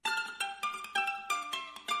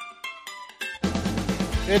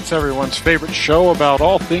It's everyone's favorite show about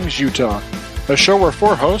all things Utah. A show where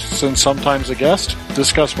four hosts and sometimes a guest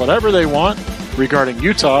discuss whatever they want regarding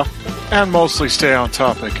Utah and mostly stay on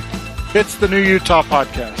topic. It's the New Utah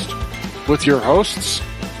Podcast with your hosts,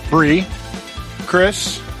 Bree,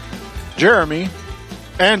 Chris, Jeremy,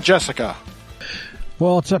 and Jessica.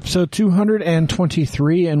 Well, it's episode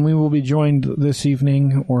 223, and we will be joined this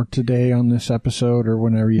evening or today on this episode or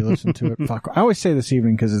whenever you listen to it. Fuck, I always say this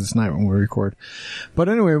evening because it's night when we record. But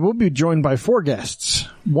anyway, we'll be joined by four guests.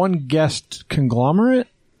 One guest conglomerate,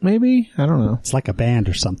 maybe? I don't know. It's like a band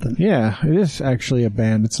or something. Yeah, it is actually a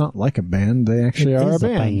band. It's not like a band. They actually are a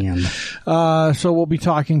band. So we'll be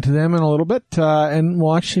talking to them in a little bit, and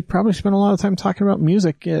we'll actually probably spend a lot of time talking about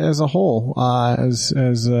music as a whole, as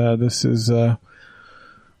this is a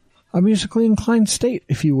musically inclined state,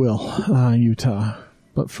 if you will, Utah.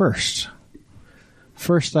 But first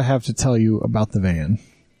I have to tell you about the van.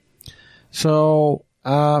 So,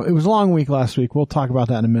 it was a long week last week. We'll talk about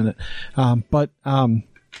that in a minute. But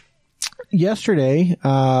yesterday,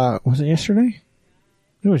 was it yesterday?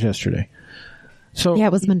 It was yesterday. So yeah,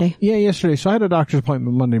 it was Monday. Yeah, yesterday. So I had a doctor's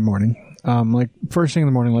appointment Monday morning. Like first thing in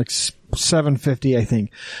the morning, like 7:50, I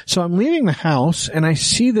think. So I'm leaving the house and I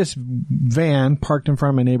see this van parked in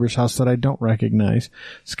front of my neighbor's house that I don't recognize.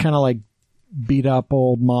 It's kind of like beat up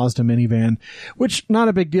old Mazda minivan, which not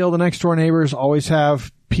a big deal. The next door neighbors always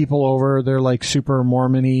have people over. They're like super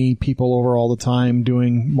Mormon-y people over all the time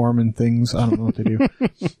doing Mormon things. I don't know what they do.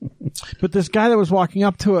 But this guy that was walking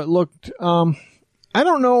up to it looked, I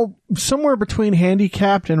don't know, somewhere between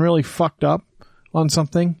handicapped and really fucked up on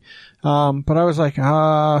something. But I was like,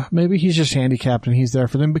 maybe he's just handicapped and he's there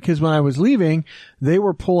for them, because when I was leaving, they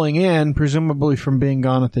were pulling in, presumably from being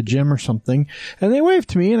gone at the gym or something, and they waved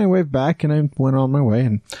to me and I waved back and I went on my way.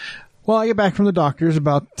 And well, I get back from the doctor's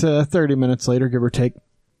about 30 minutes later, give or take,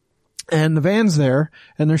 and the van's there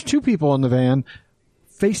and there's two people in the van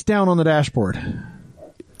face down on the dashboard.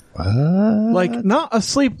 Like not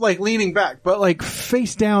asleep, like leaning back, but like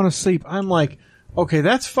face down asleep. I'm like, okay,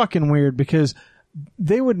 that's fucking weird, because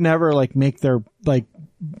they would never like make their, like,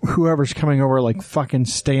 whoever's coming over, like, fucking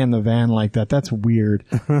stay in the van like that. That's weird.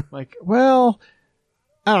 Like, well,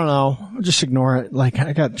 I don't know. Just ignore it. Like,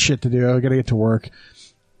 I got shit to do. I gotta get to work.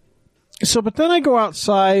 So, but then I go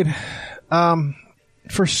outside,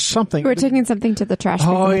 for something. We were taking something to the trash.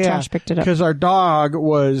 Oh, the yeah. Trash picked it up. Because our dog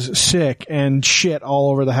was sick and shit all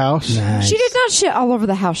over the house. Nice. She did not shit all over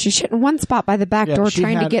the house. She shit in one spot by the back door,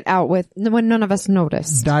 trying to get out when none of us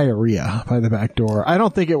noticed. Diarrhea by the back door. I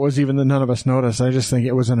don't think it was even that none of us noticed. I just think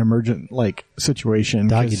it was an emergent, like, situation.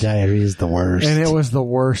 Doggy diarrhea is the worst. And it was the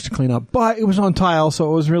worst to clean up. But it was on tile,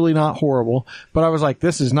 so it was really not horrible. But I was like,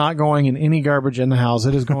 this is not going in any garbage in the house.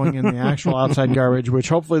 It is going in the actual outside garbage, which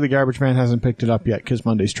hopefully the garbage man hasn't picked it up yet, because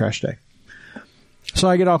Monday's trash day. So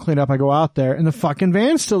I get all cleaned up. I go out there and the fucking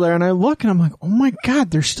van's still there. And I look and I'm like, oh my God,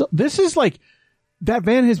 this is like, that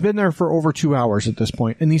van has been there for over 2 hours at this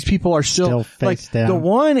point, and these people are still face like, down. the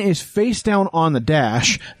one is face down on the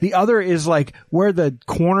dash. The other is like where the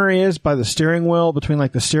corner is by the steering wheel, between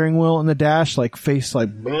like the steering wheel and the dash, like face like,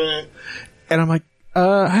 bleh. And I'm like,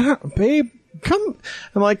 I don't, babe, come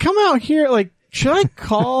out here. Like, should I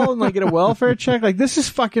call and like get a welfare check? Like, this is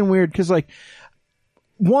fucking weird. 'Cause like,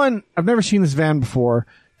 one, I've never seen this van before.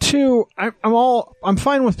 Two, I'm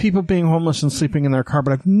fine with people being homeless and sleeping in their car,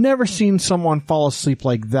 but I've never seen someone fall asleep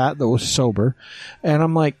like that was sober. And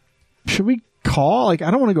I'm like, should we call? Like,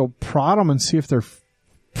 I don't want to go prod them and see if they're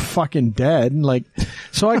fucking dead. Like,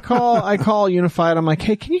 so I call Unified. I'm like,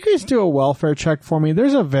 hey, can you guys do a welfare check for me?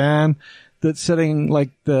 There's a van that's sitting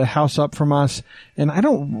like the house up from us, and I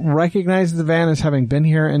don't recognize the van as having been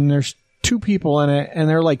here, and there's two people in it and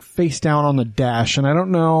they're like face down on the dash, and I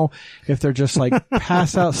don't know if they're just like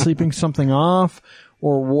passed out sleeping something off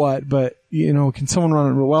or what, but you know, can someone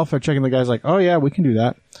run a welfare check? And the guy's like, oh yeah, we can do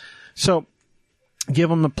that. So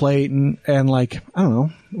give them the plate and like, I don't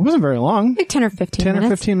know, it wasn't very long. Like 10 or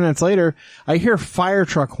 15 minutes later, I hear fire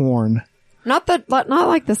truck horn. Not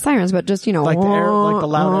like the sirens, but just, you know, like the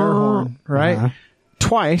loud air horn, right? Uh-huh.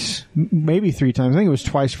 Twice, maybe 3 times. I think it was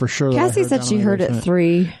twice for sure. Cassie said she heard it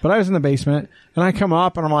 3. But I was in the basement, and I come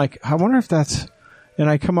up, and I'm like, I wonder if that's... And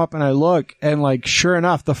I come up, and I look, and like, sure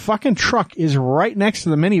enough, the fucking truck is right next to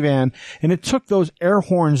the minivan, and it took those air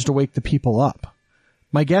horns to wake the people up.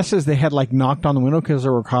 My guess is they had like knocked on the window because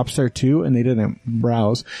there were cops there too, and they didn't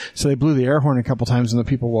browse. So they blew the air horn a couple times, and the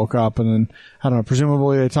people woke up, and then, I don't know,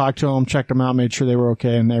 presumably they talked to them, checked them out, made sure they were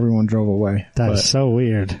okay, and everyone drove away. That is so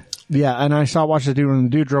weird. Yeah, and I watched the dude when the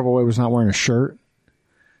dude drove away was not wearing a shirt.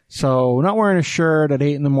 So not wearing a shirt at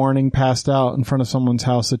 8 in the morning, passed out in front of someone's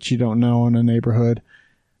house that you don't know in a neighborhood.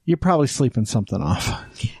 you're probably sleeping something off.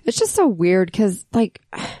 It's just so weird because, like,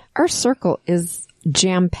 our circle is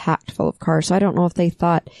jam-packed full of cars, so I don't know if they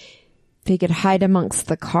thought they could hide amongst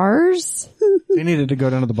the cars. They needed to go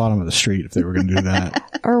down to the bottom of the street if they were going to do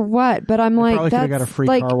that. Or what? But I'm Probably like, could have that's got a free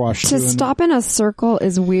like, car wash to too, stop in a circle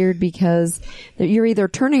is weird because you're either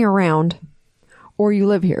turning around or you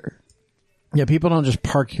live here. Yeah, people don't just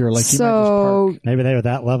park here like you might just So, park. Maybe they were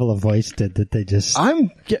that level of wasted that they just.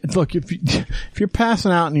 Look, if you're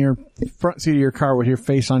passing out in your front seat of your car with your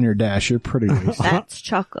face on your dash, you're pretty wasted. That's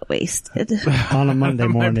chocolate wasted. On a Monday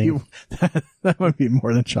morning. That might be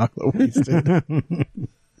more than chocolate wasted. I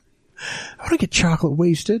want to get chocolate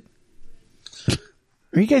wasted.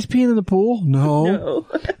 Are you guys peeing in the pool? No. No.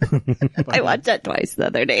 I watched that twice the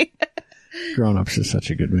other day. Grown Ups is such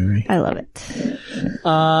a good movie. I love it.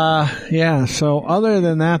 Yeah, so other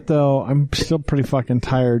than that, though, I'm still pretty fucking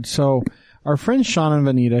tired. So our friends Sean and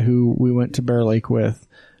Vanita, who we went to Bear Lake with,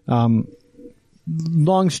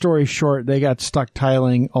 long story short, they got stuck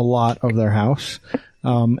tiling a lot of their house,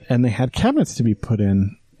 and they had cabinets to be put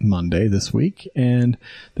in Monday this week, and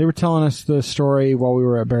they were telling us the story while we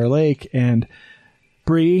were at Bear Lake, and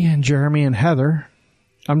Bree and Jeremy and Heather,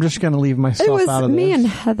 I'm just going to leave myself it was out of this. me and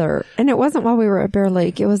Heather, and it wasn't while we were at Bear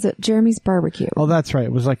Lake. It was at Jeremy's barbecue. Oh, that's right.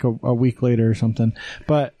 It was like a week later or something.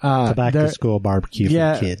 But The back to school barbecue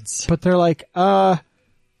for kids. But they're like,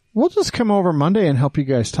 we'll just come over Monday and help you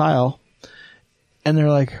guys tile. And they're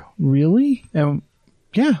like, really? And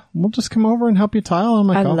yeah, we'll just come over and help you tile. I'm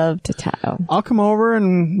like, I love to tile. I'll come over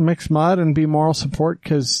and mix mud and be moral support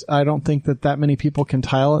because I don't think that many people can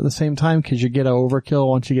tile at the same time because you get an overkill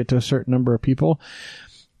once you get to a certain number of people.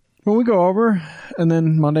 When we go over, and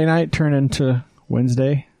then Monday night turn into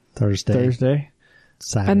Wednesday, Thursday.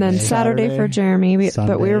 Saturday. And then Saturday for Jeremy,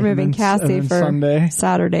 but we were moving And Cassie then for Sunday.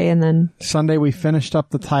 Saturday, and then Sunday we finished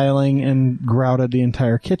up the tiling and grouted the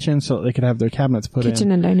entire kitchen so that they could have their cabinets put in.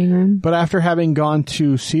 kitchen and dining room. But after having gone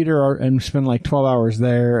to Cedar and spent like 12 hours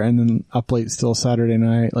there and then up late still Saturday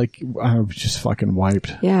night, like I was just fucking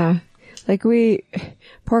wiped. Yeah. Like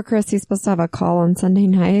poor Chrissy's supposed to have a call on Sunday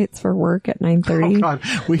nights for work at 9:30. Oh God,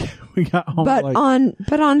 we got home.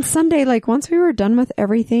 But on Sunday, like once we were done with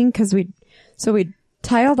everything, cause we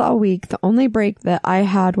tiled all week. The only break that I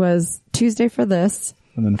had was Tuesday for this.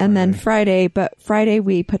 And then Friday, but Friday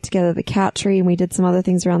we put together the cat tree and we did some other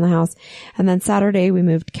things around the house. And then Saturday we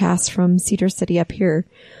moved Cass from Cedar City up here.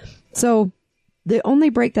 So the only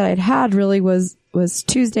break that I'd had really was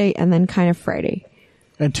Tuesday and then kind of Friday.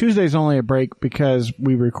 And Tuesday's only a break because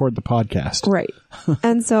we record the podcast. Right.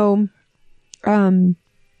 And so,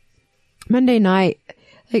 Monday night,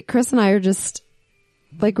 like Chris and I are just,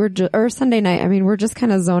 like or Sunday night, I mean, we're just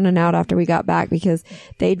kind of zoning out after we got back because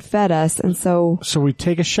they'd fed us. And so we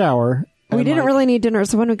take a shower. We didn't really need dinner.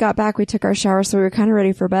 So when we got back, we took our shower. So we were kind of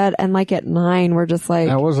ready for bed. And like at 9, we're just like.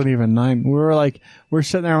 It wasn't even 9. We're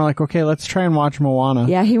sitting there and we're like, okay, let's try and watch Moana.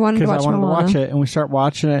 Yeah, he wanted to watch Moana. Because I wanted to watch it. And we start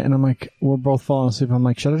watching it. And I'm like, we're both falling asleep. I'm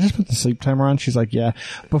like, should I just put the sleep timer on? She's like, yeah.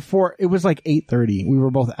 Before, it was like 8:30. We were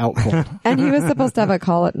both out cold. And he was supposed to have a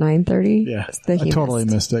call at 9:30. Yeah. I totally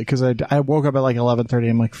missed it. Because I woke up at like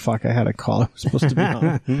 11:30. I'm like, fuck, I had a call I was supposed to be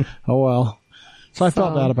on. Oh, well. So I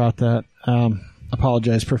felt bad about that.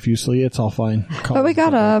 Apologize profusely. It's all fine. But we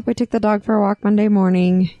got up. We took the dog for a walk Monday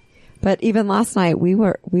morning. But even last night, we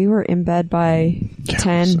were in bed by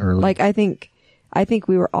 10. Like I think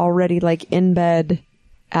we were already like in bed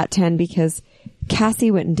at 10 because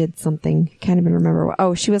Cassie went and did something. Can't even remember what.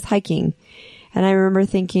 Oh, she was hiking, and I remember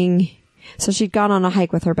thinking. So she'd gone on a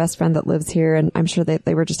hike with her best friend that lives here, and I'm sure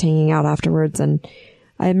they were just hanging out afterwards. And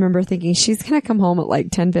I remember thinking she's gonna come home at like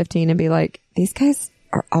 10:15 and be like, "These guys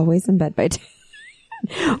are always in bed by 10."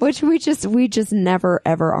 Which we just never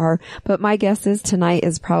ever are. But my guess is tonight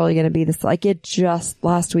is probably going to be this, like it just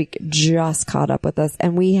last week just caught up with us,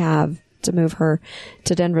 and we have to move her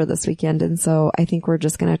to Denver this weekend. And so I think we're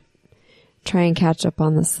just going to try and catch up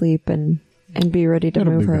on the sleep and be ready to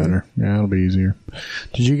move her. It'll be better. Yeah, it'll be easier.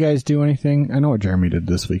 Did you guys do anything? I know what Jeremy did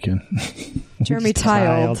this weekend. Jeremy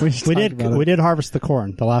tiled. We did harvest the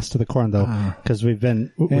corn, the last of the corn though, because we've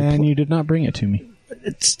been. And you did not bring it to me.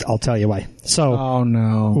 I'll tell you why. So, oh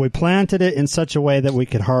no, we planted it in such a way that we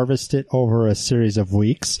could harvest it over a series of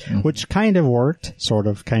weeks, which kind of worked,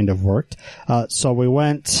 kind of worked. So we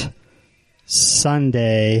went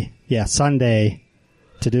Sunday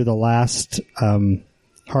to do the last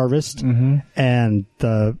harvest, and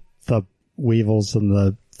the weevils and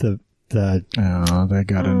the they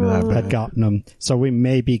got into that bed. Had gotten them. So we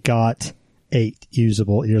maybe got 8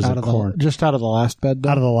 usable ears of corn. Just out of the last bed, though?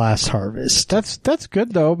 Out of the last harvest. That's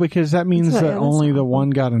good, though, because that means that only the one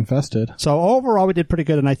got infested. So overall, we did pretty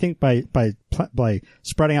good, and I think by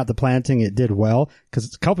spreading out the planting, it did well,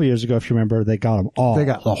 because a couple of years ago, if you remember, they got them all. They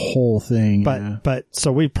got the whole thing. But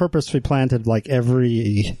so we purposely planted like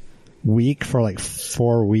every week for like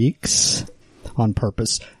 4 weeks on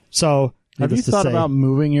purpose. So have you thought about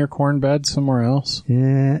moving your corn bed somewhere else?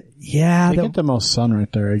 Yeah. They get the most sun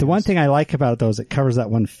right there. The one thing I like about it, though, is it covers that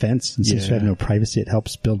one fence, and since you have no privacy, it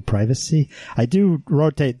helps build privacy. I do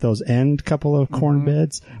rotate those end couple of corn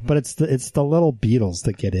beds, but it's the little beetles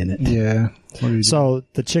that get in it. Yeah. So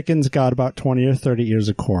the chickens got about 20 or 30 ears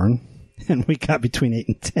of corn, and we got between 8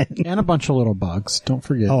 and 10. And a bunch of little bugs. Don't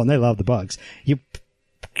forget. Oh, and they love the bugs. You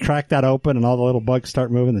crack that open and all the little bugs start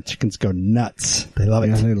moving, the chickens go nuts. They love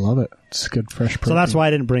it. Yeah, they love it. It's good fresh protein. So that's why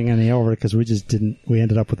I didn't bring any over, because we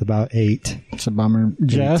ended up with about 8. It's a bummer.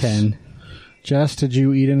 Jess, 10. Jess, did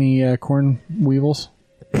you eat any corn weevils?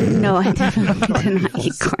 No, I definitely did not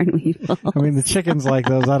eat corn weevil. I mean, the chickens like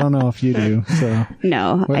those. I don't know if you do. So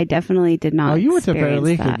no, I definitely did not. Oh, you went to Bear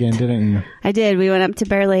Lake again, didn't you? I did. We went up to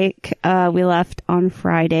Bear Lake. We left on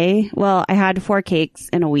Friday. Well, I had 4 cakes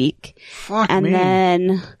in a week. Fuck and me.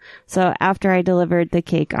 then, so after I delivered the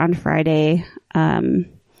cake on Friday,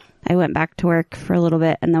 I went back to work for a little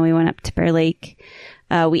bit, and then we went up to Bear Lake.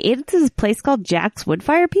 We ate at this place called Jack's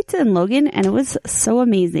Woodfire Pizza in Logan, and it was so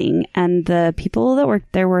amazing. And the people that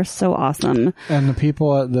worked there were so awesome. And the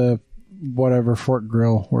people at the whatever Fort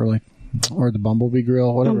Grill were like, or the Bumblebee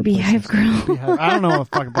Grill, whatever. Beehive Grill. Beehive. I don't know what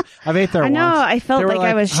fucking. I've ate there. I know. Once. I felt like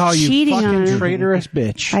I was cheating you fucking on traitorous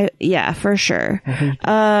bitch. Yeah, for sure.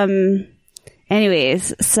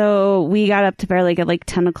 Anyways, so we got up to Bear Lake at like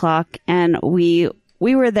 10 o'clock, and we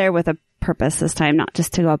were there with a purpose this time, not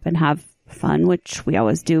just to go up and have fun, which we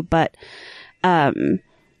always do, but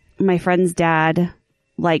my friend's dad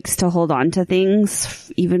likes to hold on to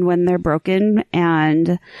things even when they're broken,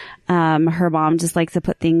 and her mom just likes to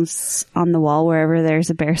put things on the wall wherever there's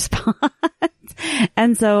a bare spot.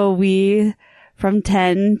 And so we, from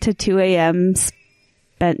 10 to 2 a.m.,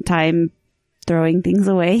 spent time throwing things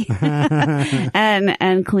away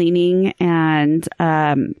and cleaning and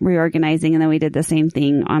reorganizing, and then we did the same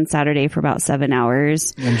thing on Saturday for about 7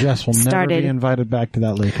 hours. And Jess will never be invited back to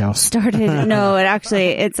that lake house. No,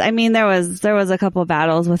 there was a couple of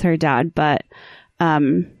battles with her dad, but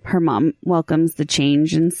her mom welcomes the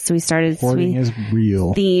change, and so we started Hoarding is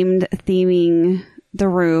real. theming the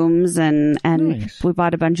rooms, and nice. We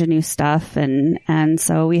bought a bunch of new stuff, and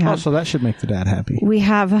so we have. Oh, so that should make the dad happy. We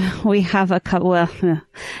have a couple. Well,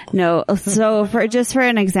 no. So for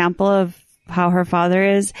an example of how her father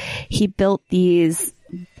is, he built these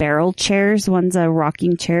barrel chairs. One's a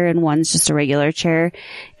rocking chair and one's just a regular chair,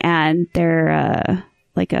 and they're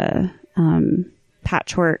like a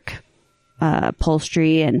patchwork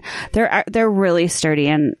upholstery, and they're really sturdy,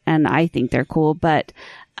 and I think they're cool, but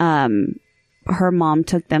her mom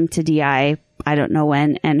took them to DI, I don't know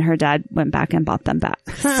when, and her dad went back and bought them back.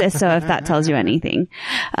 So if that tells you anything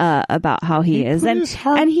about how he is, and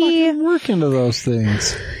he work into those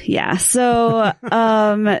things. Yeah. So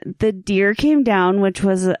the deer came down, which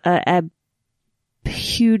was a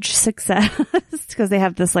huge success, because they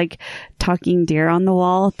have this like talking deer on the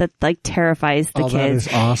wall that like terrifies the kids. That is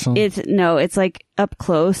awesome. It's like up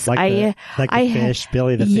close. The fish,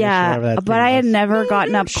 Billy the fish. Yeah, but I had never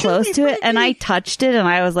gotten up close to it, and I touched it, and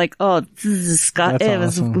I was like, "Oh, this is disgusting." It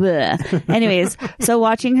was. Bleh. Anyways, so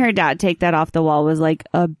watching her dad take that off the wall was like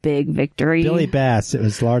a big victory. Billy Bass. It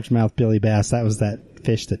was largemouth Billy Bass. That was that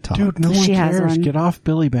fish that talked. Dude, no one cares. Get off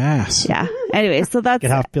Billy Bass. Yeah. Anyway, so that's... Get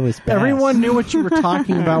off Billy's Bass. Everyone knew what you were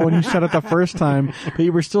talking about when you said it the first time, but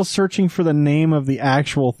you were still searching for the name of the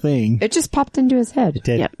actual thing. It just popped into his head. It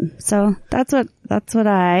did. Yep. So that's what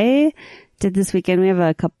I did this weekend. We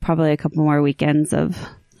have probably a couple more weekends of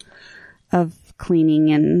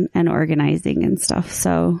cleaning and organizing and stuff.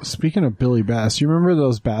 So speaking of Billy Bass, you remember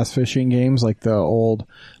those bass fishing games, like the old,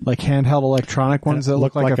 like handheld electronic ones that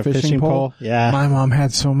look like a fishing pole? Yeah. My mom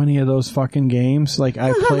had so many of those fucking games. Like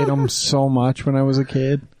I played them so much when I was a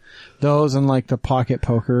kid. Those and like the pocket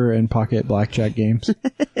poker and pocket blackjack games.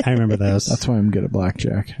 I remember those. That's why I'm good at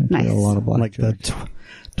blackjack. I play a lot of blackjack. Like the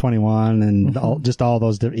 21 and all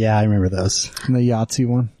those. Yeah, I remember those. And the Yahtzee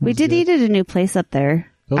one. We did eat at a new place up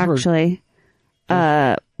there, actually.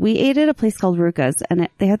 We ate at a place called Ruka's, and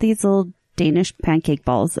they had these little Danish pancake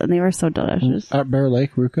balls, and they were so delicious. At Bear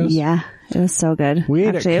Lake, Ruka's? Yeah, it was so good.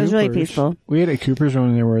 It was really peaceful. We ate at Cooper's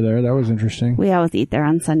when they were there. That was interesting. We always eat there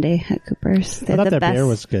on Sunday at Cooper's. I thought their beer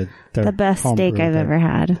was good. The best steak I've ever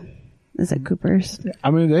had is at Cooper's.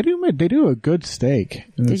 I mean, they do a good steak.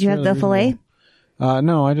 Did you have the filet?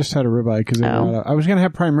 No, I just had a ribeye because they were out. I was going to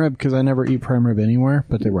have prime rib because I never eat prime rib anywhere,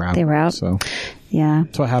 but they were out. They were out. So yeah,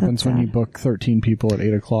 that's what happens when you book 13 people at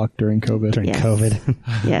 8:00 during COVID. COVID.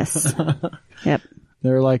 Yes. Yep.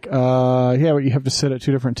 They're like, yeah, but you have to sit at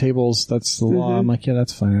 2 different tables. That's the law. I'm like, yeah,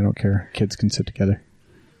 that's fine. I don't care. Kids can sit together.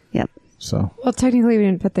 Yep. So. Well, technically, we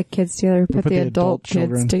didn't put the kids together. We put the adult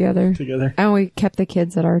kids together. And we kept the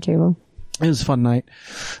kids at our table. It was a fun night.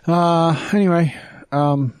 Anyway,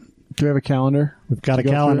 do we have a calendar? We've got a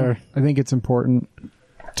calendar. I think it's important.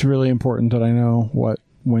 It's really important that I know what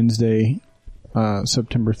Wednesday,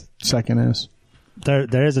 September 2nd is.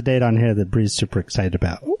 There is a date on here that Bree's super excited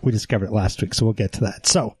about. We discovered it last week, so we'll get to that.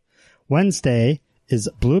 So, Wednesday is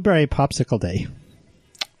Blueberry Popsicle Day.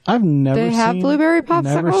 I've never They have blueberry popsicles?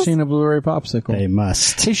 Never seen a blueberry popsicle. They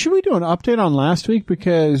must. Hey, should we do an update on last week?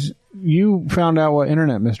 Because you found out what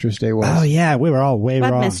Internet Mistress Day was. Oh, yeah. We were all way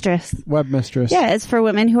wrong. Web Mistress. Yeah, it's for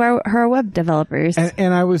women who are web developers.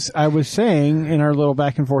 And I was saying in our little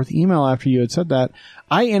back and forth email after you had said that,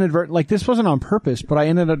 I inadvertently, like this wasn't on purpose, but I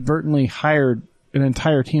inadvertently hired an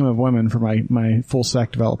entire team of women for my full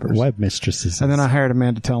stack developers. Web mistresses. And then I hired a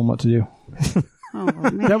man to tell them what to do. Oh,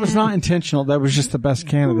 man. That was not intentional. That was just the best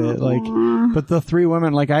candidate. But the 3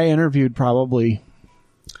 women, I interviewed probably,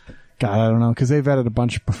 God, I don't know, because they vetted a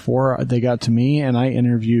bunch before they got to me, and I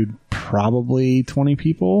interviewed probably 20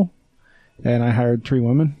 people, and I hired 3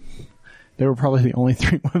 women. They were probably the only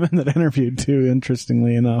 3 women that I interviewed too,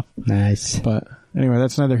 interestingly enough. Nice. But anyway,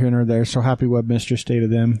 that's neither here nor there. So happy Web Mistress Day to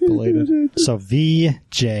them, belated. So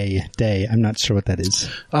VJ Day. I'm not sure what that is.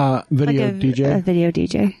 Video DJ. A video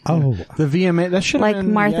DJ. Oh. The VMA. That should have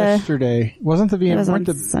been Martha. Yesterday. Wasn't the VMA? It was on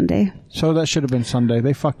Sunday. So that should have been Sunday.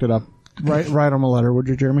 They fucked it up. Write them a letter, would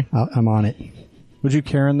you, Jeremy? I'm on it. Would you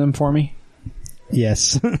Karen them for me?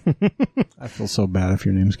 Yes. I feel so bad if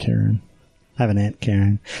your name's Karen. I have an Aunt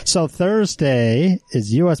Karen. So Thursday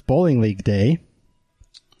is U.S. Bowling League Day.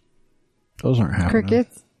 Those aren't happening.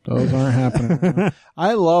 Crickets? Those aren't happening.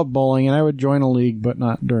 I love bowling, and I would join a league, but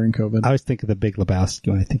not during COVID. I always think of the Big Lebowski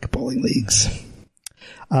when I think of bowling leagues.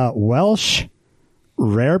 Welsh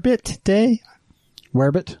Rarebit Day.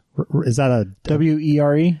 Werebit? Is that a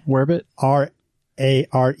W-E-R-E? Werebit? R-A-R-E-B-I-T.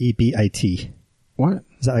 What?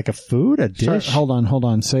 Is that like a food? A dish? Sorry, hold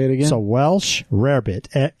on. Say it again. So Welsh Rarebit.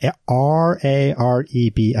 R-A-R-E-B-I-T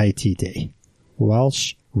Day.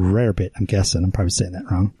 Welsh Rarebit. I'm guessing. I'm probably saying that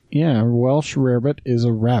wrong. Yeah, Welsh rarebit is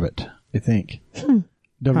a rabbit, I think.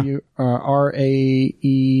 R-A-R-E-B-I-T.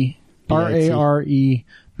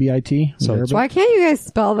 So Why can't you guys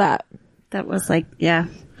spell that? That was that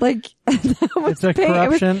was it's a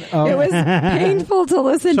corruption. It was painful to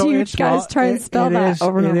listen to you guys try and spell that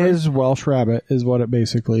over and over. It is Welsh rabbit is what it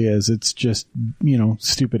basically is. It's just,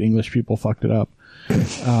 stupid English people fucked it up.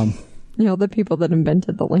 The people that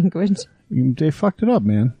invented the language. They fucked it up,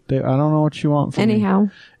 man. I don't know what you want from me. Anyhow.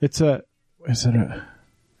 Is it a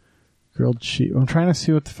grilled cheese? I'm trying to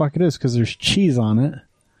see what the fuck it is because there's cheese on it.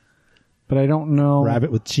 But I don't know.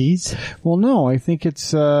 Rabbit with cheese? Well, no, I think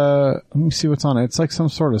it's, let me see what's on it. It's like some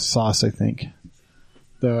sort of sauce, I think.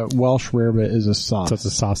 The Welsh rarebit is a sauce. So it's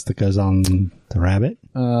a sauce that goes on the rabbit?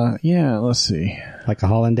 Yeah, let's see. Like a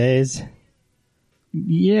hollandaise?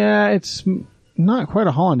 Yeah, it's not quite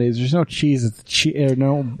a hollandaise. There's no cheese. It's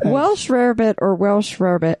no. Welsh rarebit or Welsh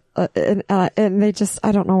rabbit, and they just,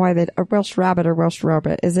 I don't know why a Welsh rabbit or Welsh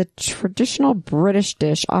rarebit is a traditional British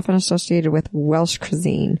dish often associated with Welsh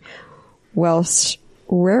cuisine. Welsh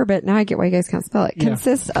rarebit, now I get why you guys can't spell it,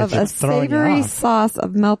 consists of a savory sauce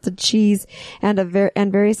of melted cheese and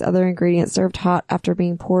various other ingredients served hot after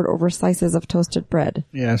being poured over slices of toasted bread.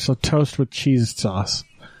 Yeah, so toast with cheese sauce.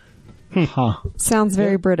 Huh. Sounds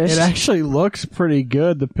very British. It actually looks pretty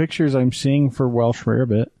good. The pictures I'm seeing for Welsh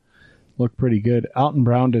rarebit look pretty good. Alton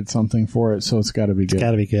Brown did something for it, so it's got to be good. It's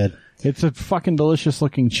got to be good. It's a fucking delicious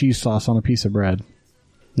looking cheese sauce on a piece of bread.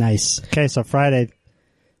 Nice. Okay, so Friday.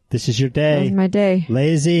 This is your day. This is my day.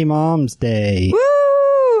 Lazy Mom's Day.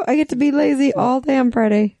 Woo! I get to be lazy all day on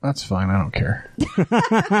Friday. That's fine. I don't care.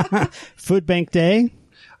 Food Bank Day.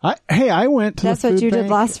 I went to That's the food what you bank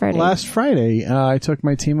did last Friday. Last Friday, I took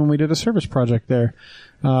my team and we did a service project there.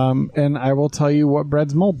 And I will tell you what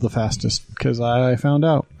breads mold the fastest because I found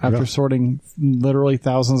out after sorting literally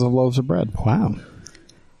thousands of loaves of bread. Wow.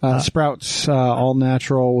 Sprouts, all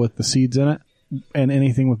natural with the seeds in it, and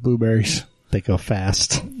anything with blueberries. They go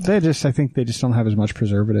fast. I think they just don't have as much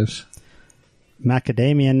preservatives.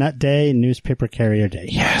 Macadamia Nut Day, Newspaper Carrier Day.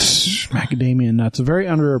 Yes, macadamia nuts. A very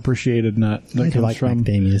underappreciated nut. I do like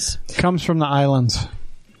macadamias. Comes from the islands.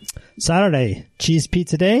 Saturday, Cheese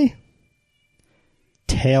Pizza Day.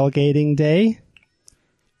 Tailgating Day.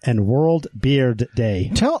 and World Beard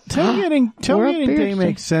Day. Tailgating Day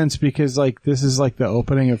makes sense because like this is like the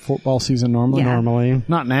opening of football season normally. Yeah. Normally.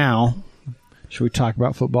 Not now. Should we talk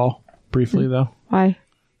about football briefly though? Why?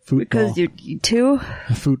 Football. Because you too.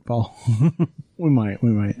 Football. we might.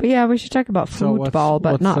 But yeah, we should talk about So football,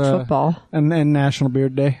 but what's, not football. And National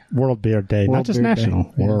Beard Day. World Beard Day. World Not just Beard national. Day.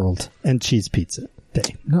 Yeah. World. And Cheese Pizza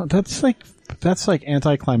Day. No, that's like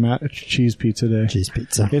anticlimactic cheese pizza day. Cheese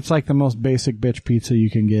pizza. It's like the most basic bitch pizza you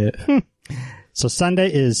can get. So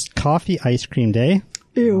Sunday is Coffee Ice Cream Day.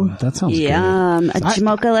 Ew. That sounds good. Yum. A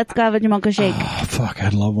Jamocha. Let's go have a Jamocha shake. Oh, fuck,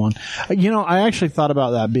 I'd love one. I actually thought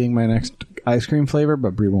about that being my next ice cream flavor,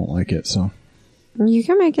 but Brie won't like it, so. You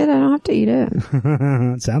can make it. I don't have to eat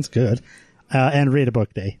it. Sounds good. And Read a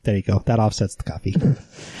Book Day. There you go. That offsets the coffee.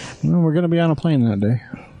 Well, we're going to be on a plane that day.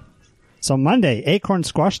 So Monday, Acorn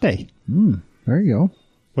Squash Day. There you go.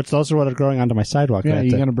 Which those are what are growing onto my sidewalk. Yeah, I have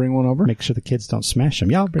you to going to bring one over? make sure the kids don't smash them.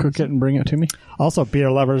 Yeah, I'll bring Cook it and bring it to me? Also, Beer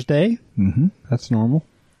Lovers Day. That's normal.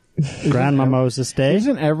 Grandma Moses Day.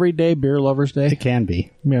 Isn't every day Beer Lovers Day? It can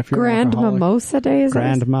be. Yeah, if you're an Grand alcoholic. Mimosa Day is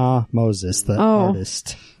Grandma Moses, the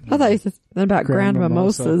artist. I thought you said something about Grand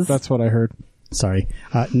Mimosas. That's what I heard. Sorry.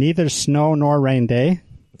 Neither Snow Nor Rain Day.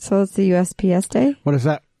 So it's the USPS Day? What is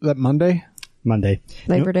that? That Monday? Monday.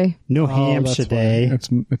 Labor Day. New That's Hampshire why. Day.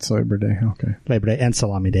 It's Labor Day. Okay. Labor Day and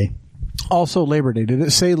Salami Day. Also Labor Day. Did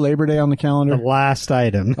it say Labor Day on the calendar? The last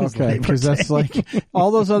item. is Okay, Labor because Day. that's like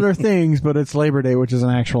all those other things, but it's Labor Day, which is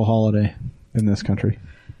an actual holiday in this country.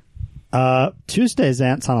 Tuesday's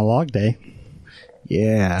Ants on a Log Day.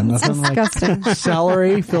 Yeah, nothing like Disgusting.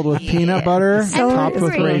 celery filled with peanut butter, Celery topped is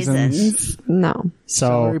with raisins. No. So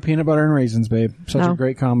Celery, peanut butter, and raisins, babe. Such No. a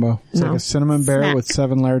great combo. It's No. like a cinnamon bear Snack. with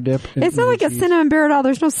 7-layer dip. And It's not like easy a cheese. cinnamon bear at all.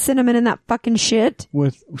 There's no cinnamon in that fucking shit.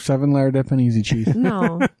 With 7-layer dip and easy cheese.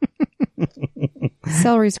 No.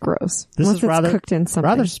 Celery's gross. this Unless is it's rather cooked in something.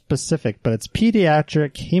 rather specific, but it's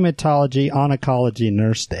Pediatric Hematology Oncology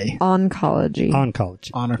Nurse Day. Oncology.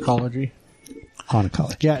 Oncology. Oncology.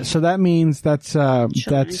 Oncology. Yeah, so that means that's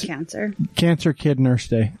Children's cancer. Cancer Kid Nurse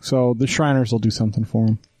Day. So the Shriners will do something for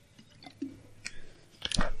them.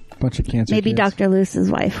 Bunch of cancer Maybe kids. Dr.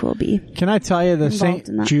 Lewis's wife will be. Can I tell you the involved St.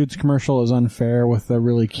 in that. Jude's commercial is unfair with the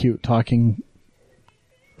really cute talking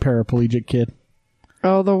paraplegic kid,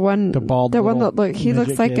 Oh, the one. the bald, The one little that he looks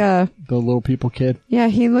midget like kid, the little people kid. Yeah,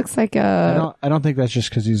 he looks like I don't think that's just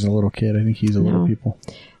because he's a little kid. I think he's a little No. people,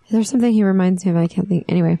 There's something he reminds me of. I can't think.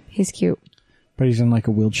 Anyway, he's cute. but he's in like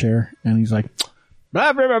a wheelchair and he's like,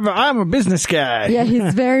 blah, blah, blah, blah, I'm a business guy. Yeah,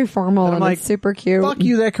 he's very formal I'm and like, it's super cute. Fuck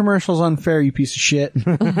you, that commercial's unfair, you piece of shit.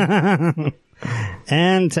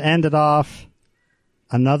 And to end it off,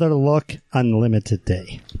 Another Look Unlimited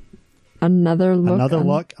Day. Another look. Another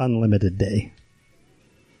Look Unlimited Day.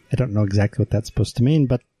 I don't know exactly what that's supposed to mean,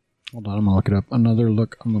 but Hold on, I'm gonna look it up. Another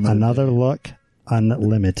Look Unlimited. Another Look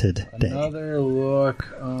Unlimited Day. Another Look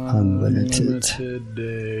Unlimited. Unlimited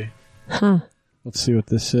Day. Huh. Let's see what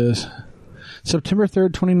this is. September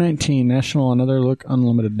 3rd, 2019, National Another Look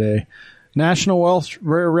Unlimited Day. National Welsh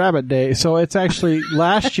Rare Rabbit Day. So it's actually,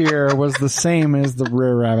 last year was the same as the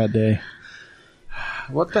Rare Rabbit Day.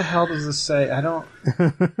 What the hell does this say? I don't...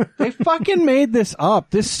 They fucking made this up.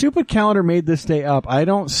 This stupid calendar made this day up. I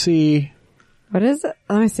don't see... What is it?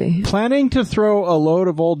 Let me see. Planning to throw a load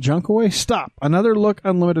of old junk away? Stop. Another Look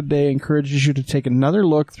Unlimited Day encourages you to take another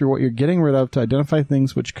look through what you're getting rid of to identify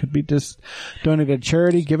things which could be donated to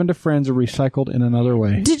charity, given to friends, or recycled in another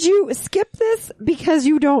way. Did you skip this because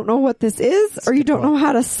you don't know what this is or you don't know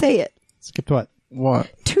how to say it? Skipped what? What?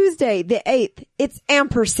 Tuesday, the 8th. It's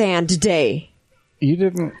Ampersand Day. You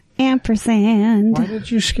didn't... Ampersand. Why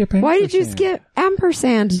did you skip ampersand? Why did you skip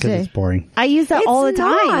Ampersand Because Day? it's boring. I use that It's all the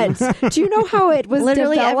time. not. Do you know how it was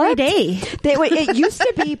Literally every developed? day. It used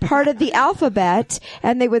to be part of the alphabet,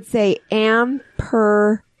 and they would say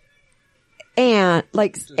amper and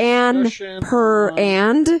like an per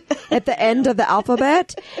and at the end of the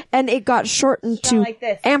alphabet, and it got shortened to like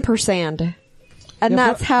this. ampersand. And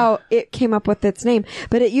that's how it came up with its name.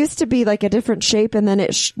 But it used to be like a different shape, and then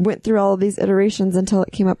it went through all of these iterations until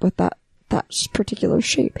it came up with that particular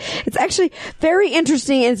shape. It's actually very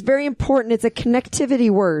interesting, and it's very important. It's a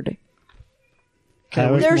connectivity word.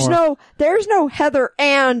 There's no Heather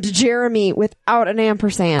and Jeremy without an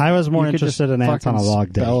ampersand. I was more You could just interested in Ants on a fucking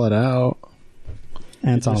Log Day. Spell it out.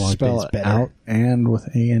 Ants on a Just Log Day spell is it better. out and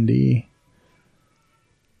with A and D.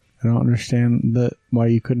 I don't understand why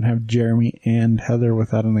you couldn't have Jeremy and Heather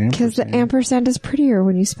without an ampersand. Because the ampersand is prettier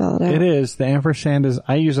when you spell it out. It is. The ampersand is.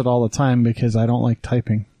 I use it all the time because I don't like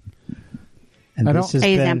typing. And I this don't- has I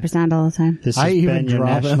use been, ampersand all the time. This I has even been your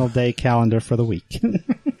draw them. National Day calendar for the week.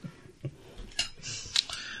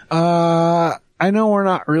 I know we're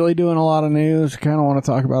not really doing a lot of news. Kind of want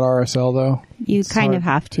to talk about RSL, though. You kind of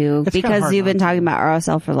have to, because you've been talking about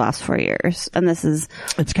RSL for the last 4 years, and this is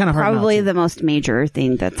it's kind of probably the most major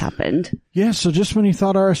thing that's happened. Yeah, so just when you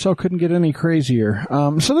thought RSL couldn't get any crazier.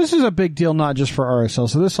 So this is a big deal, not just for RSL.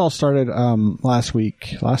 So this all started last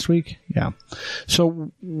week. Last week? Yeah.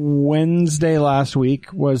 So Wednesday last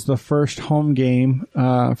week was the first home game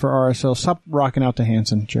for RSL. Stop rocking out to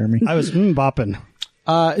Hanson, Jeremy. I was bopping.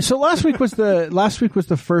 So last week was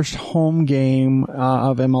the first home game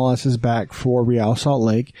of MLS's back for Real Salt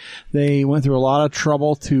Lake. They went through a lot of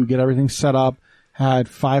trouble to get everything set up. Had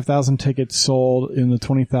 5,000 tickets sold in the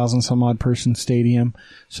 20,000 some odd person stadium.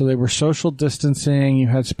 So they were social distancing. You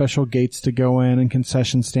had special gates to go in and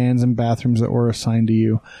concession stands and bathrooms that were assigned to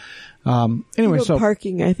you. Anyway, so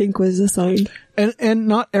parking, I think, was assigned. And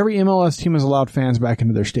not every MLS team has allowed fans back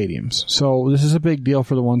into their stadiums. So this is a big deal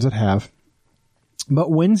for the ones that have.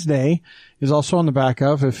 But Wednesday is also on the back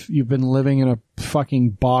of, if you've been living in a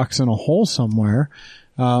fucking box in a hole somewhere,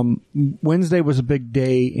 Wednesday was a big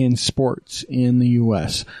day in sports in the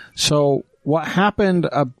U.S. So what happened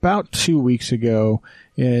about 2 weeks ago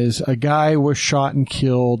is a guy was shot and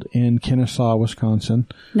killed in Kennesaw, Wisconsin.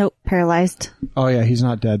 Nope, paralyzed. Oh yeah, he's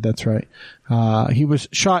not dead. That's right. He was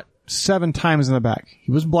shot 7 times in the back.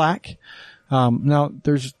 He was black. Now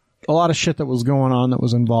there's a lot of shit that was going on that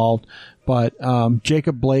was involved, but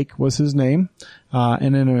Jacob Blake was his name,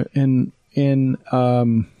 and in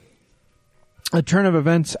a turn of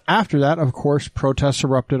events after that, of course, protests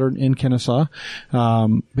erupted in Kennesaw,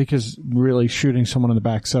 because really shooting someone in the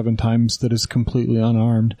back 7 times that is completely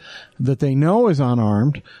unarmed, that they know is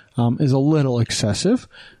unarmed, is a little excessive.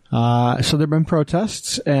 So there have been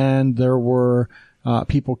protests, and there were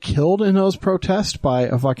people killed in those protests by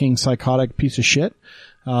a fucking psychotic piece of shit,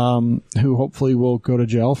 who hopefully will go to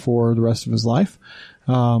jail for the rest of his life.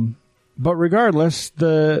 But regardless,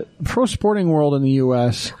 the pro sporting world in the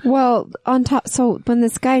U.S. Well, on top, so when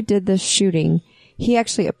this guy did this shooting, he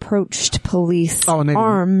actually approached police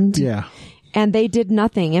armed. Yeah. And they did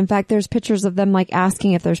nothing. In fact, there's pictures of them like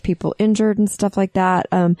asking if there's people injured and stuff like that.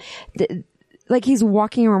 Like he's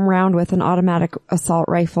walking around with an automatic assault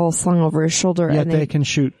rifle slung over his shoulder. Yet they can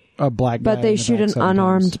shoot a black guy. But they shoot an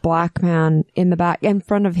unarmed black man in the back in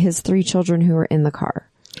front of his 3 children who were in the car.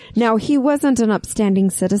 Now, he wasn't an upstanding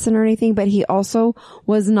citizen or anything, but he also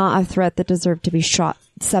was not a threat that deserved to be shot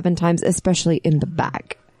 7 times, especially in the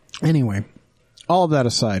back. Anyway, all of that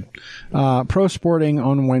aside, pro sporting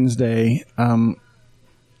on Wednesday,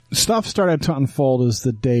 stuff started to unfold as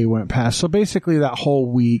the day went past. So basically that whole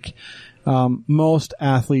week, most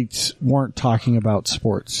athletes weren't talking about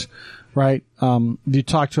sports, right? You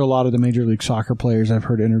talk to a lot of the Major League Soccer players I've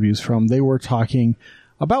heard interviews from. They were talking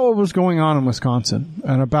about what was going on in Wisconsin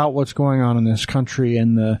and about what's going on in this country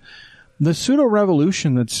and the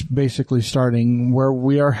pseudo-revolution that's basically starting, where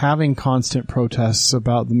we are having constant protests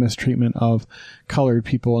about the mistreatment of colored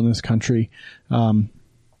people in this country.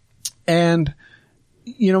 And,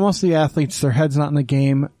 you know, most of the athletes, their head's not in the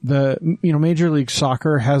game. Major League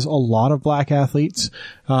Soccer has a lot of black athletes.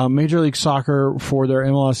 Major League Soccer, for their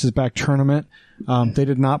MLS's back tournament, they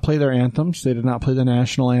did not play their anthems. They did not play the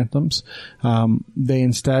national anthems. They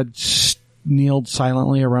instead kneeled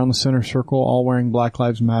silently around the center circle, all wearing Black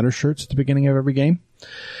Lives Matter shirts at the beginning of every game.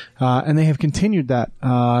 And they have continued that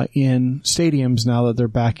in stadiums now that they're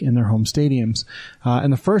back in their home stadiums.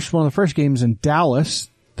 And one of the first games in Dallas,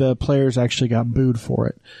 the players actually got booed for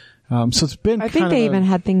it. So it's been I think they even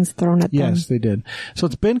had things thrown at them. Yes, they did. So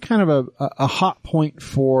it's been kind of a hot point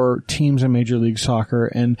for teams in Major League Soccer,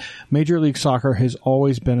 and Major League Soccer has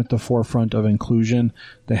always been at the forefront of inclusion.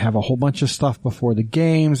 They have a whole bunch of stuff before the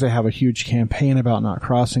games. They have a huge campaign about not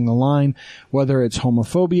crossing the line, whether it's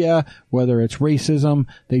homophobia, whether it's racism.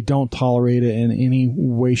 They don't tolerate it in any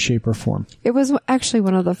way, shape, or form. It was actually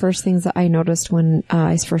one of the first things that I noticed when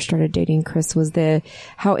I first started dating Chris was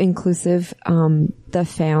how inclusive the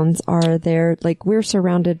fans are there. Like, we're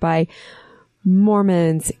surrounded by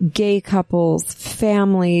Mormons, gay couples,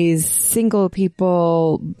 families, single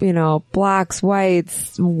people, blacks,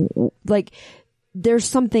 whites, like there's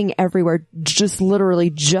something everywhere, just literally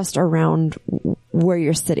just around where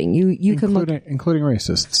you're sitting. You can look, including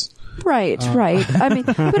racists. Right.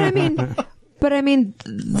 But I mean,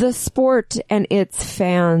 the sport and its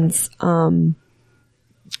fans,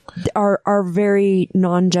 are very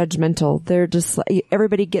non-judgmental. They're just like,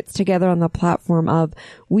 everybody gets together on the platform of,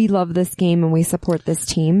 we love this game and we support this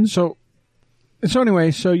team. So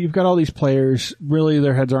anyway, you've got all these players, really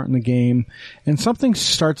their heads aren't in the game, and something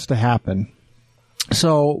starts to happen.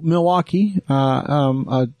 So Milwaukee,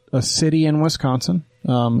 a city in Wisconsin,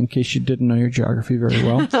 in case you didn't know your geography very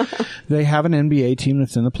well. They have an NBA team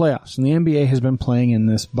that's in the playoffs, and the NBA has been playing in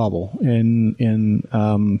this bubble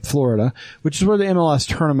in Florida, which is where the MLS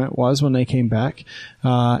tournament was when they came back.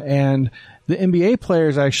 And the NBA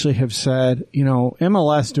players actually have said,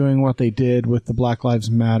 MLS doing what they did with the Black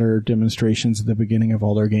Lives Matter demonstrations at the beginning of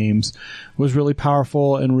all their games was really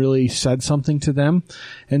powerful and really said something to them.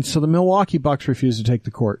 And so the Milwaukee Bucks refused to take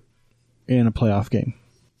the court in a playoff game.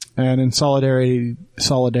 And in solidarity,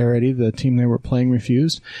 the team they were playing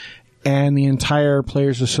refused. And the entire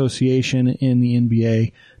Players Association in the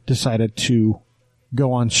NBA decided to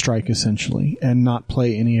go on strike, essentially, and not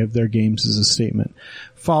play any of their games as a statement.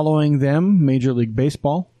 Following them, Major League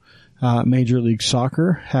Baseball, Major League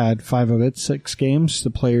Soccer had 5 of its 6 games the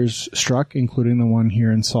players struck, including the one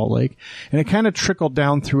here in Salt Lake. And it kind of trickled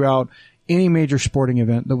down throughout any major sporting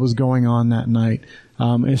event that was going on that night.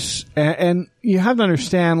 And you have to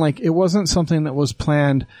understand, it wasn't something that was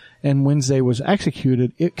planned and Wednesday was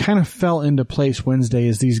executed. It kind of fell into place Wednesday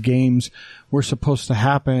as these games were supposed to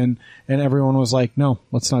happen, and everyone was like, no,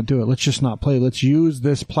 let's not do it. Let's just not play. Let's use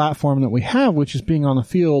this platform that we have, which is being on the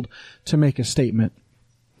field, to make a statement.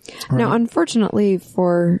 Right? Now, unfortunately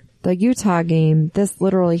for the Utah game, this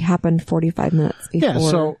literally happened 45 minutes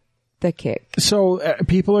before the kick. So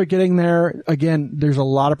people are getting there. Again, there's a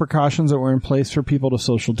lot of precautions that were in place for people to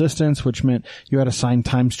social distance, which meant you had assigned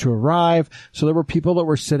times to arrive. So there were people that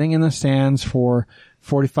were sitting in the stands for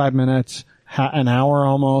 45 minutes, an hour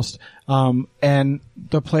almost. And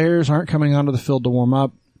the players aren't coming onto the field to warm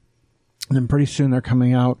up. And then pretty soon they're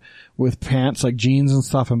coming out with pants like jeans and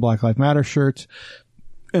stuff and Black Lives Matter shirts.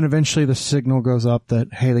 And eventually the signal goes up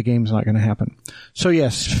that, hey, the game's not going to happen. So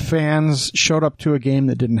yes, fans showed up to a game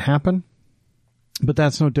that didn't happen, but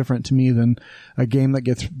that's no different to me than a game that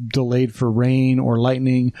gets delayed for rain or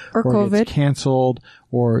lightning or COVID. Gets canceled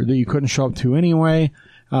or that you couldn't show up to anyway.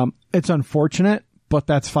 It's unfortunate, but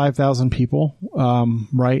that's 5,000 people,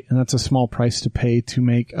 right? And that's a small price to pay to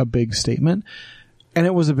make a big statement. And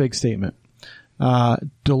it was a big statement.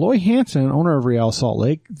 Deloy Hansen, owner of Real Salt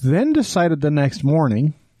Lake, then decided the next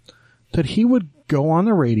morning that he would go on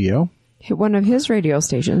the radio. One of his radio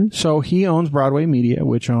stations. So he owns Broadway Media,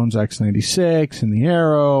 which owns X96 and The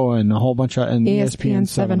Arrow and a whole bunch of, and ESPN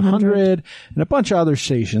 700 and a bunch of other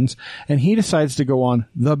stations. And he decides to go on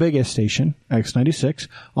the biggest station, X96,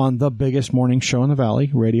 on the biggest morning show in the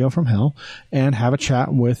Valley, Radio from Hell, and have a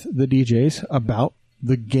chat with the DJs about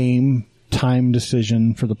the game time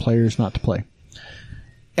decision for the players not to play.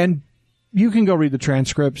 And you can go read the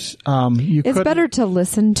transcripts. It's better to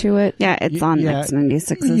listen to it. Yeah, it's on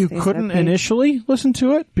X96's You couldn't initially listen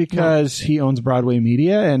to it because he owns Broadway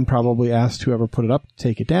Media and probably asked whoever put it up to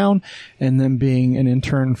take it down. And then being an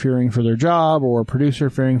intern fearing for their job or a producer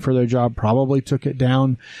fearing for their job probably took it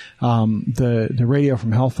down. The Radio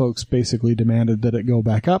from Hell folks basically demanded that it go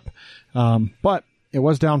back up. But it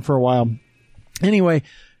was down for a while. Anyway,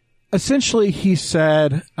 essentially he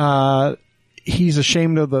said, he's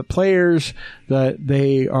ashamed of the players, that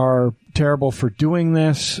they are terrible for doing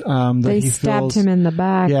this. That they stabbed him in the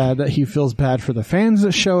back. Yeah, that he feels bad for the fans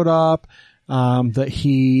that showed up. That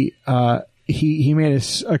he made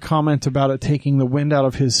a comment about it taking the wind out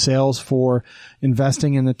of his sails for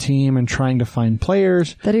investing in the team and trying to find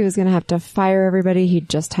players. That he was going to have to fire everybody he'd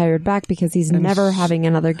just hired back because he's never having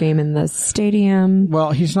another game in the stadium. Well,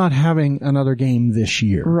 he's not having another game this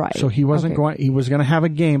year. Right. So he wasn't he was going to have a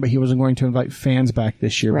game, but he wasn't going to invite fans back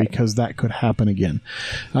this year because that could happen again.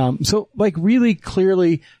 So really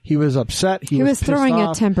clearly he was upset. He was throwing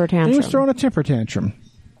a temper tantrum. He was throwing a temper tantrum.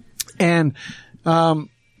 And,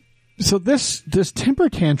 so this temper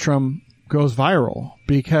tantrum goes viral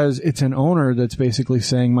because it's an owner that's basically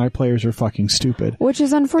saying my players are fucking stupid. Which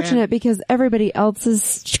is unfortunate because everybody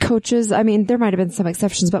else's coaches, I mean, there might have been some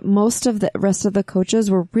exceptions, but most of the rest of the coaches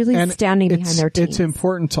were really standing behind their teams. It's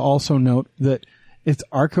important to also note that it's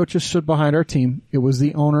our coaches stood behind our team. It was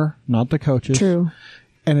the owner, not the coaches. True.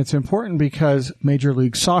 And it's important because Major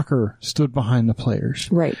League Soccer stood behind the players.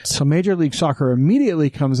 Right. So Major League Soccer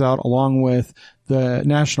immediately comes out along with the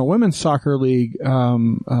National Women's Soccer League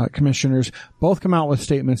commissioners. Both come out with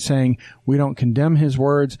statements saying, we don't condemn his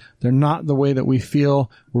words. They're not the way that we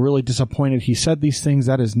feel. We're really disappointed he said these things.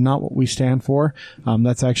 That is not what we stand for.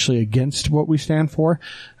 That's actually against what we stand for.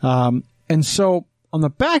 And so on the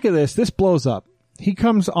back of this blows up. he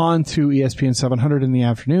comes on to ESPN 700 in the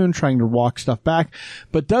afternoon trying to walk stuff back,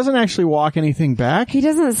 but doesn't actually walk anything back. He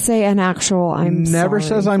doesn't say an actual I'm sorry. Never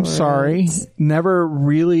says I'm sorry. Never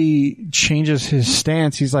really changes his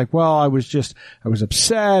stance. He's like, well, I was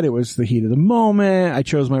upset. It was the heat of the moment. I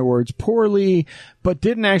chose my words poorly, but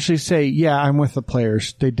didn't actually say, yeah, I'm with the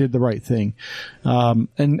players. They did the right thing.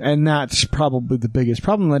 And that's probably the biggest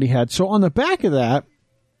problem that he had. So on the back of that,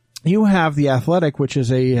 you have The Athletic, which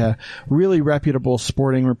is a really reputable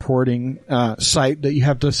sporting reporting site that you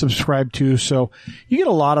have to subscribe to. So you get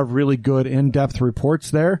a lot of really good in-depth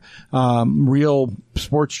reports there, real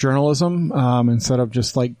sports journalism instead of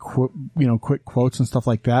just like quick quotes and stuff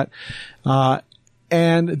like that.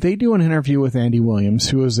 And they do an interview with Andy Williams,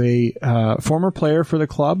 who is a former player for the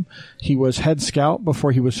club. He was head scout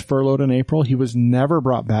before he was furloughed in April. He was never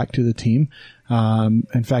brought back to the team.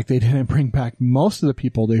 In fact, they didn't bring back most of the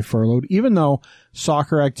people they furloughed, even though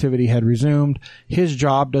soccer activity had resumed. His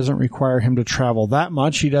job doesn't require him to travel that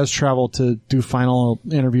much. He does travel to do final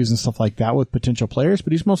interviews and stuff like that with potential players,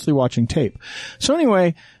 but he's mostly watching tape. So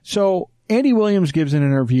anyway, Andy Williams gives an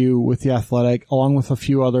interview with The Athletic, along with a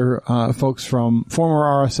few other folks from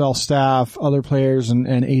former RSL staff, other players, and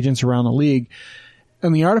agents around the league.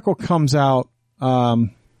 And the article comes out,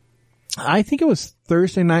 I think it was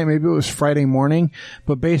Thursday night, maybe it was Friday morning,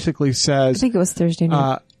 but basically says... I think it was Thursday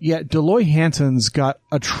night. Deloy Hansen's got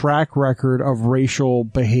a track record of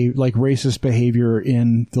racist behavior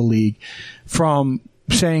in the league. From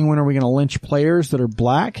saying, when are we going to lynch players that are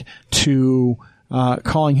black, to...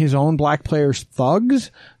 calling his own black players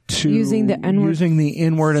thugs, to using the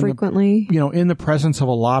N-word frequently, in the presence of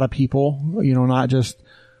a lot of people, not just,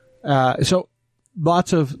 so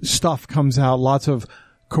lots of stuff comes out, lots of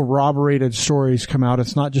corroborated stories come out.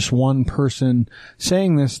 It's not just one person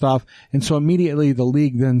saying this stuff. And so immediately the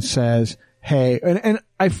league then says, hey, and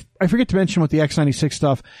I forget to mention with the X96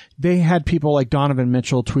 stuff, they had people like Donovan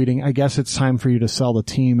Mitchell tweeting, I guess it's time for you to sell the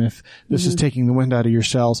team if this is taking the wind out of your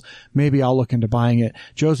sails. Maybe I'll look into buying it.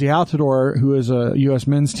 Josie Altidore, who is a U.S.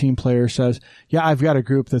 men's team player, says, yeah, I've got a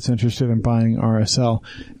group that's interested in buying RSL,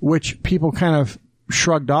 which people kind of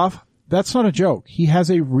shrugged off. That's not a joke. He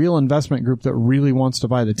has a real investment group that really wants to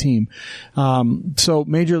buy the team. So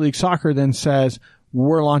Major League Soccer then says,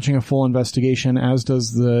 we're launching a full investigation, as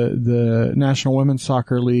does the National Women's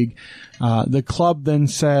Soccer League. The club then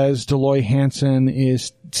says Deloy Hansen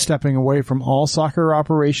is stepping away from all soccer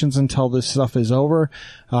operations until this stuff is over.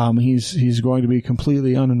 He's going to be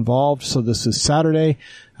completely uninvolved. So this is Saturday.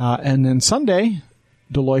 And then Sunday,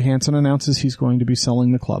 Deloy Hansen announces he's going to be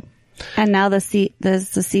selling the club. And now there's the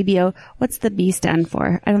CBO. What's the B stand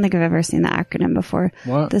for? I don't think I've ever seen the acronym before.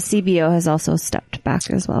 What? The CBO has also stepped back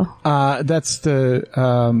as well. That's the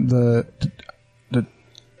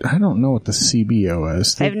I don't know what the CBO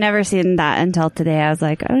is. I've never seen that until today. I was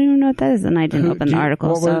like, I don't even know what that is, and I didn't open the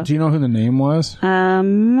article. Do you know who the name was?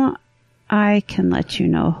 I can let you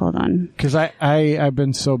know. Hold on. Because I've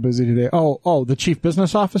been so busy today. Oh, the chief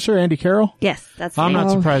business officer, Andy Carroll? Yes, that's I'm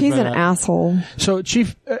not surprised he's by an that. asshole. So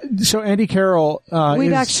Andy Carroll,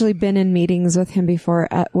 we've actually been in meetings with him before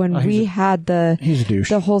when we had he's a douche.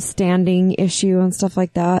 The whole standing issue and stuff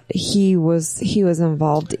like that. He was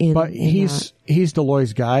involved in. But he's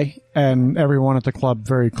Deloy's guy, and everyone at the club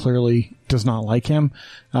very clearly does not like him.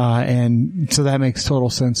 And so that makes total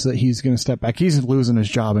sense that he's going to step back. He's losing his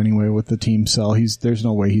job anyway with the team sell. There's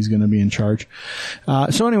no way he's going to be in charge.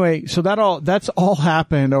 So anyway, that's all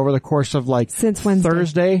happened over the course of since Wednesday.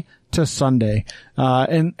 Thursday to Sunday.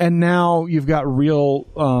 And now you've got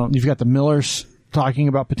you've got the Millers talking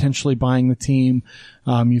about potentially buying the team.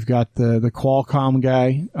 You've got the Qualcomm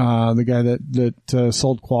guy, the guy that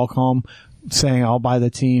sold Qualcomm, saying I'll buy the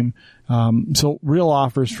team. So real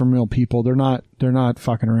offers from real people. They're not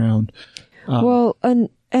fucking around. Well, and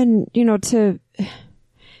to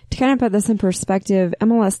kind of put this in perspective,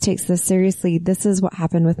 MLS takes this seriously. This is what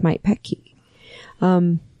happened with Mike Petke.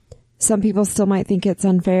 Some people still might think it's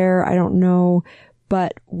unfair. I don't know.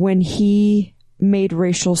 But when he made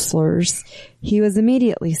racial slurs, he was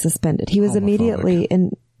immediately suspended. He was immediately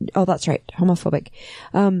that's right. Homophobic.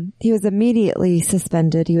 He was immediately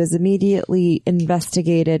suspended. He was immediately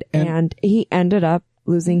investigated, and he ended up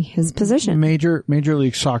losing his position. Major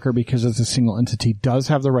League Soccer, because it's a single entity, does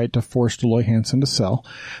have the right to force Deloy Hansen to sell,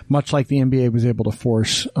 much like the NBA was able to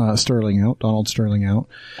force Donald Sterling out.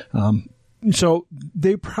 So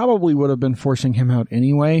they probably would have been forcing him out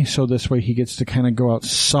anyway, so this way he gets to kind of go out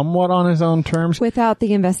somewhat on his own terms. Without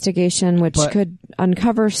the investigation, which could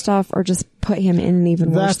uncover stuff or just put him in an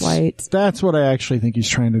even worse light. That's what I actually think he's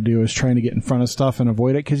trying to do, is trying to get in front of stuff and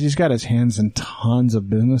avoid it, because he's got his hands in tons of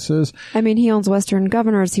businesses. I mean, he owns Western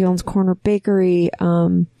Governors, he owns Corner Bakery,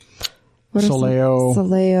 Soleo,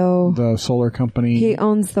 the solar company. He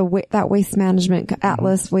owns that waste management,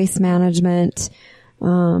 Atlas Waste Management.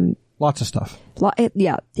 Lots of stuff. Like,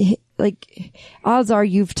 odds are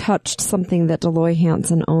you've touched something that Deloy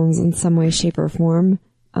Hansen owns in some way, shape, or form.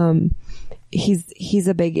 He's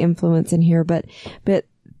a big influence in here, but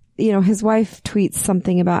his wife tweets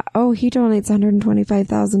something about, he donates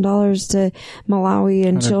 $125,000 to Malawi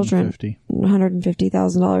and children.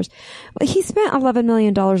 $150,000. He spent $11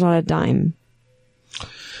 million on a dime.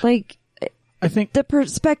 Like, I think the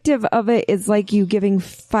perspective of it is like you giving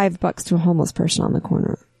 $5 to a homeless person on the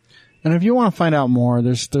corner. And if you want to find out more,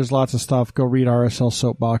 there's lots of stuff. Go read RSL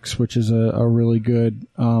Soapbox, which is a really good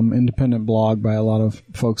independent blog by a lot of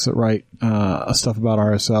folks that write stuff about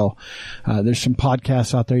RSL. There's some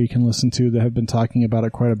podcasts out there you can listen to that have been talking about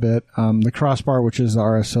it quite a bit. The Crossbar, which is the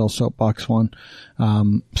RSL Soapbox one.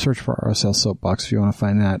 Search for RSL Soapbox if you want to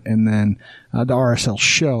find that. And then the RSL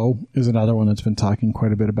Show is another one that's been talking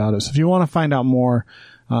quite a bit about it. So if you want to find out more,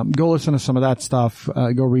 go listen to some of that stuff.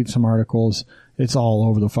 Go read some articles. It's all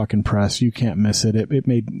over the fucking press. You can't miss it. It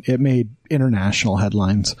made international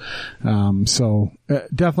headlines. So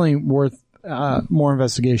definitely worth more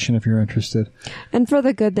investigation if you're interested. And for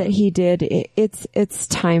the good that he did, it's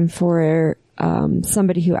time for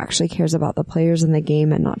somebody who actually cares about the players in the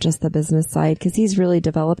game and not just the business side, because he's really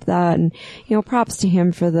developed that. And props to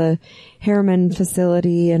him for the Harriman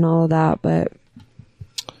facility and all of that. But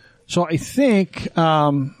so I think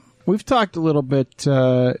we've talked a little bit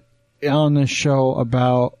on this show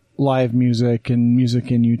about live music and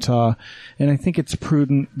music in Utah, and I think it's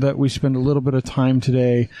prudent that we spend a little bit of time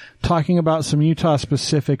today talking about some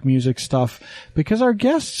Utah-specific music stuff, because our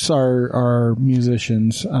guests are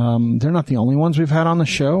musicians. They're not the only ones we've had on the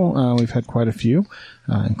show. We've had quite a few,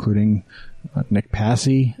 including Nick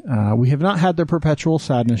Passy. We have not had their Perpetual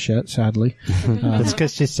Sadness yet, sadly. It's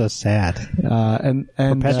because she's so sad. And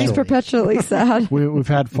she's perpetually sad. We've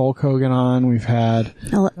had Folk Hogan on. We've had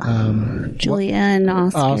Julia and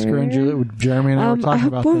Oscar and Julia. Jeremy and I were talking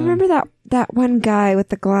about them. Remember that one guy with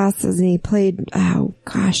the glasses, and he played,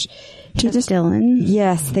 Dylan.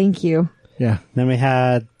 Yes, thank you. Yeah. Then we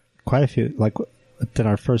had quite a few, like in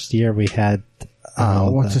our first year we had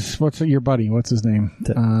what's your buddy? What's his name?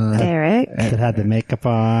 Derek. That had the makeup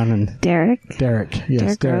on, and Derek.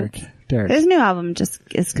 Yes, Derek. His new album just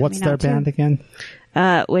is coming out. What's their band again?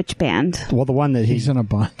 Which band? Well, the one that he's in a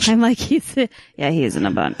bunch. I'm like, he's in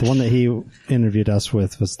a bunch. The one that he interviewed us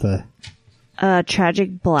with was the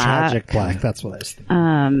Tragic Black. Tragic Black. That's what I was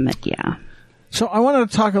thinking. Yeah. So I wanted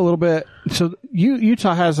to talk a little bit. So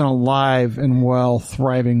Utah has an alive and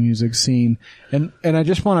thriving music scene, and I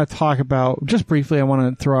just want to talk about, just briefly, I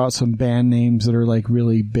want to throw out some band names that are like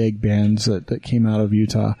really big bands that came out of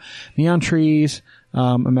Utah. Neon Trees,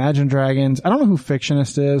 Imagine Dragons. I don't know who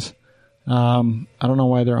Fictionist is. I don't know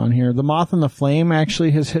why they're on here. The Moth and the Flame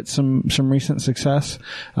actually has hit some recent success.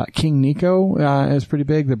 King Nico is pretty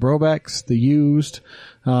big. The Brobecks, The Used.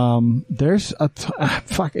 There's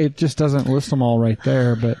it just doesn't list them all right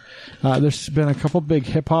there, but there's been a couple big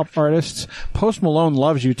hip hop artists. Post Malone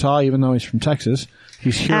loves Utah, even though he's from Texas.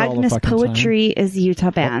 He's here all the fucking Poetry time. is a Utah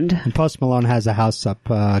band. And Post Malone has a house up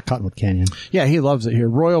Cottonwood Canyon. Yeah, he loves it here.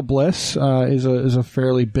 Royal Bliss is a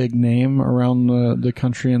fairly big name around the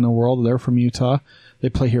country and the world. They're from Utah. They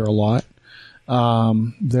play here a lot.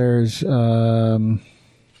 There's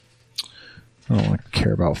I don't like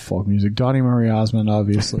care about folk music. Donnie Murray Osmond,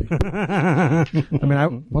 obviously. I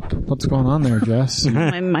mean, what's going on there, Jess?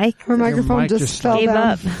 My microphone just fell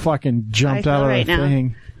down. Fucking jumped out of the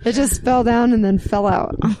thing. It just fell down and then fell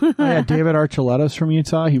out. Yeah, David Archuleta's from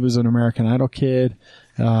Utah. He was an American Idol kid.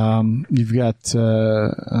 You've got I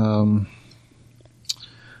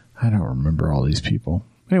don't remember all these people.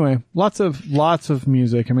 Anyway, lots of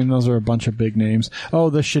music. I mean, those are a bunch of big names. Oh,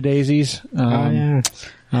 the Shadaisies. Yeah.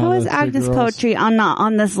 How is Agnes Poetry not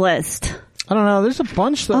on this list? I don't know. There's a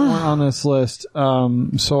bunch that weren't on this list.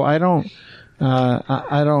 So I don't.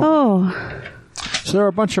 So there are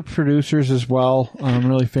a bunch of producers as well.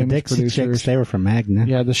 Really famous the Dixie producers. Chicks, they were from Magna.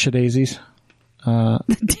 Yeah, the Shadaisies.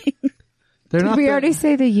 Did we already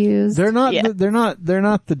say The Used? They're not. Yeah. They're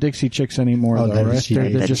not the Dixie Chicks anymore, though, right?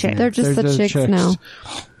 They're just the chicks now.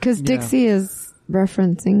 Because Dixie is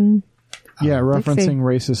referencing. Yeah, referencing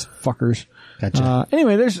racist fuckers. Gotcha.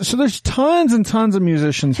 Anyway, there's tons and tons of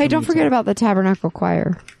musicians. Hey, don't forget about the Tabernacle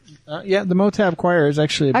Choir. Yeah, the Motab Choir is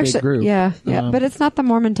actually a big group. Yeah, but it's not the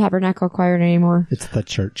Mormon Tabernacle Choir anymore. It's the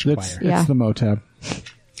church choir. It's the Motab.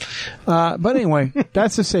 But anyway,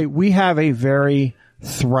 that's to say, we have a very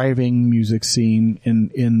thriving music scene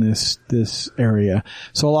in this area.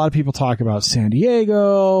 So a lot of people talk about San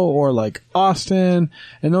Diego or like Austin,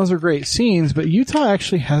 and those are great scenes, but Utah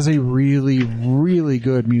actually has a really, really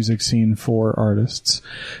good music scene for artists.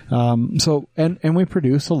 So we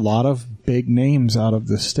produce a lot of big names out of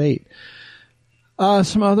the state.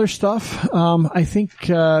 Some other stuff. I think,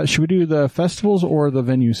 should we do the festivals or the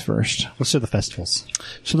venues first? Let's do the festivals.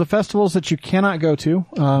 So the festivals that you cannot go to,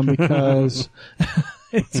 because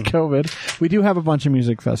it's COVID. We do have a bunch of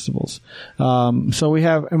music festivals. So we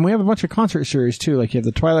have a bunch of concert series too. Like you have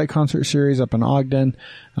the Twilight Concert Series up in Ogden,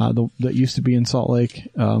 that used to be in Salt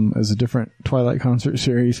Lake, as a different Twilight Concert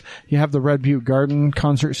Series. You have the Red Butte Garden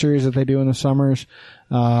Concert Series that they do in the summers.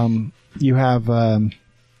 You have,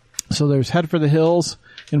 so there's Head for the Hills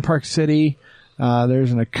in Park City.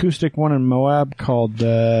 There's an acoustic one in Moab called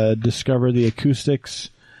Discover the Acoustics.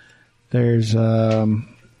 There's the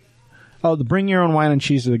Bring Your Own Wine and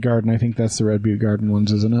Cheese to the Garden. I think that's the Red Butte Garden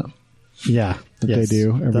ones, isn't it? Yeah. They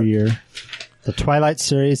do every year. The Twilight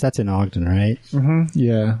series, that's in Ogden, right? Mm-hmm.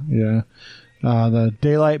 Yeah. The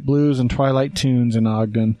Daylight Blues and Twilight Tunes in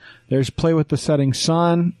Ogden. There's Play with the Setting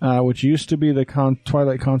Sun, which used to be the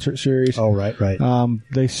Twilight Concert Series. Oh, right.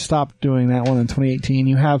 They stopped doing that one in 2018.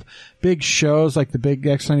 You have big shows like the Big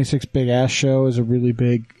X96 Big Ass Show is a really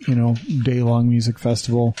big, day-long music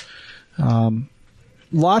festival.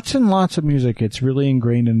 Lots and lots of music. It's really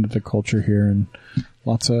ingrained into the culture here, and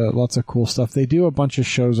lots of cool stuff. They do a bunch of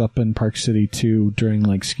shows up in Park City too during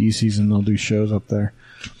like ski season. They'll do shows up there.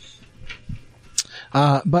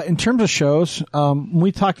 But in terms of shows,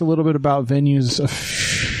 we talked a little bit about venues.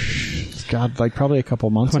 Probably a couple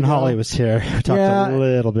months when ago. Holly was here, we talked a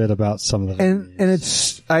little bit about some of the venues. And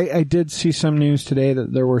it's I did see some news today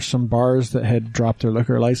that there were some bars that had dropped their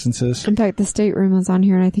liquor licenses. In fact, the State Room was on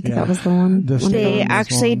here, and I think that was the one. They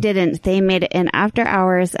actually didn't. They made it in after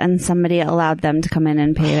hours, and somebody allowed them to come in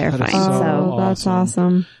and pay their fine. So that's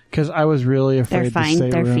awesome. Because I was really afraid their fine,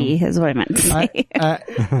 their fee is what I meant to say.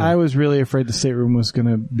 I was really afraid the State Room was going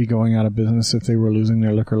to be going out of business if they were losing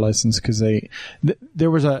their liquor license, because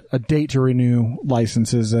there was a date to renew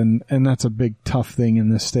licenses, and that's a big tough thing in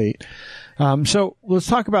this state. So let's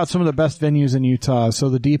talk about some of the best venues in Utah. So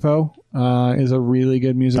the Depot is a really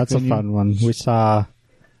good music venue. That's a fun one. We saw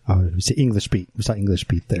English Beat. We saw English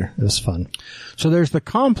Beat there. It was fun. So there's the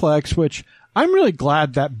Complex, which I'm really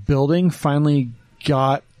glad that building finally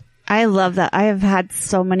got. I love that. I have had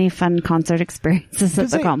so many fun concert experiences at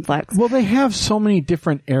the Complex. Well, they have so many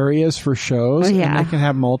different areas for shows, and they can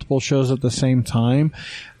have multiple shows at the same time.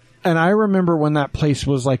 And I remember when that place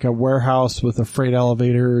was like a warehouse with a freight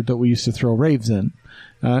elevator that we used to throw raves in.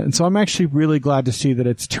 And so I'm actually really glad to see that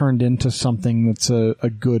it's turned into something that's a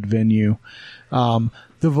good venue.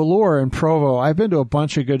 The Velour in Provo, I've been to a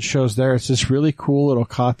bunch of good shows there. It's this really cool little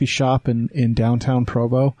coffee shop in downtown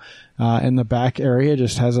Provo. And the back area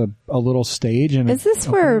just has a little stage. And is this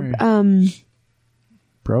where,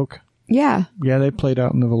 Broke? Yeah. Yeah, they played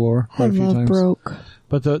out in the Velour quite a few times. Broke.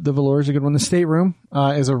 But the Velour is a good one. The State Room,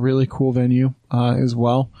 is a really cool venue, as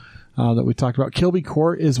well. That we talked about. Kilby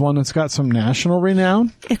Court is one that's got some national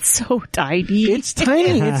renown. It's so tiny. It's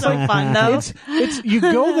tiny. It's so fun though. It's you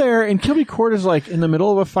go there, and Kilby Court is like in the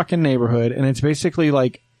middle of a fucking neighborhood, and it's basically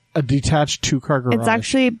like a detached 2-car garage. It's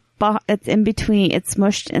actually it's in between. It's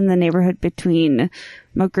mushed in the neighborhood between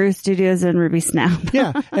McGrew Studios and Ruby Snap.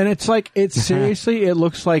 Yeah, and it's like seriously. It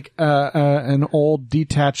looks like an old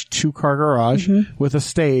detached 2-car garage with a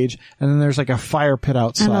stage, and then there's like a fire pit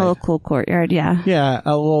outside and a little cool courtyard. Yeah,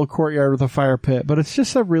 a little courtyard with a fire pit. But it's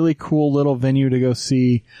just a really cool little venue to go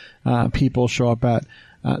see people show up at.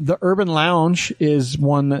 The Urban Lounge is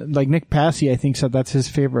one that, like Nick Passy, I think, said that's his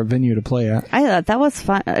favorite venue to play at. I thought that was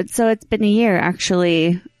fun. So it's been a year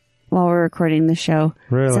actually. While we're recording the show,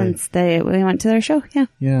 really? Since we went to their show,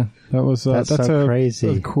 yeah, that was that's so crazy.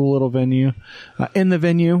 A cool little venue. In the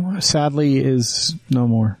venue, sadly, is no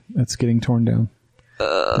more. It's getting torn down.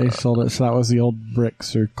 They sold it, so that was the old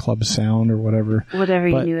Bricks or Club Sound or whatever. Whatever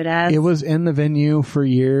you knew it as. It was in the venue for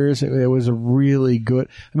years. It was a really good.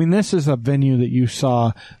 I mean, this is a venue that you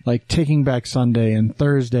saw like Taking Back Sunday and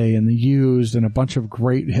Thursday and The Used and a bunch of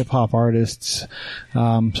great hip hop artists.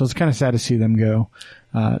 So it's kind of sad to see them go.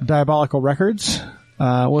 Diabolical Records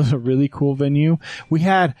was a really cool venue. We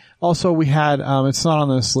had it's not on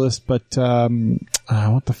this list, but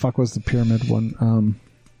what the fuck was the Pyramid one?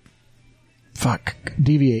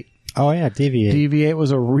 Deviate. Oh yeah, Deviate. Deviate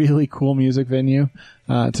was a really cool music venue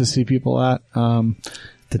to see people at.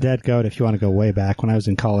 The Dead Goat, if you want to go way back, when I was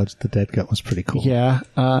in college, the Dead Goat was pretty cool. Yeah.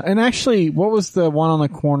 And actually, what was the one on the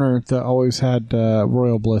corner that always had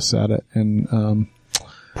Royal Bliss at it? And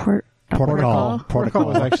Portugal. Portugal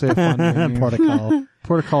was actually a fun venue.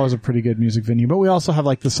 Portugal is a pretty good music venue. But we also have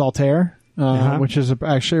like the Saltaire, which is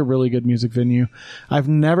actually a really good music venue. I've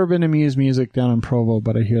never been to Muse Music down in Provo,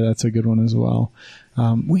 but I hear that's a good one as well.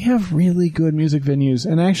 We have really good music venues.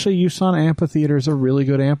 And actually, USANA Amphitheater is a really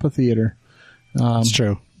good amphitheater. It's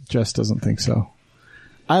true. Jess doesn't think so.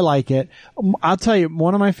 I like it. I'll tell you,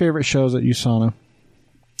 one of my favorite shows at USANA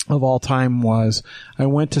of all time was I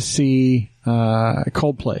went to see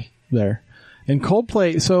Coldplay there. And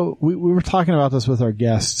Coldplay, so we were talking about this with our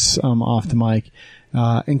guests off the mic.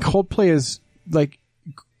 And Coldplay is like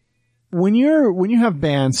when you have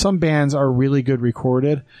bands, some bands are really good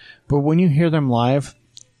recorded, but when you hear them live,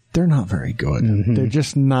 they're not very good. Mm-hmm. They're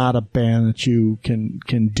just not a band that you can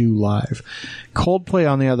do live.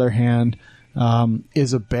 Coldplay, on the other hand,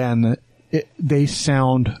 is a band that they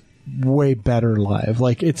sound way better live.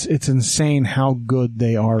 Like it's insane how good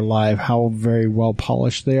they are live, how very well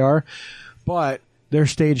polished they are. But their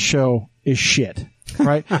stage show is shit.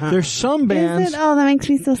 Right? There's some bands. Is it? Oh, that makes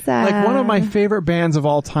me so sad. Like one of my favorite bands of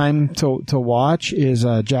all time to watch is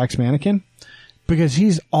Jack's Mannequin. Because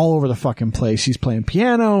he's all over the fucking place. He's playing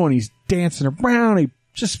piano and he's dancing around. He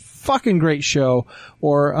just fucking great show.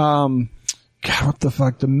 Or, God, what the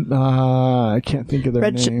fuck? I can't think of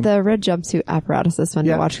their name. The Red Jumpsuit Apparatus is fun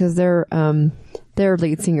to watch because their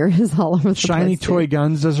lead singer is all over the place. Shiny Toy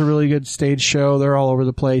Guns does a really good stage show. They're all over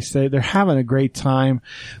the place. They're having a great time.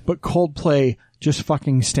 But Coldplay just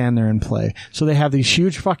fucking stand there and play. So they have these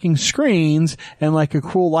huge fucking screens and like a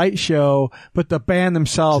cool light show, but the band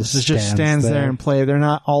themselves just stands there and play. They're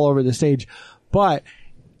not all over the stage. But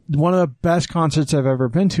one of the best concerts I've ever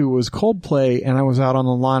been to was Coldplay, and I was out on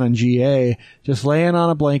the lawn in GA, just laying on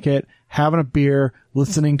a blanket, having a beer,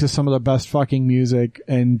 listening to some of the best fucking music,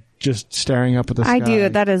 and just staring up at the sky.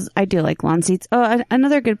 I do like lawn seats. Oh,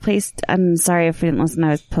 another good place. I'm sorry if we didn't listen. I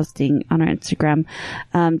was posting on our Instagram.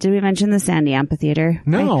 Did we mention the Sandy Amphitheater?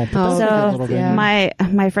 No.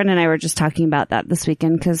 My friend and I were just talking about that this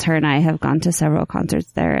weekend because her and I have gone to several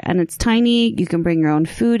concerts there, and it's tiny. You can bring your own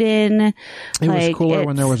food in. It was cooler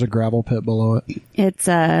when there was a gravel pit below it.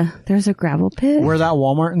 There's a gravel pit where that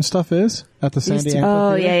Walmart and stuff is at the Sandy Amphitheater.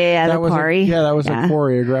 Oh yeah, the quarry. That was a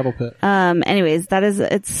quarry, a gravel pit. Anyways,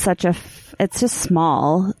 it's just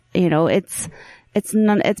small. You know, it's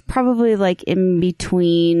probably like in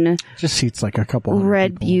between. It just seats like a couple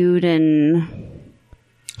Red Butte and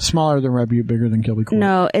smaller than Red Butte, bigger than Kilby Court.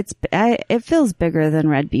 No, it feels bigger than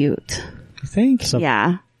Red Butte. You think? So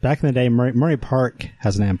yeah. Back in the day, Murray Park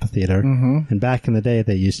has an amphitheater, and back in the day,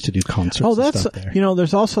 they used to do concerts. Oh, that's and stuff there. You know,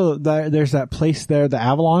 there's also there's that place there, the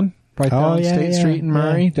Avalon. Right there on State Street in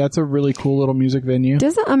Murray. Yeah. That's a really cool little music venue.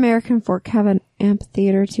 Doesn't American Fork have an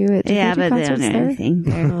amphitheater too? But they don't do anything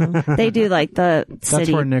there. They do like the city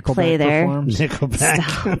That's where Nickelback play there. Performs.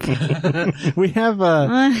 Nickelback. We have,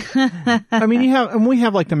 we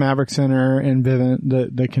have like the Maverick Center and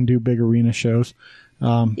Vivint that can do big arena shows.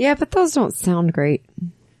 Yeah, but those don't sound great.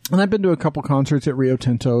 And I've been to a couple concerts at Rio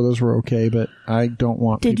Tinto. Those were okay, but I don't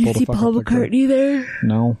want people to fuck up. Did you see Paul McCartney there?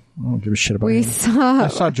 No. I don't give a shit about him. I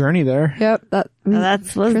saw Journey there. Yep.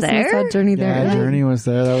 Was Christmas there? had Journey there. Yeah, Journey was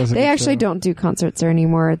there. That was a They good actually show. don't do concerts there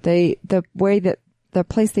anymore. The way that the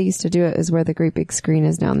place they used to do it is where the great big screen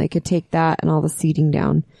is now, and they could take that and all the seating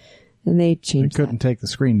down, and they changed They couldn't take the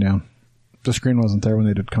screen down. The screen wasn't there when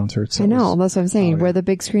they did concerts. So I know. That's what I'm saying. Where the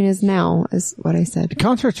big screen is now is what I said.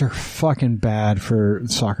 Concerts are fucking bad for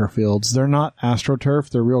soccer fields. They're not AstroTurf.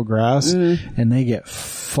 They're real grass. And they get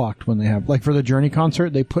fucked when they have... Like for the Journey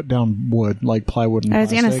concert, they put down wood, like plywood and I was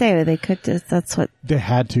plastic. going to say, they could just... That's what... They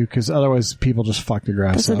had to, because otherwise people just fuck the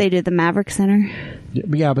grass That's up. what they do at the Maverick Center.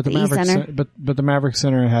 Yeah, but the Maverick Center. But the Maverick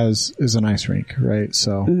Center is an ice rink, right?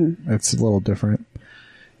 So it's a little different.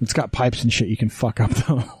 It's got pipes and shit you can fuck up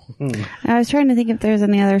though. I was trying to think if there's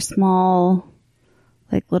any other small,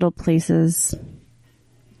 like little places.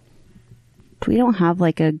 We don't have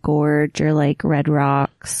like a Gorge or like Red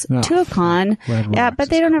Rocks. No, Tuacahn. Yeah, but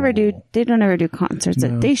they don't ever do concerts.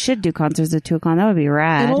 No. They should do concerts at Tuacahn. That would be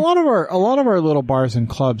rad. And a lot of our little bars and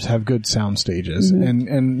clubs have good sound stages,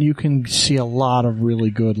 and you can see a lot of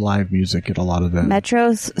really good live music at a lot of them.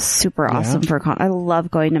 Metro's super awesome for I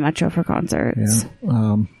love going to Metro for concerts.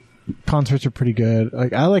 Yeah. Concerts are pretty good.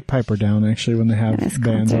 I like Piper Down actually when they have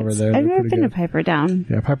bands over there. I've never been to Piper Down.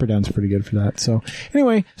 Yeah, Piper Down's pretty good for that. So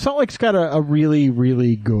anyway, Salt Lake's got a really,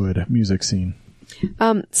 really good music scene.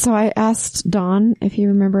 So I asked Don if he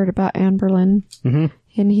remembered about Anne Boleyn, and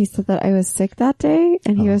he said that I was sick that day,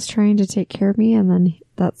 and he was trying to take care of me, and then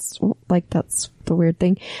that's the weird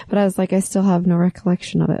thing. But I was like, I still have no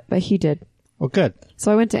recollection of it, but he did. Well, good.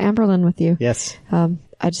 So I went to Anne Boleyn with you. Yes.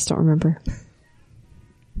 I just don't remember.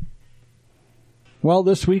 Well,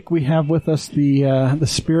 this week we have with us the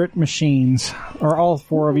Spirit Machines. Are all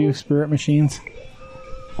four of you Spirit Machines?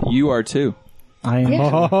 You are too. I am.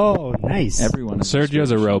 Oh, nice. Everyone. Sergio's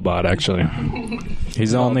a robot, actually.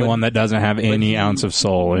 He's the only one that doesn't have any ounce of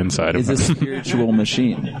soul inside of He's him. a spiritual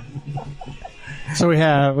machine. So we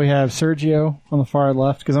have Sergio on the far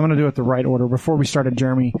left, because I'm going to do it the right order. Before we started,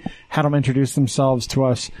 Jeremy had them introduce themselves to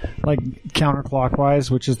us like counterclockwise,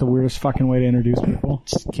 which is the weirdest fucking way to introduce people.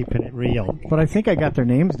 Just keeping it real. But I think I got their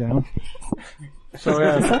names down. So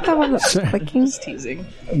Is that the one that's clicking? Teasing.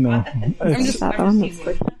 No. Is that the one that's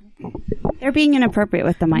clicking? They're being inappropriate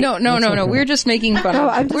with the mic. No. We're just making fun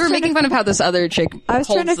of. We were making fun of how this other chick. I was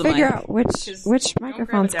trying to holds the figure mic. out which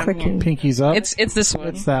microphone's down clicking. Pinky's up. It's this one.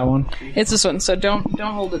 It's that one. It's this one. So don't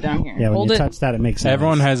hold it down here. Yeah, when hold you it. touch that, it makes sense.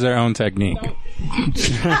 Everyone has their own technique. Okay,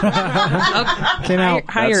 now,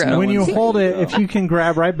 Higher up. when you hold it, if you can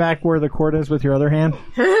grab right back where the cord is with your other hand.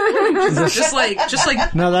 just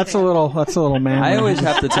like. No, that's a little man. I always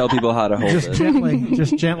have to tell people how to hold just it.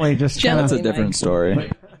 gently, just kind That's of. a different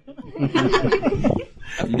story.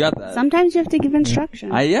 You got that? Sometimes you have to give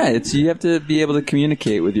instructions. You have to be able to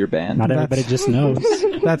communicate with your band. Not everybody just knows.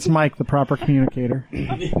 That's Mike, the proper communicator,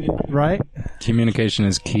 right? Communication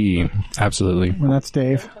is key. Absolutely. And that's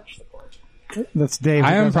Dave. That's Dave.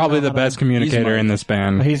 I am probably the best communicator in this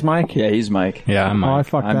band. He's Mike. Yeah, he's Mike. Yeah, I'm Oh, I Mike.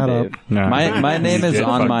 fucked I'm that Dave. up. No. My name is did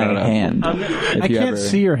on fuck my that up. hand. I can't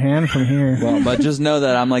see your hand from here. Well, but just know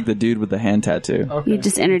that I'm like the dude with the hand tattoo. You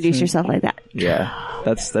just introduce yourself like that. Yeah,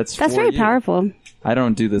 that's That's for very you. powerful. I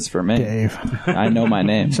don't do this for me. Dave. I know my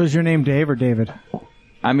name. So is your name Dave or David?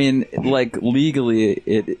 I mean, like legally,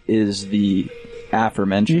 it is the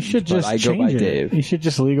aforementioned. You should just but I go change by it. Dave. You should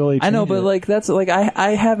just legally change I know, but it. like that's like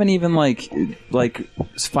I haven't even like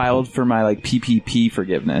filed for my like PPP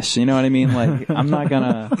forgiveness. You know what I mean? Like I'm not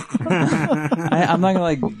gonna I'm not gonna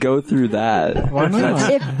like go through that. Why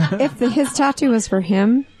not? If his tattoo was for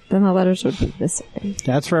him, then the letters would be this way.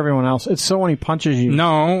 That's for everyone else. It's so when he punches you.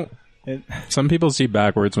 No. Some people see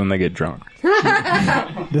backwards when they get drunk.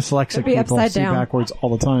 Dyslexic be people upside see down. backwards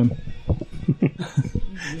all the time.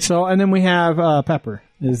 So, and then we have Pepper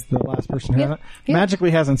is the last person who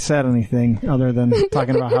magically hasn't said anything other than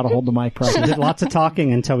talking about how to hold the mic She properly. did lots of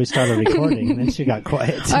talking until we started recording, and then she got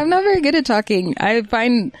quiet. I'm not very good at talking. I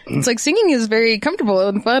find it's like singing is very comfortable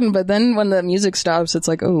and fun, but then when the music stops, it's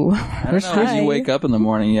like, oh. I don't know, as you wake up in the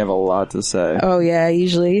morning, you have a lot to say. Oh yeah, I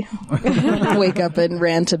usually wake up and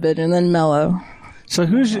rant a bit and then mellow. So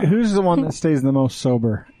who's the one that stays the most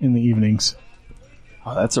sober in the evenings?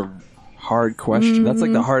 Oh, that's a hard question. That's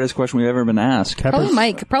like the hardest question we've ever been asked.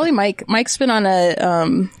 Probably Mike. Mike's been on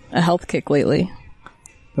a health kick lately.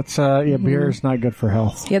 That's beer is not good for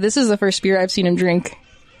health. Yeah, this is the first beer I've seen him drink.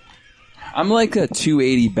 I'm like a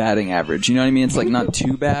 280 batting average. You know what I mean? It's like not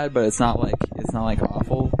too bad, but it's not like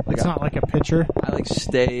awful. Like It's not like a pitcher. I like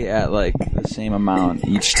stay at like the same amount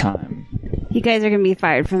each time. You guys are going to be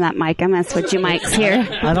fired from that mic. I'm going to switch you mics here.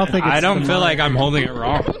 I don't think. It's I don't the feel mic. like I'm holding it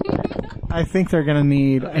wrong. I think they're gonna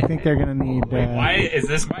need. Why is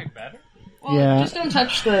this mic better? Yeah. Just don't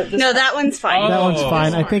touch the No, that one's fine. That one's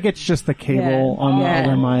fine. I think it's just the cable on the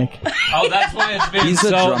other mic. Oh, that's why it's being He's a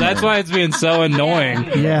drummer. That's why it's being so annoying.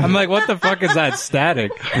 Yeah. I'm like, what the fuck is that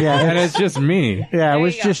static? Yeah, And it's just me. Yeah, it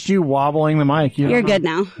was just you wobbling the mic. You You're don't good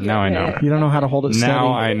now. Now I know. You don't know how to hold it steady.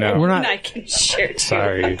 Now I know. We're not. I can share too.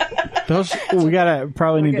 Sorry. Those we gotta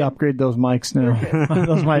probably need to upgrade those mics now.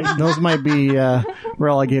 those might be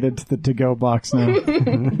relegated to the to-go box now.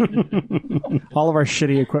 All of our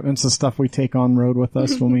shitty equipment's the stuff we take on road with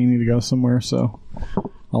us when we need to go somewhere. So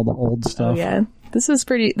all the old stuff. Oh, yeah. This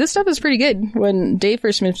stuff is pretty good. When Dave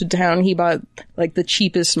first moved to town, he bought like the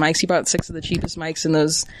cheapest mics. He bought 6 of the cheapest mics and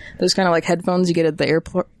those kind of like headphones you get at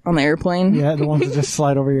the on the airplane. Yeah, the ones that just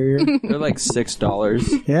slide over your ear. They're like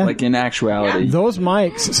 $6. Yeah. Like in actuality. Those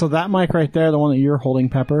mics, so that mic right there, the one that you're holding,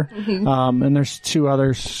 Pepper, and there's 2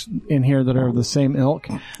 others in here that are the same ilk.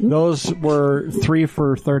 Those were 3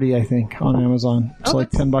 for $30, I think, on Amazon. It's like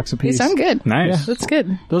 $10 a They piece. sound good. Nice. Yeah. That's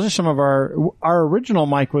good. Those are some of our original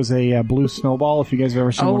mic was a blue snowball. If you guys have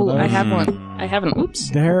ever seen one of Oh, those, I have one. I haven't. Oops.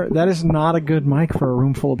 that is not a good mic for a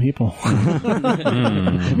room full of people.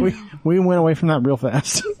 we went away from that real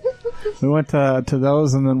fast. We went to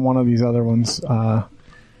those and then one of these other ones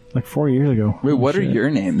like 4 years ago. Wait, what Oh, are shit. your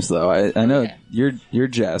names though? I know you're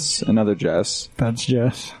Jess, another Jess. That's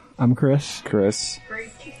Jess. I'm Chris.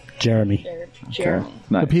 Jeremy. Okay.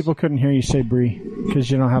 Nice. The people couldn't hear you say Bree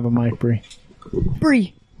because you don't have a mic, Bree.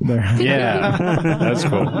 Bree. There. Yeah, that's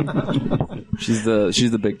cool. She's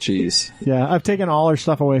the big cheese. Yeah, I've taken all her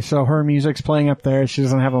stuff away, so her music's playing up there. She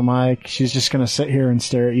doesn't have a mic. She's just going to sit here and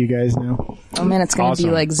stare at you guys now. Oh man, it's going to be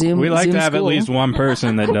like Zoom. We like Zoom to have school. at least one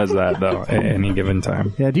person that does that, though, at any given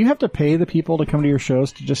time. Yeah, do you have to pay the people to come to your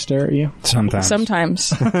shows to just stare at you? Sometimes.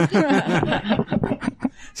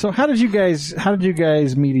 So how did you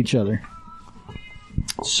guys meet each other?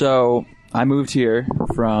 So I moved here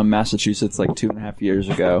from Massachusetts like 2.5 years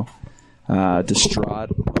ago, distraught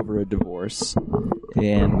over a divorce,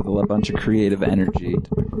 and with a bunch of creative energy.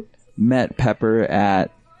 Met Pepper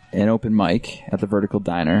at an open mic at the Vertical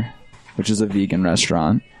Diner, which is a vegan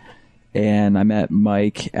restaurant, and I met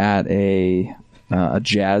Mike at a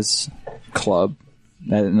jazz club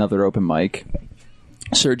at another open mic.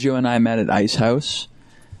 Sergio and I met at Ice House,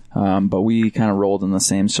 but we kind of rolled in the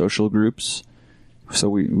same social groups. So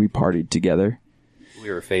we partied together. We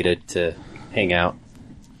were fated to hang out.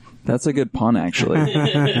 That's a good pun, actually.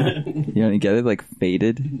 You get it? Like,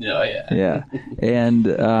 fated? Oh, yeah. Yeah. And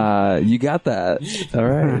you got that. All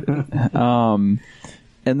right.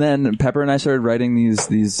 And then Pepper and I started writing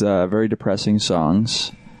these very depressing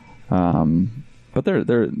songs. But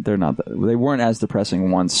they're not. They weren't as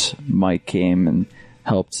depressing once Mike came and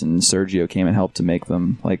helped, and Sergio came and helped to make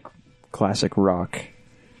them like classic rock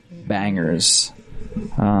bangers.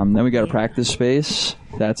 Then we got a practice space.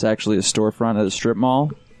 That's actually a storefront at a strip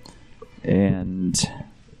mall. And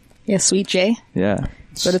Yeah, Sweet J. yeah.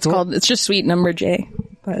 But it's just Sweet Number J.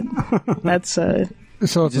 But that's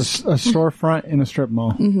So it's a storefront in a strip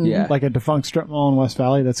mall. Mm-hmm. Yeah. Like a defunct strip mall in West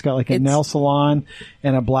Valley that's got like a nail salon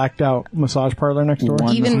and a blacked out massage parlor next door.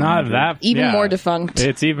 even Not that. even yeah. more defunct.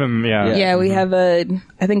 It's even, Yeah, we have I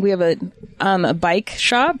think we have a bike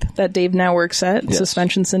shop that Dave now works at, Yes.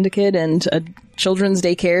 Suspension Syndicate, and a children's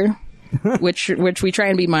daycare, which we try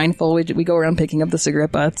and be mindful. We go around picking up the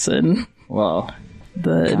cigarette butts and Well,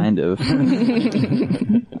 the kind of.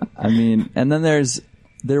 I mean, and then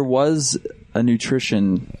there was a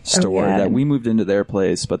nutrition store yeah. that we moved into their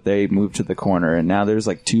place, but they moved to the corner, and now there's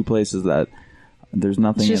like two places that there's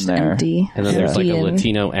nothing it's just in there. empty. And then there's like a Empty and-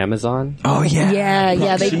 Latino Amazon. Oh yeah,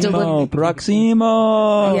 Yeah, they deliver.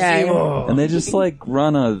 Proximo. Yeah, And they just like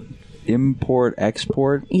run a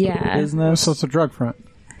import-export yeah. business. So it's a drug front.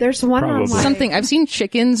 There's one on Probably. like, Something I've seen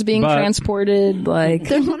chickens being But- transported. Like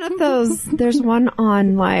there's one of those. There's one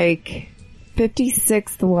on like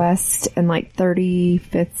 56th West and like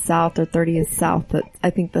 35th South or 30th South. That I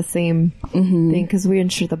think the same thing because we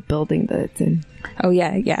insure the building that it's in. oh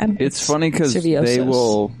yeah. It's funny because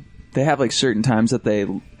Serviosos. they have like certain times that they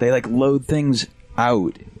like load things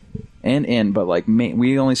out and in, but like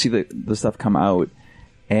we only see the stuff come out,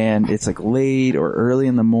 and it's like late or early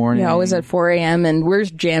in the morning. Yeah, always at 4 a.m. and we're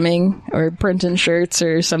jamming or printing shirts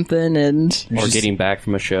or something, and Or getting back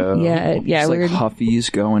from a show. yeah, It's like we're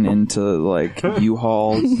Huffies going into like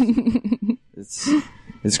U-Hauls.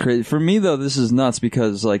 It's crazy. For me though, this is nuts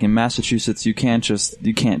because like in Massachusetts, you can't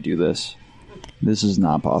do this. This is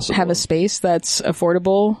not possible. have a space that's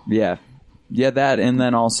affordable. Yeah, that, and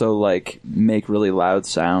then also like make really loud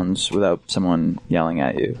sounds without someone yelling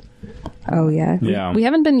at you. Oh yeah, Yeah. We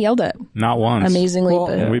haven't been yelled at, Not once. amazingly. Well,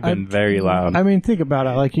 but We've been very loud. I mean, think about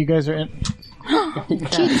it. Like you guys are in. You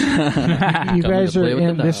guys are play with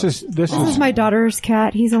in. the This dog. is this This is is. my daughter's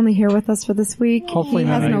cat. He's only here with us for this week. Hopefully he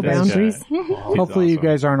has not no like this. boundaries. Hopefully, you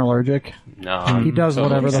guys aren't allergic. No. He does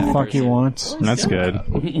whatever the fuck he wants. That's good.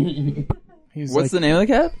 He's What's like, the name of the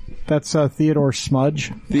cat? that's Theodore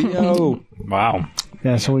Smudge. Theo. Wow.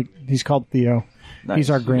 Yeah, so he's called Theo. Nice. He's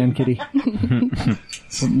our grandkitty.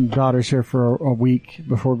 So daughter's here for a week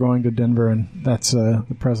before going to Denver, and that's the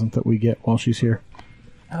present that we get while she's here.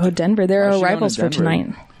 oh, Denver, there Why is are she going rivals to for Denver?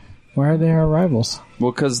 tonight. Why are they our rivals?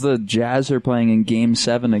 Well, because the Jazz are playing in Game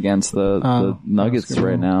 7 against the Nuggets basketball.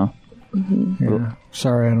 right now. Yeah.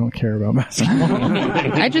 Sorry, I don't care about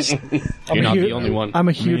basketball. I just You're not the only one. I'm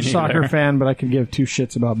a huge soccer fan, but I could give two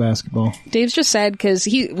shits about basketball. Dave's just sad because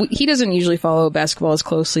he doesn't usually follow basketball as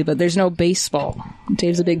closely, but there's no baseball.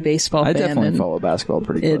 Dave's a big baseball I fan. definitely and, follow basketball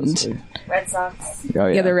pretty and- closely. Red Sox. Oh,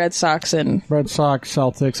 Yeah, the Red Sox, and Red Sox,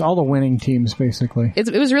 Celtics, all the winning teams, basically.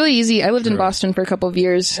 it was really easy. I lived in Boston for a couple of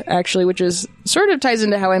years, actually, which is sort of ties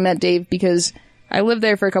into how I met Dave because I lived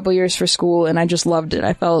there for a couple of years for school, and I just loved it.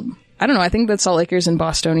 I I don't know. I think that Salt Lakers and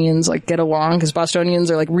Bostonians like get along because Bostonians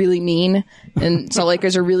are like really mean and Salt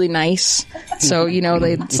Lakers are really nice. So,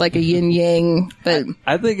 it's like a yin yang. But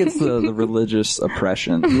I think it's the religious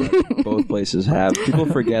oppression that both places have. People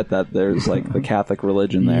forget that there's like the Catholic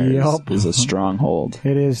religion there is a stronghold.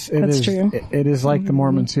 It is. That's true. It is like the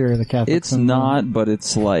Mormons here, the Catholics. It's not, but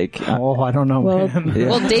it's like. I don't know.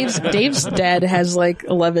 Well, Dave's dad has like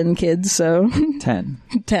 11 kids, so 10.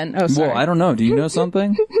 10. Oh, sorry. Well, I don't know. Do you know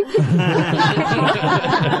something?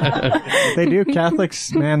 They do.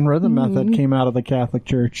 Catholics, man, rhythm method came out of the Catholic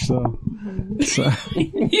Church, so.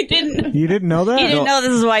 You didn't. You didn't know that? You didn't know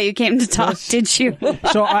this is why you came to talk, did you?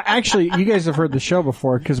 So actually, you guys have heard the show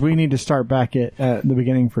before because we need to start back at the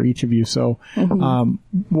beginning for each of you. So,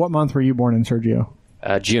 what month were you born in, Sergio?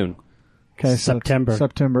 June. Okay,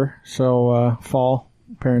 September. So fall.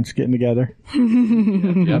 Parents getting together.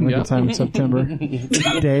 Having a good time in September.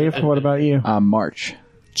 Dave, what about you? March.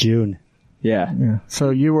 June. Yeah. So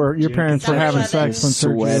your parents were having sex when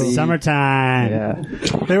Sergio. Summertime. Yeah.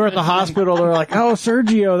 They were at the hospital. They were like, "Oh,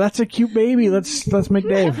 Sergio, that's a cute baby. Let's make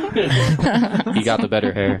Dave." He got the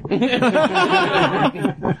better hair.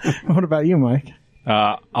 What about you, Mike?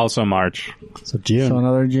 Also March. So June. So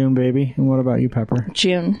another June baby. And what about you, Pepper?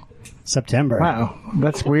 June. September. Wow,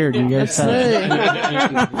 that's weird. You guys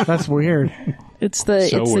that's weird. It's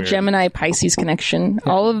the Gemini Pisces connection.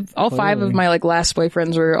 All 5 of my like last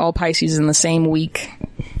boyfriends were all Pisces in the same week.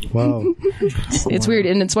 Whoa. It's weird,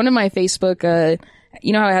 and it's one of my Facebook.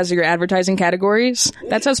 You know how it has your advertising categories?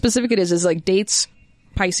 That's how specific it is. Is like dates,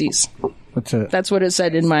 Pisces. What's it? That's what it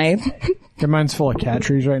said in my. Your mind's full of cat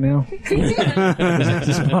trees right now.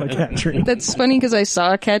 Just not a cat tree. That's funny because I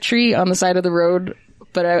saw a cat tree on the side of the road.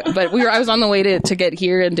 But I was on the way to get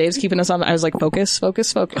here, and Dave's keeping us on. I was like, focus. Wait,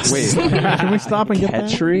 can we stop and get cat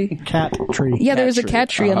that? tree? Cat tree. Yeah, there was a cat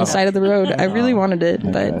tree on the side of the road. I really wanted it,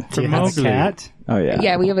 but Do you have a cat? Oh yeah.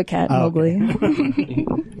 yeah, we have a cat, Mowgli.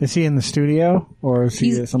 Is he in the studio or is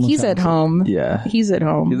he at someone's He's at house? home. Yeah. He's at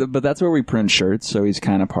home. But that's where we print shirts, so he's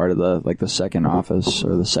kind of part of the second office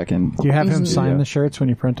or the second. Do you have him sign the shirts when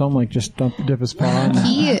you print them? Like just dip his paw in?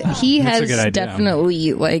 He That's a good has idea.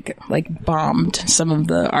 definitely like bombed some of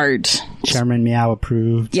the art. Chairman Meow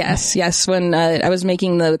approved. Yes. When I was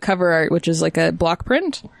making the cover art, which is like a block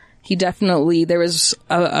print, he definitely, there was,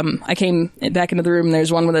 I came back into the room and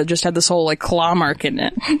there's one that just had this whole like claw mark in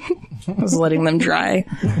it. I was letting them dry.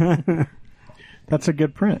 That's a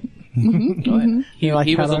good print. He like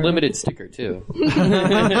was cat a art? limited sticker too.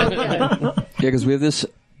 Yeah, because we have this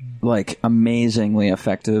like amazingly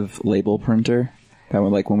effective label printer that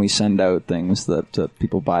like when we send out things that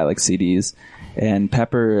people buy like CDs. And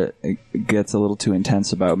Pepper gets a little too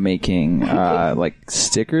intense about making like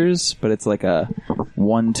stickers, but it's like a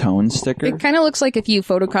one-tone sticker. It kind of looks like if you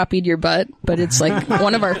photocopied your butt, but it's like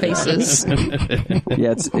one of our faces.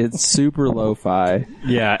 Yeah, it's super lo-fi.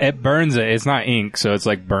 Yeah, it burns it. It's not ink, so it's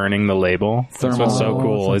like burning the label. That's what's so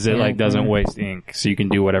cool. Is it like doesn't waste ink, so you can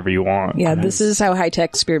do whatever you want. Yeah, this is how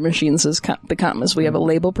high-tech Spirit Machines has become. Is we have a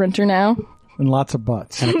label printer now. And lots of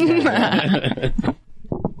butts.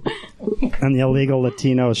 And the illegal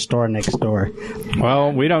Latino store next door.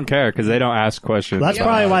 Well, we don't care because they don't ask questions. That's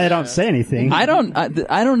probably why they don't say anything. I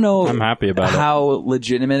don't know. I'm happy about how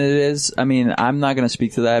legitimate it is. I mean, I'm not going to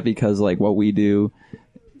speak to that because like what we do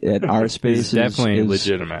at our space It's definitely is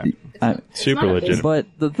legitimate. Super legitimate. But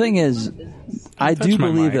the thing is, I do my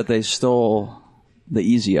believe mic. that they stole the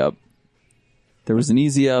Easy Up. There was an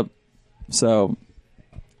Easy Up, so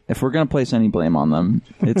if we're going to place any blame on them,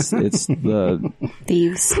 it's the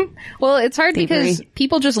Thieves. Well, it's hard Thievery. because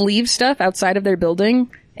people just leave stuff outside of their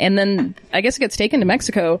building, and then I guess it gets taken to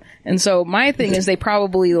Mexico. And so my thing is they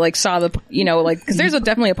probably like saw the, because there's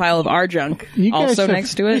definitely a pile of our junk also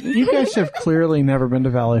next to it. You guys have clearly never been to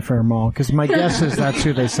Valley Fair Mall because my guess is that's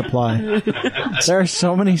who they supply. There are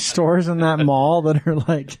so many stores in that mall that are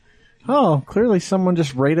like, oh, clearly someone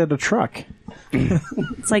just raided a truck.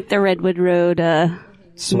 It's like the Redwood Road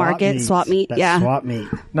swap meet. That's Yeah. swap meet.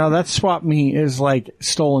 No, that swap meet is like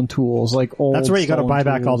stolen tools, like old. That's where you got to stolen buy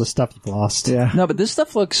back tools. all the stuff you've lost. Yeah. no, but this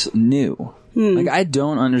stuff looks new. Like I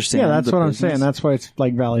don't understand. Yeah, that's the what I'm business. saying. That's why it's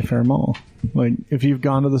like Valley Fair Mall. Like, if you've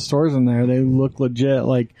gone to the stores in there, they look legit.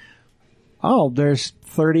 Like, oh, there's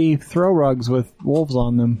 30 throw rugs with wolves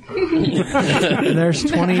on them. And there's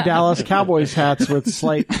 20 Dallas Cowboys hats with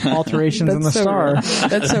slight alterations in the so star. real.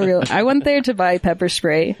 That's so real. I went there to buy pepper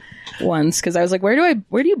spray once because I was like, where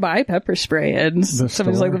do you buy pepper spray? And somebody's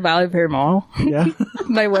store. like, the Valley Fair Mall. Yeah.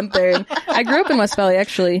 And I went there. And I grew up in West Valley,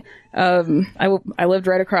 actually. I lived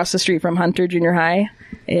right across the street from Hunter Junior High.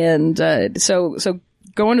 And so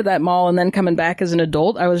going to that mall and then coming back as an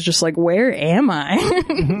adult, I was just like, where am I?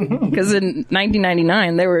 Because in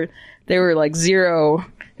 1999, they were like zero.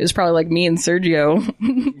 It was probably like me and Sergio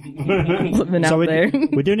living out there.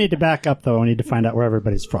 We do need to back up, though. We need to find out where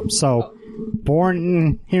everybody's from. So,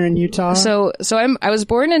 born here in Utah? So I was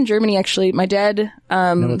born in Germany, actually. My dad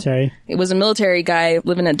military? It was a military guy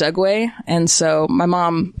living at Dugway, and so my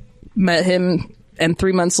mom met him and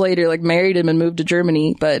 3 months later, like, married him and moved to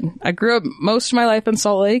Germany. But I grew up most of my life in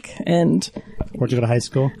Salt Lake. And where'd you go to high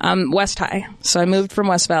school? West High. So I moved from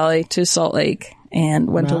West Valley to Salt Lake and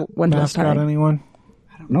went to West High. Anyone?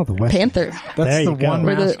 No, the West Panther. That's the one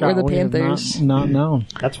mascot we're the we have Panthers. not known.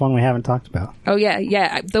 That's one we haven't talked about. Oh,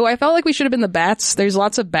 yeah. Though I felt like we should have been the bats. There's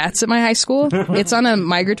lots of bats at my high school. It's on a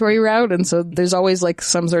migratory route, and so there's always like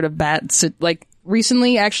some sort of bats. Like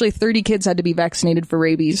recently, actually, 30 kids had to be vaccinated for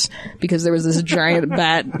rabies because there was this giant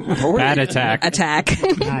bat attack.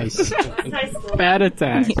 Nice. Bad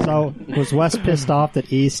attack. So, was West pissed off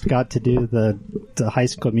that East got to do the High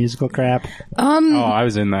School Musical crap? I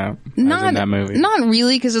was in that. I was in that movie. Not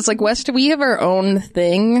really, because it's like West, we have our own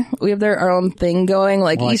thing. We have our own thing going.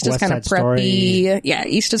 Like East is kind of preppy. Story. Yeah,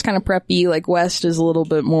 East is kind of preppy. Like West is a little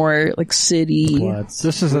bit more like city.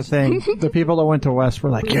 This is the thing. The people that went to West were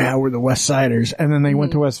like, yeah, we're the West Siders. And then they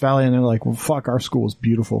went to West Valley and they're like, well, fuck, our school's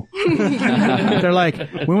beautiful. They're like,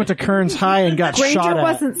 we went to Kearns High and got Granger shot at.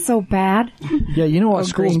 wasn't so bad. Yeah, you know what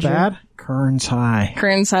school's Granger. bad? Kearns High.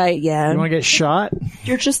 Kearns High, yeah. You want to get shot?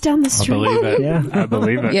 You're just down the I street. believe it. Yeah. I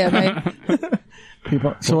believe it. Yeah,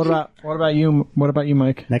 People. So what about you? What about you,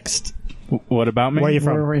 Mike? Next. What about me? Where are you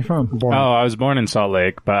from? Where are you from? Born. Oh, I was born in Salt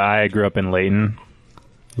Lake, but I grew up in Layton.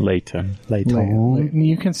 Layton.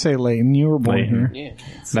 You can say Layton. You were born Layton. here. Yeah.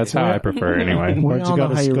 That's how I prefer it anyway. Where'd you go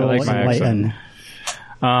to school? like my Layton.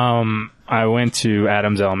 I went to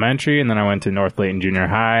Adams Elementary, and then I went to North Layton Junior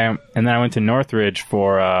High, and then I went to Northridge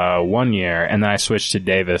for 1 year, and then I switched to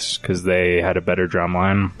Davis because they had a better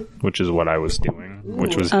drumline, which is what I was doing,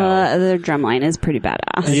 which was hell. Their drumline is pretty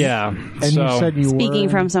badass. Yeah. And so, you said you Speaking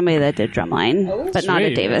were... from somebody that did drumline, but not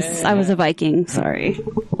at Sweet. Davis. I was a Viking, sorry.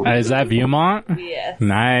 Is that Viewmont? Yes.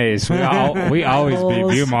 Nice. We always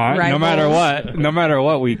beat Viewmont, no matter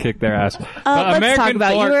what. We kick their ass. But Let's talk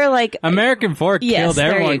about Fork, you were like American Fork Yes, killed there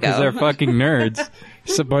you everyone because go. they're fucking nerds.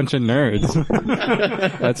 Just a bunch of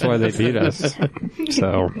nerds. That's why they beat us.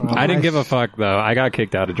 So I didn't give a fuck though. I got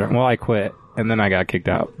kicked out of drum. Well, I quit, and then I got kicked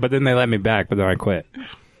out. But then they let me back. But then I quit.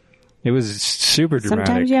 It was super dramatic.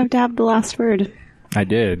 sometimes you have to have the last word. I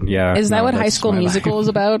did. Yeah. Is that No, what High that's School my Musical life. is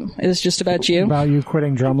about? It's just about you? About you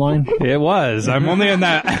quitting drumline? It was. I'm only in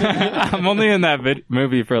that. I'm only in that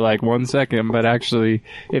movie for like 1 second. But actually,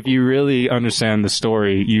 if you really understand the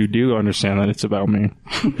story, you do understand that it's about me.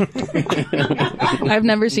 I've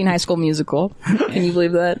never seen High School Musical. Can you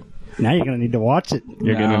believe that? Now you're going to need to watch it.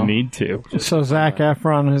 You're gonna need to. So Zac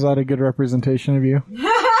Efron, is that a good representation of you?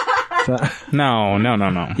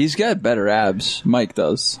 No. He's got better abs. Mike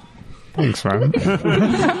does. Thanks, man.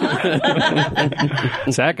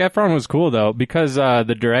 Zac Efron was cool though because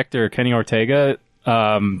the director Kenny Ortega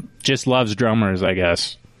just loves drummers, I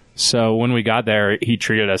guess. So when we got there, he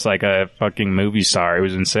treated us like a fucking movie star. It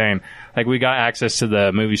was insane. Like we got access to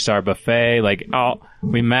the movie star buffet. Like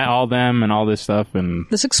we met all them and all this stuff. And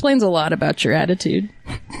This explains a lot about your attitude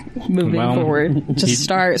moving forward. Just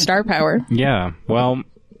star power. yeah, well,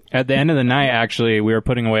 at the end of the night, actually, we were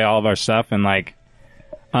putting away all of our stuff and like.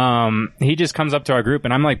 He just comes up to our group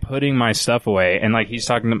and I'm like putting my stuff away and like he's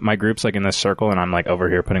talking to my group's like in this circle and I'm like over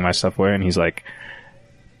here putting my stuff away and he's like,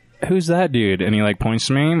 who's that dude? And he like points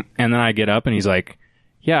to me and then I get up and he's like,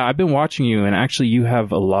 yeah, I've been watching you and actually you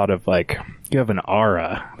have a lot of like, you have an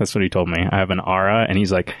aura. That's what he told me. I have an aura. And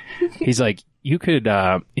he's like, you could,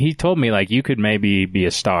 he told me like you could maybe be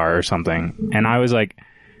a star or something. And I was like,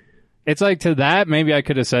 it's like to that, maybe I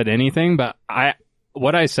could have said anything, but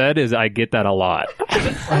what I said is I get that a lot.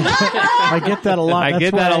 I get that a lot. I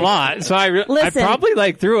get that a lot. So I probably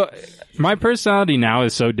like threw my personality now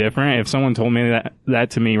is so different. If someone told me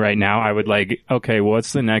that to me right now, I would like, okay,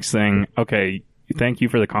 what's the next thing? Okay, thank you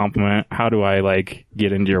for the compliment. How do I like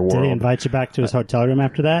get into your world? Did he invite you back to his hotel room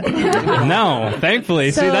after that? No,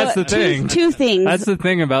 thankfully. So, See, that's the thing. Two things. That's the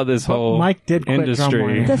thing about this whole Mike did quit industry.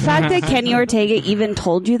 drumline. The fact that Kenny Ortega even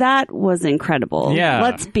told you that was incredible. Yeah.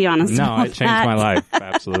 Let's be honest No, about it changed that. my life.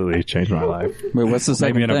 Absolutely changed my life. Wait, what's the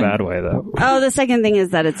second Maybe in thing? a bad way, though. Oh, the second thing is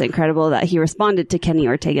that it's incredible that he responded to Kenny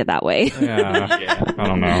Ortega that way. Yeah, I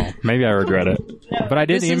don't know. Maybe I regret it. But I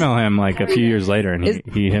did email him like a few years later and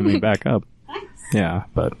he hit me back up. Yeah,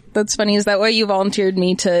 but That's funny. Is that why you volunteered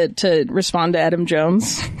me to respond to Adam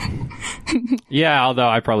Jones? yeah, although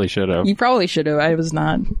I probably should have. You probably should have. I was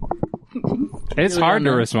not. It's hard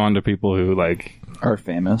to respond to people who like are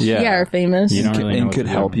famous. Yeah, are famous. You don't really know and what could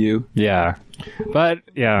to help do. you. Yeah. But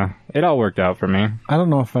yeah, it all worked out for me. I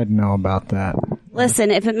don't know if I'd know about that.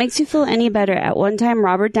 Listen, if it makes you feel any better, at one time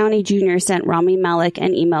Robert Downey Jr. sent Rami Malek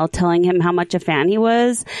an email telling him how much a fan he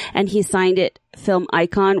was, and he signed it film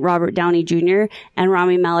icon Robert Downey Jr., and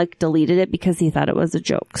Rami Malek deleted it because he thought it was a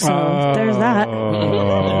joke. So there's that.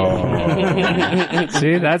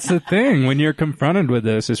 See, that's the thing. When you're confronted with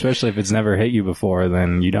this, especially if it's never hit you before,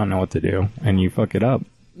 then you don't know what to do, and you fuck it up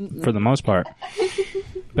for the most part.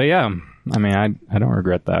 But yeah, I mean, I don't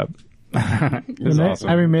regret that. It's awesome.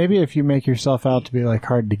 I mean, maybe if you make yourself out to be like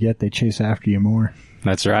hard to get, they chase after you more.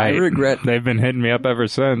 That's right. I regret they've been hitting me up ever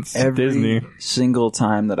since every Disney. single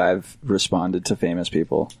time that I've responded to famous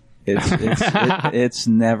people. It's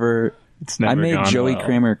never. It's never I made gone Joey well.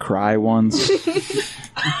 Kramer cry once.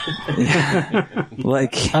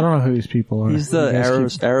 Like, I don't know who these people are. he's the You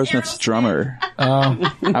guys keep- Aerosmith's drummer.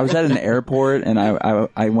 Oh. I was at an airport and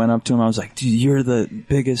I went up to him. I was like, dude, you're the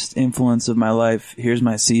biggest influence of my life. Here's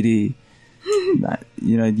my CD.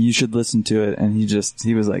 You know, you should listen to it. And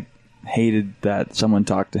he was like, hated that someone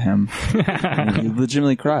talked to him. And he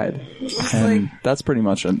legitimately cried. And that's pretty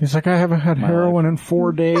much it. He's like, I haven't had heroin in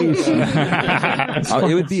 4 days.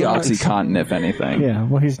 It would be OxyContin, if anything. Yeah,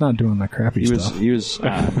 well, he's not doing the crappy stuff. He was,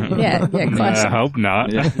 Yeah, classic. I hope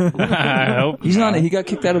not. Yeah. I hope he's not, he got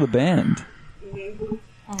kicked out of the band.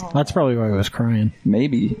 That's probably why he was crying.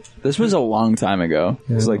 Maybe. This was a long time ago.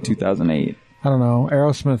 It was like 2008. I don't know.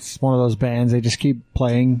 Aerosmith's one of those bands. They just keep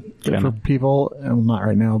playing for people. Well, not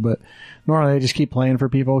right now, but normally they just keep playing for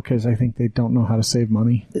people because I think they don't know how to save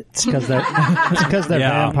money. It's because they're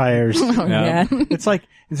Yeah. vampires. Oh, yeah. It's like,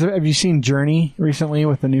 have you seen Journey recently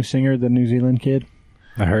with the new singer, the New Zealand kid?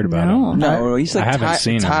 I heard about No. him. No, he's like I haven't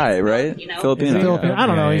seen him. Thai, right? Filipino. Filipino. I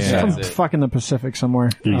don't know. He's yeah. from fucking the Pacific somewhere.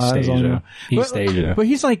 East That's all I know. Asia. East Asia. But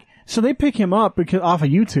he's like, so they pick him up because off of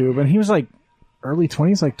YouTube, and he was like early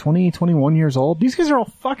 20s, like 20, 21 years old. These guys are all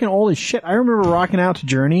fucking old as shit. I remember rocking out to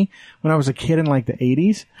Journey when I was a kid in like the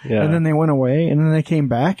 80s, Yeah. and then they went away, and then they came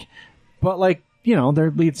back. But like, you know, their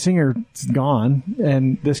lead singer's gone,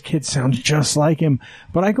 and this kid sounds just like him.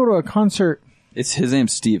 But I go to a concert. His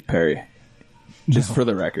name's Steve Perry. Just for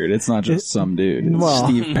the record, it's not just some dude. It's Well-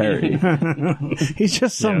 Steve Perry. He's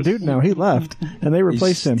just some Yes. dude now. He left, and they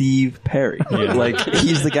replaced him. Steve Perry. Like,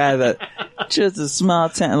 he's the guy that just a small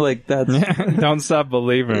town. Like, that's. Don't stop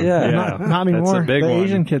believing. Yeah. Not anymore. That's a big the one.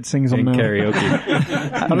 Asian kid sings them In now. karaoke.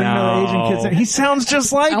 I don't even know the Asian kid sing. He sounds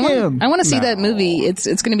just like him. I want to see that movie. It's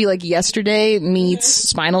going to be like Yesterday meets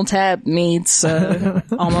Spinal Tap meets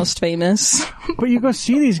Almost Famous. But you go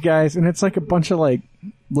see these guys, and it's like a bunch of like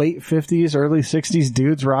late 50s, early 60s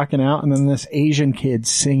dudes rocking out, and then this Asian kid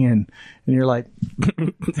singing, and you're like,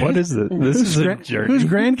 What is it? This is a journey. whose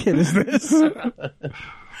grandkid is this?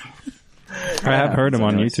 I have heard him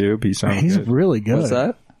on YouTube. He sounds He's good. really good. What's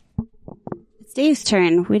that? It's Dave's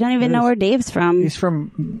turn. We don't even know where Dave's from. He's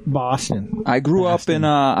from Boston. I grew up in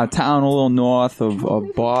a town a little north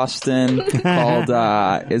of Boston called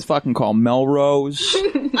it's fucking called Melrose,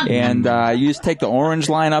 and you just take the Orange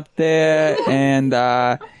Line up there, and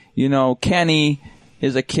you know, Kenny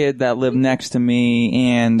is a kid that lived next to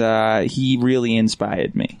me, and he really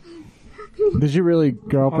inspired me. Did you really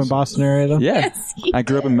grow up in Boston area though? Yeah, I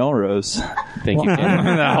grew up in Melrose. Thank you, Ken.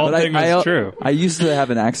 That whole But thing was true. I used to have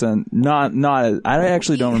an accent. Not. I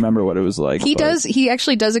actually don't remember what it was like. He but- does. He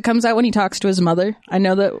actually does. It comes out when he talks to his mother. I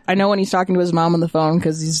know when he's talking to his mom on the phone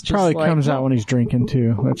because he's just Probably like, comes out when he's drinking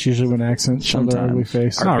too. That's usually when accents show their ugly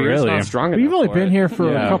face. Not Beer's really. not strong But you've enough only for been it. here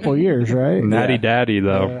for Yeah. a couple years, right? Natty Daddy,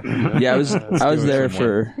 though. Yeah, I was there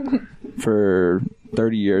for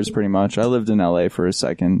 30 years pretty much. I lived in LA for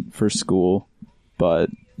school, but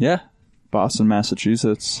yeah, Boston,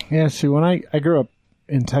 Massachusetts. Yeah, see, when I grew up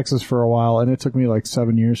in Texas for a while, and it took me like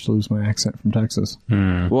 7 years to lose my accent from Texas.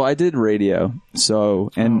 Well, I did radio,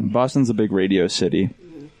 and Boston's a big radio city,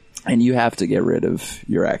 and you have to get rid of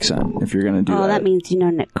your accent if you're going to do Oh, that. that means you know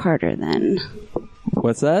Nick Carter then.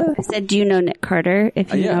 What's that? I said, do you know Nick Carter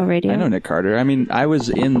if you know radio? I know Nick Carter. I mean, I was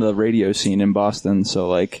in the radio scene in Boston, so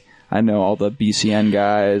like I know all the BCN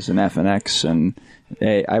guys and FNX, and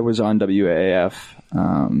I was on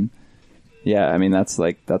WAAF. Yeah, I mean that's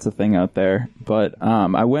a thing out there. But I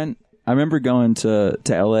remember going to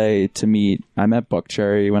LA to meet. I met Buck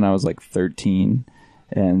Cherry when I was like 13,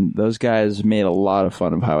 and those guys made a lot of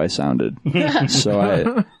fun of how I sounded.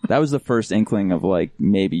 So that was the first inkling of like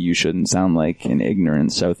maybe you shouldn't sound like an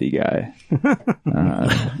ignorant Southie guy,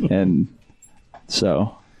 and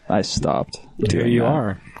so I stopped. Here doing you that.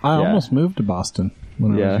 are. I Yeah. almost moved to Boston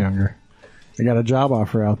when I Yeah. was younger. I got a job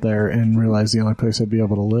offer out there and realized the only place I'd be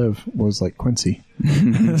able to live was like Quincy.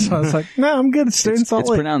 So I was like, no, I'm good. Stay in Salt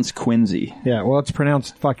It's Lake. pronounced Quincy. Yeah, well, it's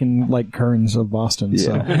pronounced fucking like Kearns of Boston.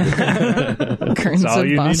 So Kearns all of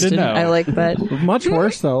you need to Boston. know. I like that. much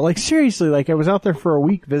worse though. Like seriously, like I was out there for a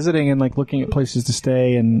week visiting and like looking at places to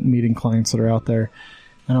stay and meeting clients that are out there.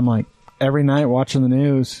 And I'm like every night watching the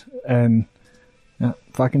news and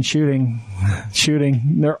fucking shooting.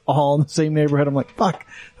 They're all in the same neighborhood. I'm like, fuck,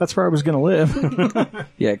 that's where I was going to live.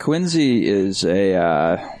 Yeah, Quincy is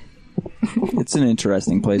it's an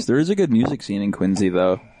interesting place. There is a good music scene in Quincy,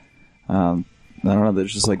 though. I don't know,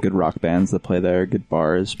 there's just like good rock bands that play there, good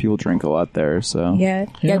bars. People drink a lot there, so. Yeah,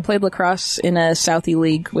 I played lacrosse in a Southie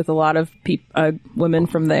league with a lot of women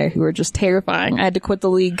from there who were just terrifying. I had to quit the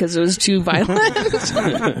league because it was too violent.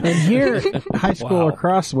 And here, high school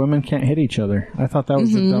lacrosse, women can't hit each other. I thought that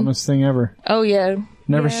was the dumbest thing ever. Oh, yeah.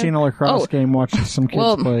 Never seen a lacrosse game, watched some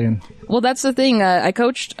kids play. And Well, that's the thing. I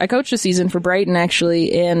coached a season for Brighton,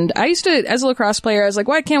 actually, and I used to, as a lacrosse player, I was like,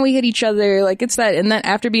 why can't we hit each other? Like, it's that, and then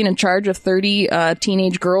after being in charge of 30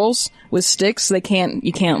 teenage girls with sticks, you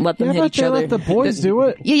can't let them hit each other. let the boys do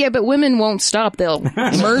it. Yeah, but women won't stop. They'll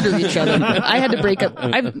murder each other. I had to break up.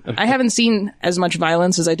 I haven't seen as much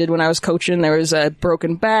violence as I did when I was coaching. There was a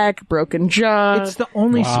broken back, broken jaw. It's the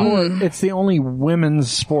only sport. It's the only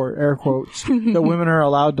women's sport, air quotes. The women are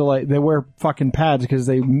allowed to they wear fucking pads because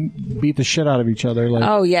they beat the shit out of each other. Like,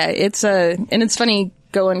 oh yeah, and it's funny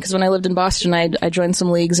going because when I lived in Boston, I joined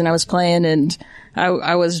some leagues and I was playing and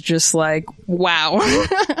I was just like, wow.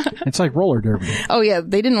 It's like roller derby. Oh yeah,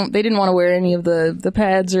 they didn't want to wear any of the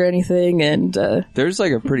pads or anything, and There's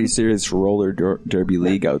like a pretty serious roller derby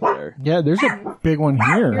league out there. Yeah, there's a big one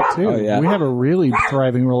here too. Oh, yeah. We have a really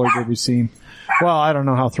thriving roller derby scene. Well, I don't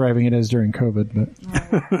know how thriving it is during COVID, but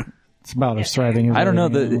it's about as thriving as I don't know.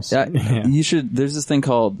 everything else. You should. There's this thing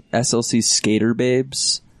called SLC Skater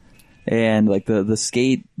Babes, and like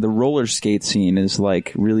the roller skate scene is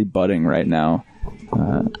like really budding right now.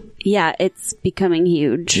 Yeah, it's becoming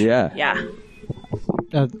huge. Yeah. Yeah.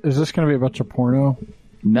 Is this going to be a bunch of porno?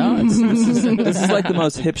 No, this is like the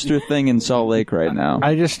most hipster thing in Salt Lake right now.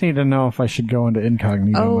 I just need to know if I should go into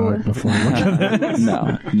incognito mode before I look at that.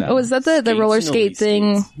 No. Oh, is that the roller skate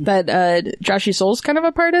thing that Joshy Soul's kind of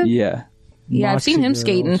a part of? Yeah. Yeah, I've seen him Moxie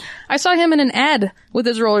skating. girls. I saw him in an ad with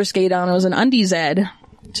his roller skate on. It was an undies ad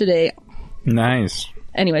today. Nice.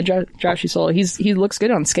 Anyway, Joshy Soul, he looks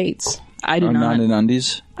good on skates. I do I'm not. not in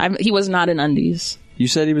undies. He was not in undies. You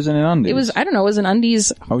said he was in an undies. It was, I don't know, it was an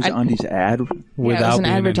undies. Oh, it was an undies ad. Yeah, it was an being in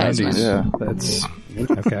advertisement. undies. Yeah.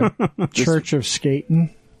 That's okay. Church of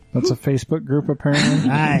Skating. That's a Facebook group, apparently.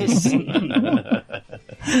 Nice.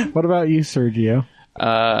 What about you, Sergio?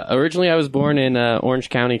 Originally, I was born in Orange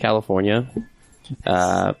County, California,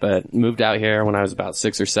 but moved out here when I was about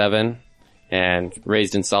 6 or 7, and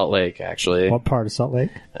raised in Salt Lake, actually. What part of Salt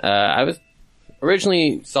Lake? I was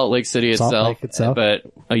originally Salt Lake City Salt itself, Lake itself? but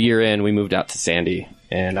a year in, we moved out to Sandy,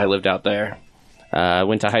 and I lived out there.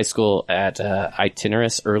 Went to high school at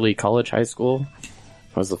Itinerus Early College High School.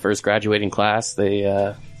 I was the first graduating class.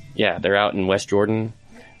 They're out in West Jordan,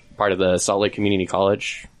 part of the Salt Lake Community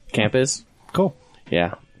College campus. Cool.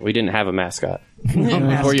 Yeah, we didn't have a mascot.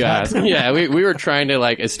 Before you ask. Yeah, we were trying to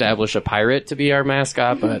like establish a pirate to be our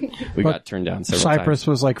mascot, but we got turned down several Cypress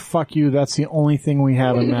was like, fuck you, that's the only thing we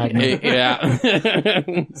have in Magna. times.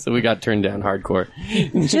 Yeah. So we got turned down hardcore.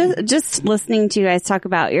 Just listening to you guys talk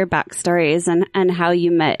about your backstories and how you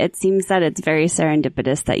met, it seems that it's very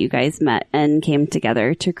serendipitous that you guys met and came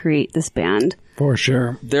together to create this band. For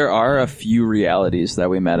sure. There are a few realities that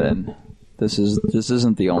we met in. This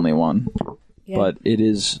isn't the only one. But it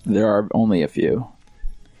is. There are only a few.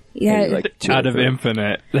 Yeah. Maybe like two Out or of three.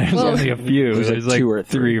 infinite, there's only a few. There's like 2 or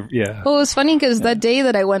 3. Yeah. Well, it was funny because that day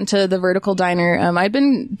that I went to the Vertical Diner, I'd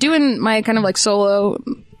been doing my kind of like solo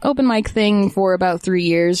open mic thing for about 3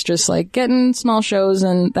 years, just like getting small shows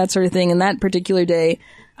and that sort of thing. And that particular day,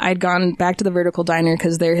 I'd gone back to the Vertical Diner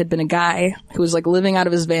because there had been a guy who was like living out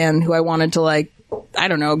of his van who I wanted to like, I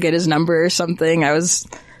don't know, get his number or something. Does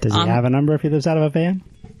he have a number if he lives out of a van?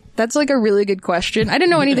 That's like a really good question. I didn't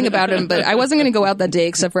know anything about him, but I wasn't going to go out that day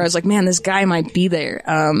except for I was like, man, this guy might be there.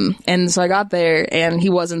 And so I got there and he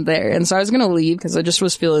wasn't there. And so I was going to leave because I just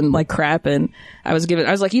was feeling like crap. And I was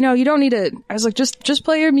like, you don't need to, I was like, just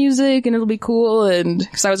play your music and it'll be cool. And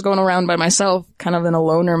cause I was going around by myself kind of in a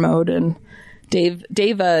loner mode. And Dave,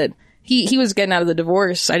 he was getting out of the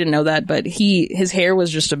divorce. I didn't know that, but his hair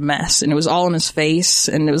was just a mess and it was all in his face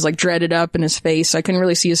and it was like dreaded up in his face. I couldn't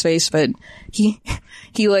really see his face, but he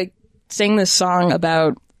like sang this song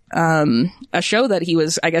about, a show that he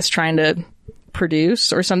was, I guess, trying to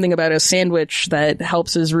produce or something about a sandwich that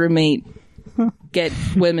helps his roommate get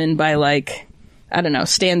women by like, I don't know,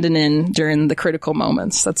 standing in during the critical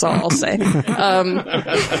moments. That's all I'll say.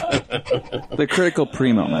 The critical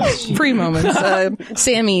pre-moments.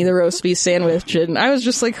 Sammy, the roast beef sandwich. And I was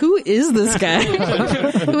just like, who is this guy?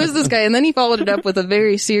 Who is this guy? And then he followed it up with a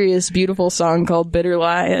very serious, beautiful song called Bitter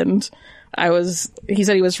Lie. And he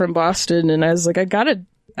said he was from Boston. And I was like, I gotta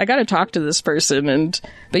talk to this person.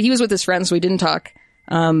 But he was with his friends, so we didn't talk.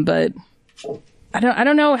 But I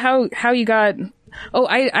don't know how you got... Oh,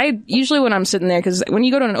 I usually when I'm sitting there, because when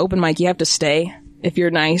you go to an open mic, you have to stay if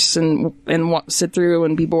you're nice and sit through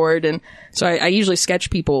and be bored. And so I usually sketch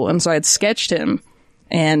people. And so I had sketched him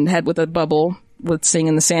and had with a bubble with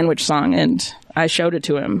singing the sandwich song, and I showed it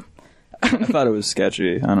to him. I thought it was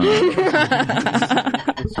sketchy. I don't know.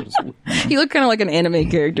 He looked kind of like an anime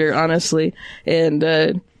character, honestly.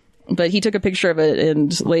 And, but he took a picture of it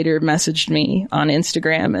and later messaged me on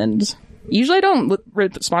Instagram. And usually I don't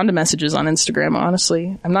respond to messages on Instagram,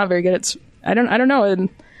 honestly. I'm not very good at, I don't know.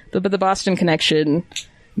 But the Boston connection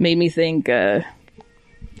made me think, I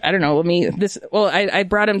don't know, I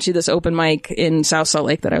brought him to this open mic in South Salt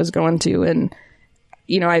Lake that I was going to, and,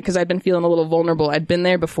 you know, because I'd been feeling a little vulnerable. I'd been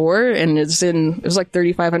there before, and it was like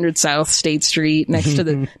 3500 South State Street, next to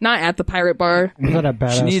the, not at the Pirate Bar.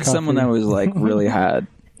 She needs someone that was like really hot.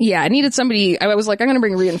 Yeah, I needed somebody. I was like, I'm going to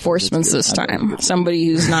bring reinforcements this time. Somebody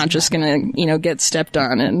who's not just going to, you know, get stepped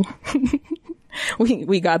on. And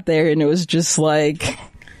we got there, and it was just like,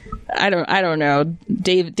 I don't know.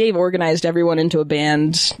 Dave organized everyone into a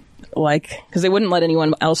band, like, because they wouldn't let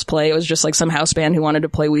anyone else play. It was just like some house band who wanted to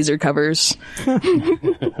play Weezer covers.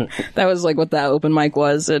 That was like what that open mic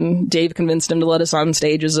was. And Dave convinced him to let us on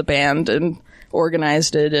stage as a band and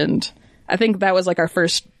organized it. And I think that was like our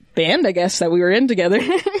first band, I guess, that we were in together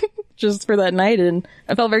just for that night, and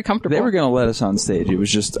I felt very comfortable. They were going to let us on stage. It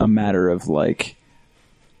was just a matter of like,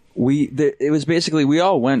 it was basically, we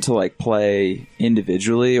all went to like play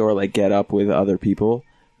individually or like get up with other people,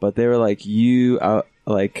 but they were like, you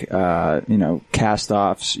know, cast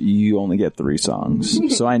offs, you only get 3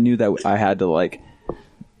 songs. So I knew that I had to like,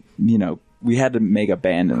 you know, we had to make a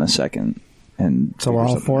band in a second. And so were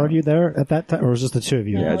all 4 of you there at that time, or was just the 2 of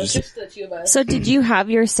you? Yeah, just the 2 of us. So did you have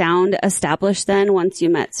your sound established then once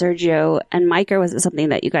you met Sergio and Mike, or was it something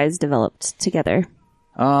that you guys developed together?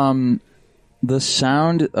 The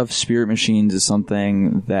sound of Spirit Machines is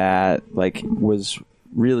something that like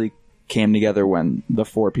really came together when the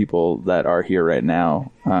 4 people that are here right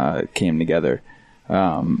now came together.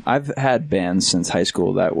 I've had bands since high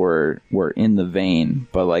school that were in the vein,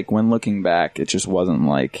 but like when looking back, it just wasn't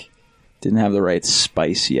like, didn't have the right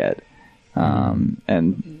spice yet.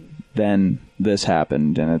 And then this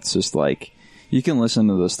happened, and it's just like, you can listen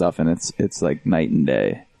to the stuff and it's like night and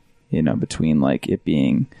day, you know, between like it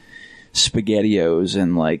being SpaghettiOs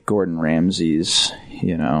and like Gordon Ramsay's,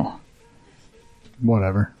 you know.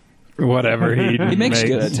 Whatever he makes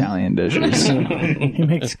good Italian dishes. He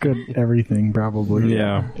makes good everything, probably.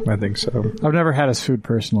 Yeah, I think so. I've never had his food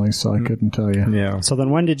personally, so I couldn't tell you. Yeah. So then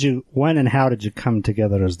when and how did you come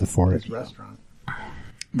together as the 4 of you? Restaurant.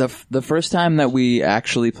 The first time that we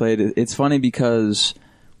actually played, it's funny because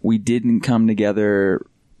we didn't come together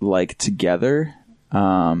like together,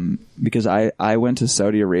 because I went to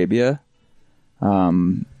Saudi Arabia.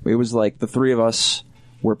 It was like the 3 of us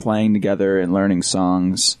were playing together and learning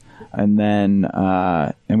songs. And then,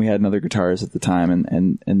 and we had another guitarist at the time,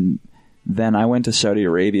 and then I went to Saudi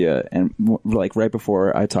Arabia, and like right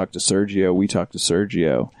before I talked to Sergio, we talked to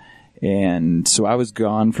Sergio, and so I was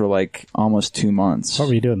gone for like almost 2 months. What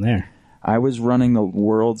were you doing there? I was running the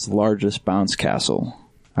world's largest bounce castle.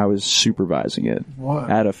 I was supervising it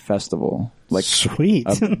at a festival, like sweet,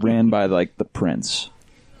 ran by like the Prince,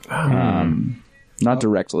 not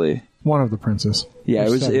directly. One of the princes. Yeah, it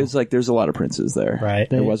was like there's a lot of princes there.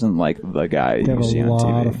 Right. It wasn't like the guy They you have see a on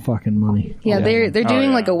lot TV. of fucking money. Yeah, they're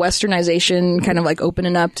doing like a westernization, kind of like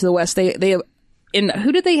opening up to the West. Who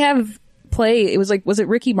did they have play? It was like, was it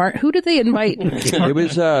Ricky Martin? Who did they invite? It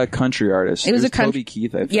was a country artist. It was Toby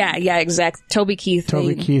Keith, I think. Yeah, exact. Toby Keith.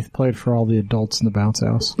 Toby Keith played for all the adults in the bounce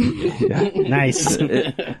house. Nice.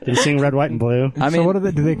 Did he sing Red, White, and Blue? I mean, so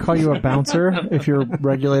do they call you a bouncer if you're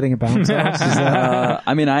regulating a bounce house? Is that...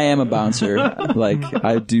 I mean, I am a bouncer. Like,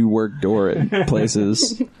 I do work door at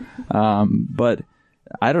places. But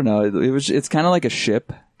I don't know. It's kind of like a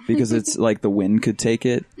ship. Because it's like the wind could take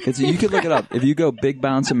it. You could look it up. If you go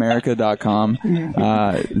bigbounceamerica.com,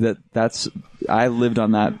 I lived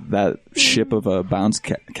on that ship of a bounce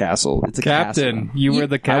castle. It's a captain. castle. You were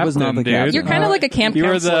the captain. I was not the dude. captain. You're kind of like a camp You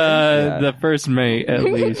were counselor. the first mate, at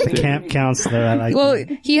least. The camp counselor. I like Well,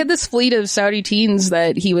 that. he had this fleet of Saudi teens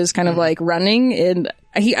that he was kind of like running, and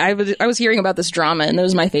I was hearing about this drama, and it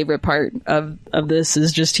was my favorite part of this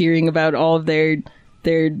is just hearing about all of their.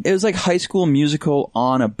 It was like High School Musical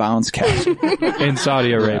on a bounce castle in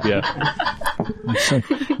Saudi Arabia.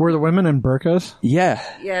 Were the women in burqas? Yeah.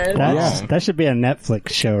 That should be a Netflix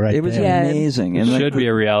show, right? It was there. amazing. It should be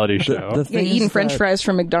a reality show. Eating French fries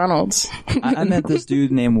from McDonald's. I met this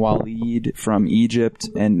dude named Waleed from Egypt,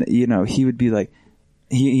 and he would be like,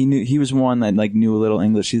 he was one that like knew a little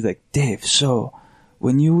English. He's like, Dave, so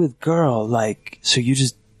when you with girl, like, so you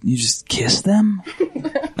just kiss them?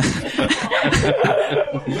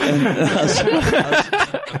 And I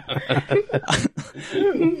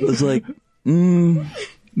was like, because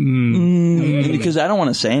I don't want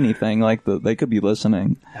to say anything. Like they could be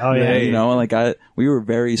listening. Oh yeah, we were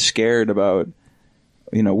very scared about.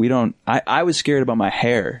 I was scared about my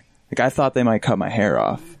hair. Like I thought they might cut my hair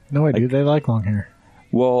off. No, I do. They like long hair.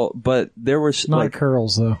 Well, but there were not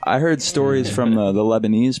curls though. I heard stories from the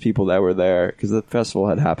Lebanese people that were there because the festival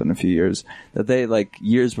had happened a few years that they like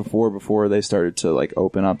years before they started to like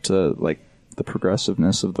open up to like the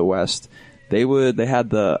progressiveness of the West. They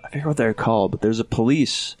had I forget what they're called, but there's a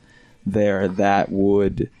police there that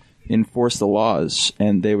would enforce the laws,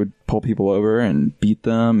 and they would pull people over and beat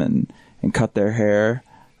them and cut their hair.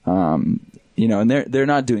 And they're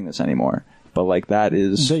not doing this anymore. But like that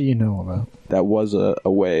about. That was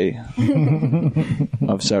a way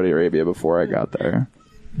of Saudi Arabia before I got there.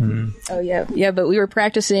 Mm-hmm. Oh yeah. But we were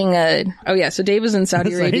practicing. So Dave was in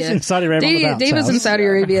Saudi Arabia. He's in Saudi Arabia. Dave was in Saudi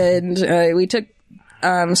Arabia, and we took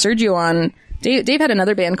Sergio on. Dave had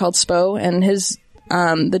another band called Spo, and his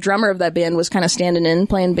the drummer of that band was kind of standing in,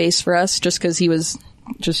 playing bass for us, just because he was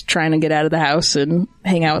just trying to get out of the house and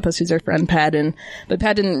hang out with us. He's our friend Pat, but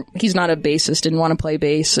Pat didn't. He's not a bassist, didn't want to play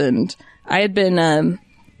bass, and I had been.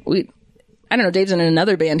 Dave's in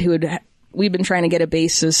another band we'd been trying to get a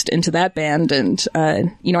bassist into that band, and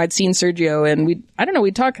I'd seen Sergio, and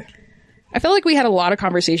we'd talk. I felt like we had a lot of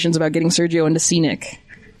conversations about getting Sergio into Scenic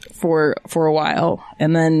for a while,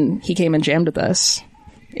 and then he came and jammed with us,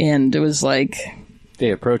 and it was like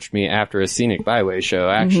they approached me after a Scenic Byway show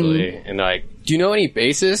actually, and like, do you know any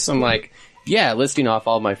bassists? I'm like, yeah, listing off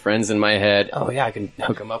all my friends in my head. Oh yeah, I can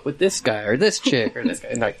hook them up with this guy or this chick or this guy.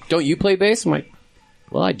 And like, don't you play bass? I'm like,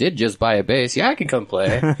 well, I did just buy a bass. Yeah, I can come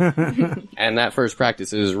play. And that first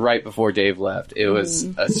practice, it was right before Dave left. It was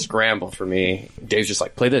a scramble for me. Dave's just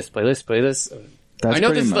like, play this, play this, play this. I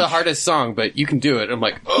know this is the hardest song, but you can do it. I'm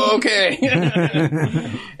like, oh, okay.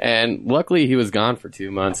 And luckily he was gone for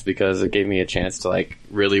 2 months because it gave me a chance to like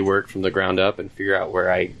really work from the ground up and figure out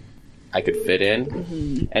where I could fit in.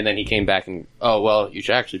 Mm-hmm. And then he came back and, oh, well, you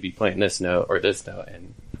should actually be playing this note or this note.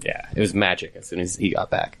 And yeah, it was magic as soon as he got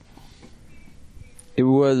back. It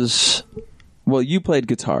was, well, you played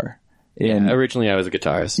guitar. Originally I was a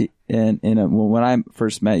guitarist. And when I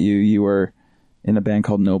first met you, you were in a band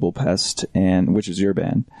called Noble Pest, which is your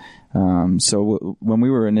band. So when we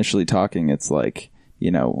were initially talking, it's like, I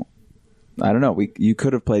don't know, you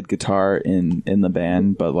could have played guitar in the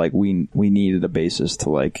band, but like we needed a bassist to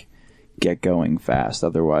like get going fast.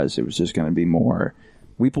 Otherwise it was just going to be more.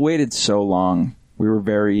 We waited so long. We were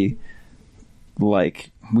very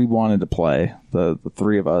like, we wanted to play, the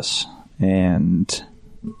three of us, and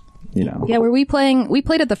Yeah, we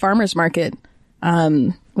played at the farmer's market.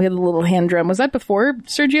 We had a little hand drum. Was that before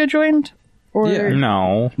Sergio joined? Or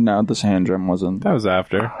No, this hand drum wasn't. That was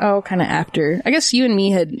after. Oh, kind of after. I guess you and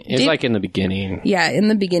me had. It was like in the beginning. Yeah, in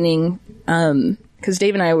the beginning. Because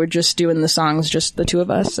Dave and I were just doing the songs, just the two of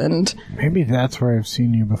us, and maybe that's where I've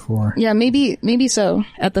seen you before. Yeah, maybe so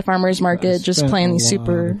at the farmer's market, just playing these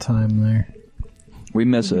super time there. We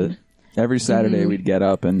miss it. Every Saturday we'd get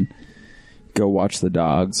up and go watch the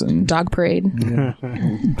dogs and dog parade. Yeah.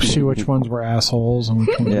 See which ones were assholes and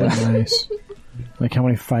which ones were nice. Like how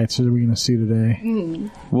many fights are we going to see today?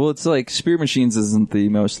 Well, it's like Spirit Machines isn't the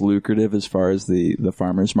most lucrative as far as the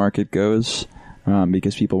farmers market goes.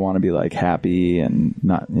 Because people want to be like happy and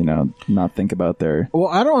not think about their. Well,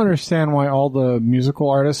 I don't understand why all the musical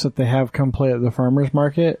artists that they have come play at the farmers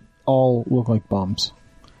market all look like bums.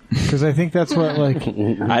 Because I think that's what like.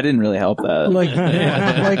 I didn't really help that.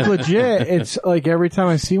 Like legit, it's like every time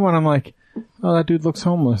I see one, I'm like, oh, that dude looks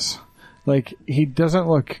homeless. Like, he doesn't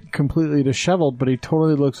look completely disheveled, but he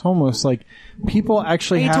totally looks homeless. Like, people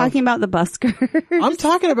actually Are you talking about the buskers? I'm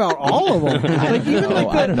talking about all of them. Like, even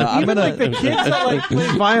like the kids that like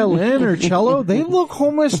play violin or cello, they look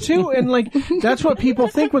homeless too. And like, that's what people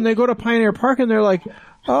think when they go to Pioneer Park and they're like,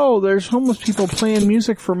 oh, there's homeless people playing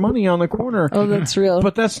music for money on the corner. Oh, that's real.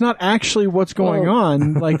 But that's not actually what's going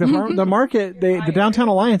on. Like, the market, the Downtown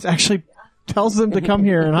Alliance actually tells them to come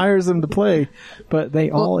here and hires them to play, but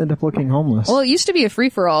they all end up looking homeless. Well, it used to be a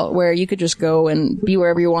free-for-all where you could just go and be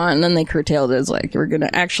wherever you want, and then they curtailed it as like, we're going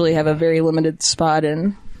to actually have a very limited spot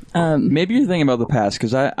in. Maybe you're thinking about the past,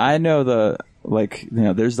 because I know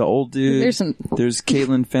there's the old dude, there's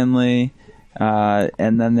Caitlin Finley,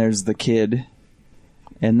 and then there's the kid,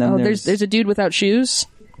 and then there's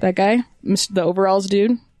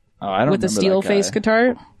Oh, I don't with the steel face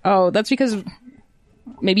guitar. Oh, that's because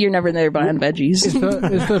maybe you're never there buying veggies.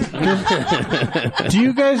 Do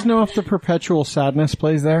you guys know if the Perpetual Sadness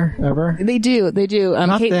plays there ever? They do.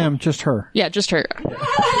 Not them, just her. Yeah, just her.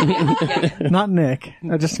 Not Nick.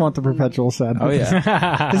 I just want the Perpetual Sadness. Oh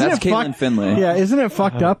yeah, that's Caitlin Finley. Yeah, isn't it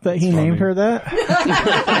fucked up that he named her that?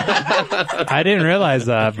 I didn't realize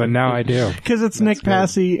that, but now I do. Because it's Nick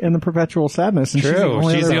Passy and the Perpetual Sadness. And True,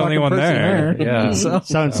 she's the only one there. Yeah. So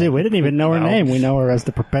see, we didn't even know her name. We know her as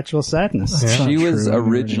the Perpetual Sadness. Yeah. She was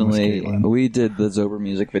originally, we did the Zober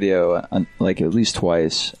music video like at least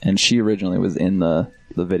twice, and she originally was in the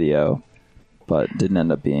video, but didn't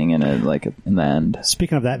end up being in it like in the end.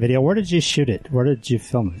 Speaking of that video, where did you shoot it? Where did you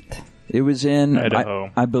film it? It was in,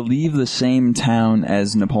 Idaho. I believe, the same town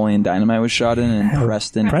as Napoleon Dynamite was shot in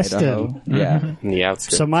Preston, Idaho. Yeah. In the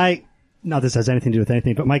outskirts. So not this has anything to do with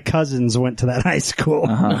anything, but my cousins went to that high school.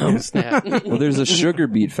 Oh, snap. Well, there's a sugar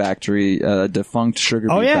beet factory, a defunct sugar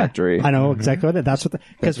beet factory. I know exactly what it is. That's what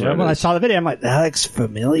because when I saw the video, I'm like, that looks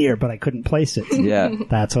familiar, but I couldn't place it. Yeah.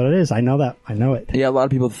 That's what it is. I know that. I know it. Yeah, a lot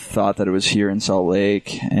of people thought that it was here in Salt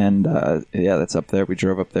Lake, and that's up there. We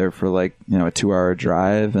drove up there for a 2-hour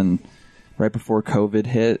drive, and right before COVID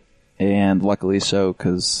hit, and luckily so,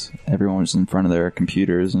 because everyone was in front of their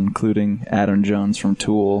computers, including Adam Jones from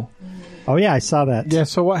Tool. Oh yeah, I saw that. Yeah,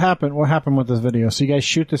 so what happened? What happened with this video? So you guys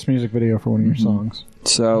shoot this music video for one of your songs.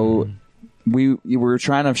 So we were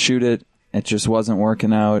trying to shoot it. It just wasn't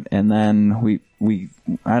working out. And then we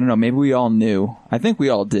I don't know, maybe we all knew. I think we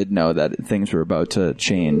all did know that things were about to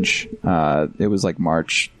change. It was like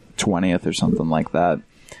March 20th or something like that.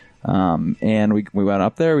 And we went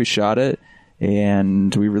up there, we shot it,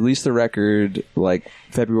 and we released the record like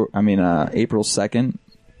April 2nd,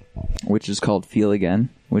 which is called Feel Again,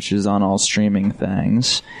 which is on all streaming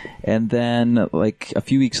things. And then like a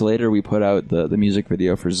few weeks later, we put out the music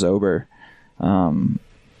video for Zober.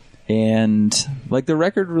 And like the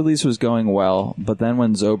record release was going well, but then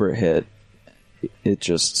when Zober hit, it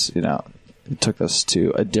just, it took us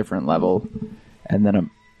to a different level. And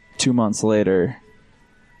then 2 months later,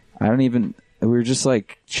 we were just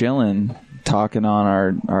like chilling, talking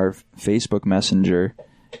on our Facebook Messenger,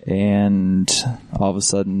 and all of a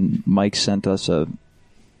sudden Mike sent us the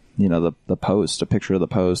post, a picture of the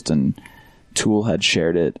post, and Tool had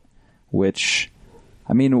shared it, which,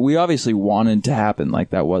 I mean, we obviously wanted to happen.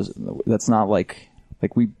 Like that's not like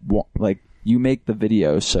you make the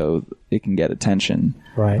video so it can get attention.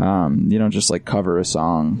 Right. You don't just like cover a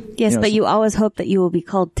song. Yes, but you always hope that you will be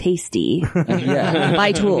called Tasty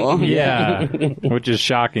by Tool. Yeah, which is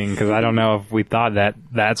shocking because I don't know if we thought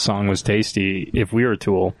that song was tasty if we were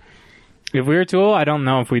Tool. If we were Tool, I don't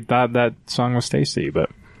know if we thought that song was tasty, but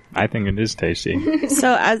I think it is tasty.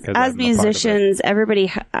 So as musicians,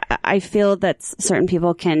 everybody, I feel that certain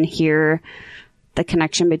people can hear the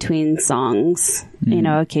connection between songs. Mm-hmm.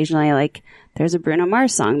 Occasionally, like, there's a Bruno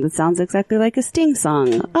Mars song that sounds exactly like a Sting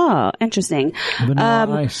song. Oh, interesting.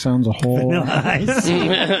 Vanilla Ice sounds a whole... Vanilla Ice.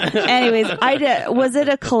 Anyways, was it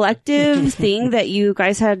a collective thing that you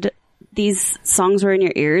guys had, these songs were in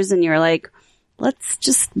your ears and you were like, let's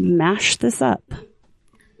just mash this up?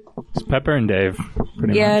 It's Pepper and Dave,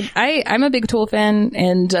 pretty much. I'm a big Tool fan,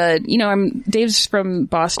 and Dave's from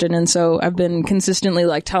Boston, and so I've been consistently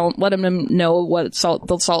like letting him know what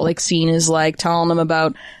the Salt Lake scene is like, telling him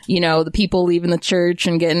about the people leaving the church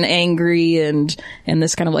and getting angry, and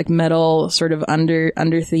this kind of like metal sort of under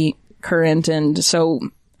current, and so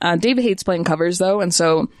Dave hates playing covers though, and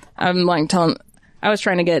so I'm like I was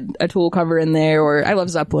trying to get a Tool cover in there, or I love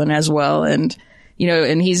Zeppelin as well, and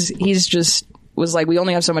and he's just was like, we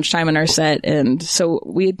only have so much time in our set, and so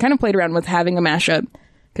we had kind of played around with having a mashup,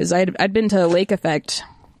 because I'd been to Lake Effect,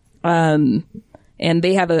 and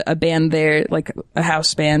they have a band there, like a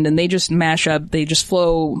house band, and they just mash up, they just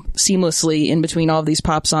flow seamlessly in between all of these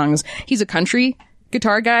pop songs. He's a country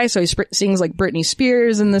guitar guy, so he sings like Britney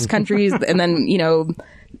Spears in this country, and then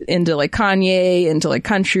into like Kanye, into like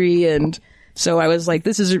country, and so I was like,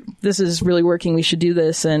 this is really working, we should do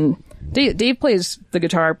this. And Dave plays the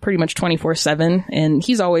guitar pretty much 24/7, and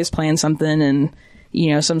he's always playing something,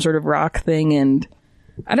 and some sort of rock thing. And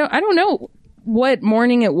I don't know what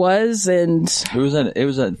morning it was, and it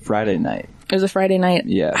was a Friday night. It was a Friday night.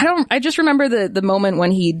 Yeah. I just remember the moment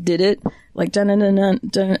when he did it, like dun dun dun dun,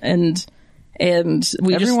 dun and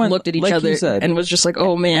we just looked at each like other you said, and was just like,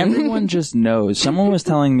 oh man. Everyone just knows. Someone was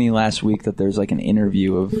telling me last week that there's like an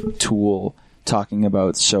interview of Tool talking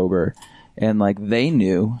about Sober, and like they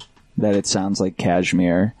knew that it sounds like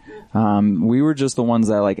Kashmir. We were just the ones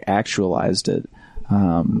that like actualized it.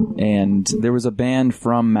 And there was a band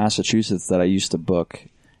from Massachusetts that I used to book,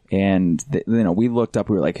 and we looked up,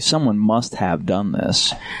 we were like, someone must have done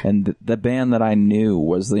this. And the band that I knew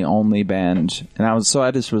was the only band, and I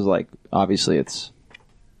just was like, obviously it's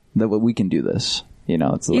that we can do this.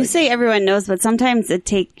 It's you like, say everyone knows, but sometimes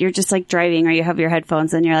you're just like driving or you have your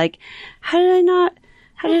headphones and you're like, how did I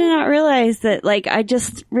not realize that? Like, I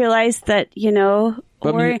just realized that,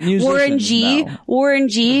 Warren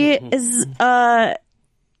G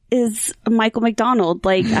is Michael McDonald.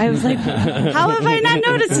 Like, I was like, how have I not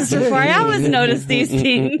noticed this before? I always notice these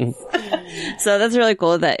things. So that's really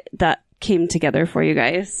cool that came together for you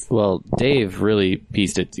guys. Well, Dave really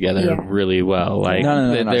pieced it together really well. Like,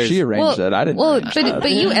 no. She arranged it. I didn't. Well,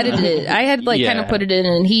 but you edited it. I had kind of put it in,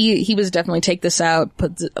 and he was definitely take this out.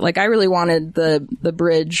 I really wanted the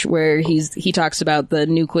bridge where he talks about the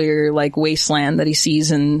nuclear like wasteland that he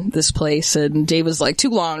sees in this place, and Dave was like, too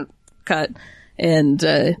long, cut. And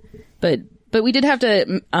but we did have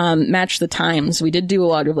to match the times. We did do a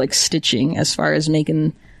lot of like stitching as far as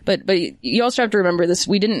making. But you also have to remember this.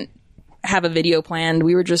 We didn't have a video planned.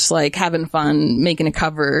 We were just like having fun making a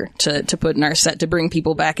cover to put in our set to bring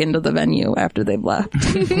people back into the venue after they've left.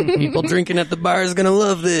 People drinking at the bar is gonna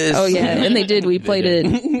love this. Oh yeah, and they did. We played it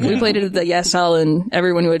at the Yes Hall, and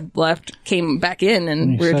everyone who had left came back in,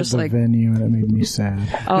 and we were just like venue, and it made me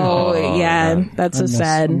sad. Oh yeah, that's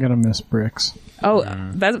sad. I'm gonna miss Bricks. Oh,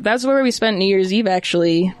 that's where we spent New Year's Eve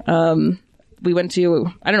actually. We went to,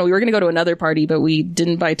 I don't know, we were going to go to another party, but we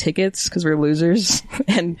didn't buy tickets because we're losers.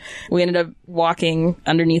 And we ended up walking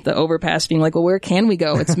underneath the overpass being like, well, where can we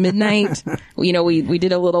go? It's midnight. We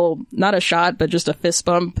did a little, not a shot, but just a fist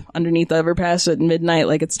bump underneath the overpass at midnight.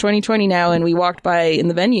 Like, it's 2020 now. And we walked by in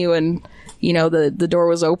the venue, and the door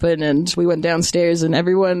was open, and we went downstairs, and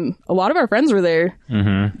a lot of our friends were there.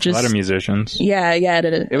 Mm-hmm. A lot of musicians. Yeah, at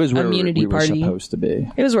it was where community we were party. supposed to be.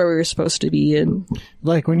 It was where we were supposed to be. And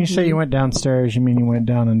like, when you say you went downstairs, you mean you went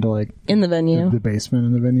down into like in the venue, the basement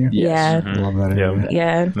in the venue? Yes. Yeah, I love that area.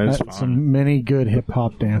 Yeah, some many good hip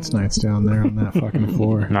hop dance nights down there on that fucking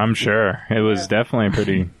floor. I'm sure it was definitely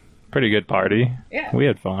a pretty good party. Yeah, we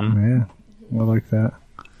had fun. Yeah, I like that.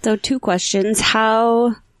 So 2 questions: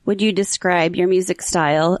 how would you describe your music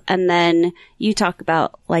style? And then you talk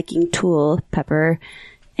about liking Tool, Pepper,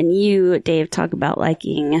 and you, Dave, talk about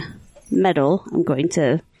liking metal. I'm going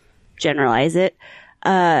to generalize it.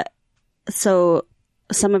 So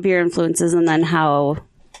some of your influences, and then how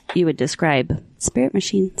you would describe Spirit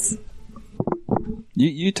Machines.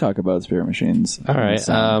 You talk about Spirit Machines. All right.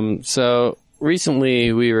 So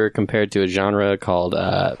recently we were compared to a genre called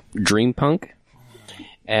dream punk.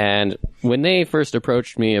 And when they first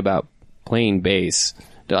approached me about playing bass,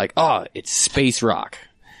 they're like, oh, it's space rock.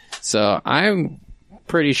 So I'm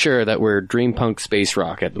pretty sure that we're dream punk space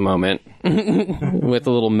rock at the moment with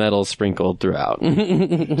a little metal sprinkled throughout.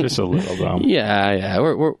 Just a little, though. Yeah.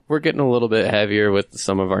 We're getting a little bit heavier with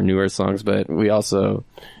some of our newer songs, but we also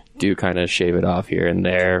do kind of shave it off here and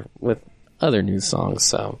there with other new songs.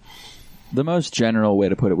 So the most general way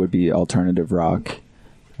to put it would be alternative rock.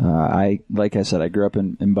 Like I said, I grew up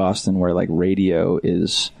in Boston, where like radio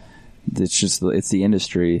it's the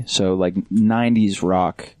industry. So like 90s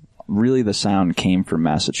rock, really the sound came from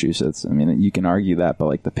Massachusetts. I mean, you can argue that, but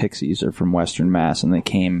like the Pixies are from Western Mass, and they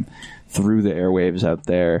came through the airwaves out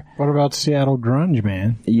there. What about Seattle grunge,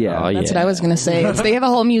 man? Yeah, that's what I was going to say. They have a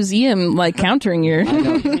whole museum like countering your.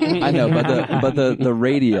 I know, but the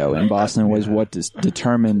radio in Boston was what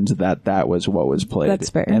determined that was what was played. That's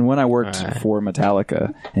fair. And when I worked for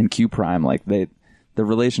Metallica and Q Prime, like the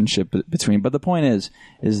relationship between. But the point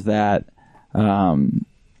is that,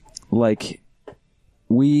 like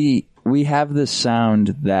we have this sound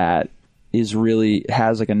that is really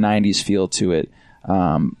has like a 90s feel to it.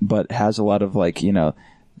 But has a lot of like,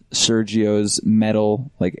 Sergio's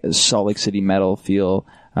metal, like Salt Lake City metal feel.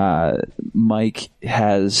 Mike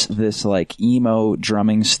has this like emo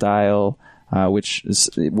drumming style, which is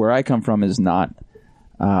where I come from is not,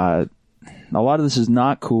 a lot of this is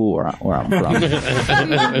not cool where I'm from.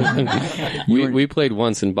 we played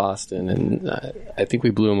once in Boston, and I think we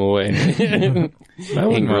blew them away.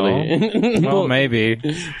 Well, maybe.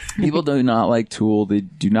 People do not like Tool. They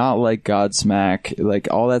do not like Godsmack. Like,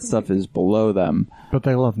 all that stuff is below them. But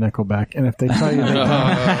they love Nickelback, and if they tell you they don't,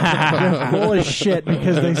 they're full of shit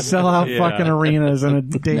because they sell out fucking arenas in a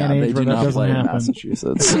day and age where that doesn't happen.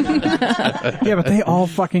 Massachusetts. Yeah, but they all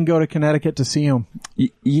fucking go to Connecticut to see them.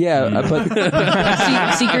 Yeah, but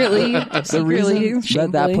secretly, the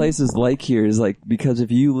reason that place is like here is like because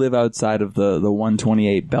if you live outside of the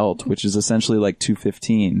 128 belt, which is essentially like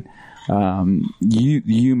 215,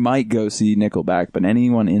 you might go see Nickelback, but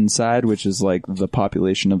anyone inside, which is like the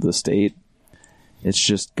population of the state, it's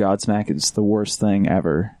just Godsmack. It's the worst thing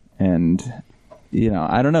ever. And,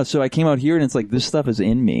 I don't know. So I came out here and it's like, this stuff is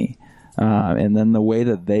in me. And then the way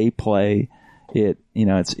that they play it,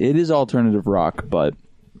 it is alternative rock, but,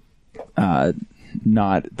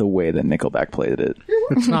 not the way that Nickelback played it.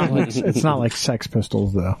 It's not like Sex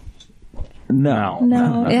Pistols though.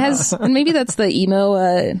 No. It has, and maybe that's the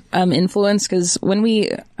emo influence because when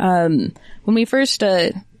we first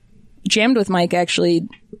jammed with Mike, actually,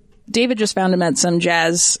 David just found him at some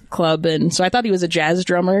jazz club, and so I thought he was a jazz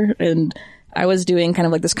drummer, and I was doing kind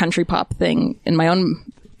of like this country pop thing in my own,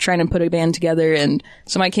 trying to put a band together, and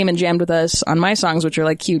so Mike came and jammed with us on my songs, which are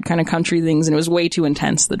like cute kind of country things, and it was way too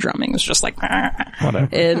intense. The drumming was just like, whatever.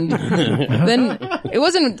 And then it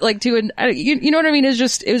wasn't like too, you know what I mean? It was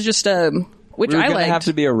just which I liked. Have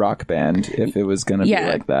to be a rock band if it was going to be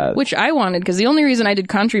like that. Which I wanted, because the only reason I did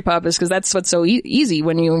country pop is because that's what's so easy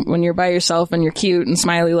when you're by yourself and you're cute and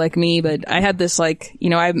smiley like me. But I had this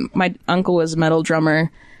my uncle was a metal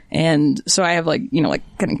drummer, and so I have like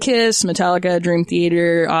kind of Kiss, Metallica, Dream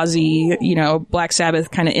Theater, Ozzy, Black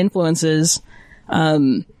Sabbath kind of influences.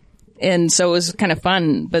 And so it was kind of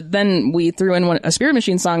fun. But then we threw in a Spirit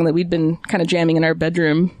Machine song that we'd been kind of jamming in our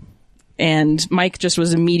bedroom. And Mike just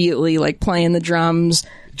was immediately like playing the drums.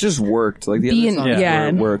 It just worked. Like the other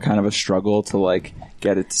songs were kind of a struggle to like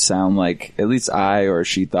get it to sound like at least I or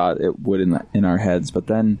she thought it would in our heads. But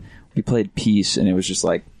then we played Peace, and it was just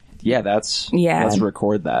like, let's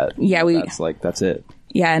record that. Yeah, that's it.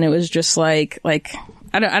 Yeah, and it was just like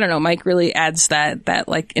I don't know. Mike really adds that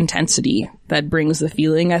like intensity that brings the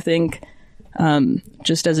feeling. I think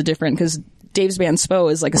just as a different because. Dave's band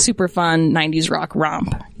Spo is like a super fun 90s rock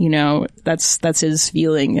romp, that's his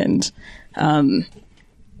feeling. And,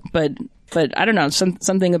 but I don't know,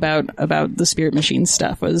 something about the Spirit Machine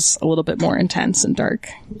stuff was a little bit more intense and dark.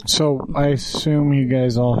 So I assume you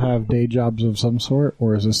guys all have day jobs of some sort,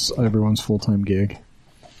 or is this everyone's full-time gig?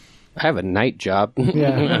 I have a night job.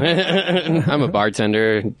 Yeah. I'm a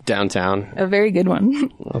bartender downtown. A very good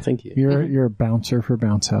one. Well, thank you. You're a bouncer for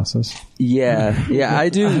bounce houses. Yeah, I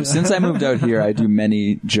do. Since I moved out here, I do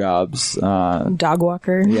many jobs. Dog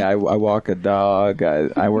walker. Yeah, I walk a dog.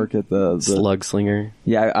 I work at the slug slinger.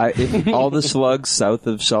 Yeah, all the slugs south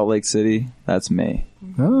of Salt Lake City, that's me.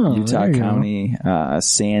 Oh, Utah County,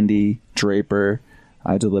 Sandy, Draper.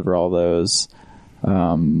 I deliver all those.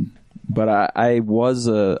 But I was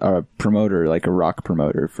a promoter, like a rock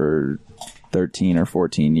promoter for 13 or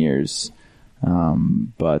 14 years.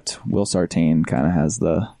 But Will Sartain kind of has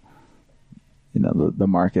the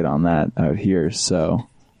market on that out here. So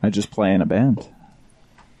I just play in a band.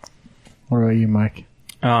 What about you, Mike?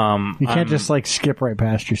 You can't just like skip right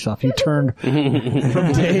past yourself. You turned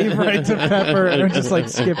from Dave right to Pepper and just like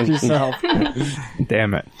skipped yourself.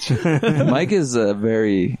 Damn it. Mike is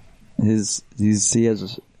he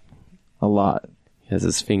has a lot. He has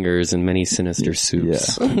his fingers in many sinister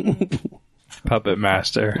soups. Yeah. Puppet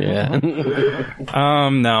master. Yeah.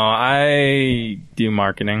 No, I do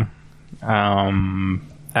marketing,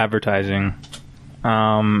 advertising,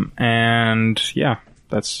 and yeah,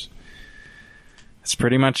 that's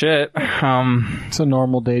pretty much it. It's a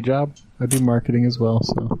normal day job. I do marketing as well,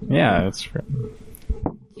 so yeah,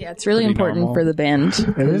 it's really important normal for the band.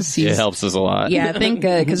 It is. It helps us a lot. Yeah, I think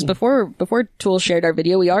because before Tool shared our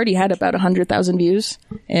video, we already had about 100,000 views,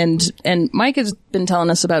 and Mike has been telling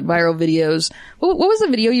us about viral videos. What was the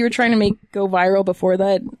video you were trying to make go viral before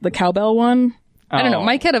that? The cowbell one? I don't know.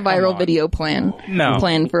 Mike had a viral video planned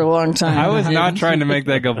for a long time. I was not trying to make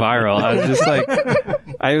that go viral.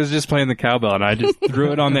 I was just playing the cowbell, and I just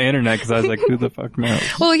threw it on the internet because I was like, who the fuck knows?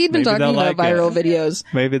 Well, he'd been talking about viral videos.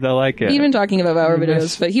 Maybe they'll like it. He'd been talking about viral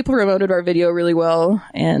videos, but he promoted our video really well,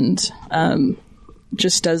 and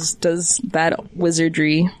just does that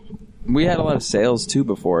wizardry. We had a lot of sales too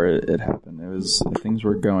before it happened. Things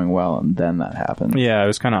were going well, and then that happened. Yeah, it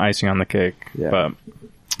was kind of icing on the cake. Yeah. But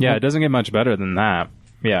yeah, it doesn't get much better than that.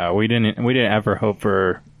 Yeah, we didn't ever hope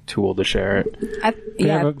for Tool to share it.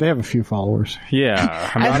 They have a few followers.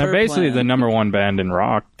 Yeah, I mean, they're basically the number one band in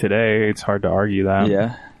rock today. It's hard to argue that.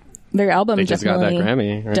 Yeah. Their album They just got that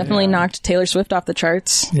Grammy. Right? definitely knocked Taylor Swift off the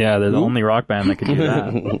charts. Yeah, they're the only rock band that could do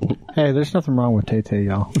that. Hey, there's nothing wrong with Tay Tay,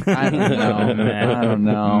 y'all. I don't know, man. I don't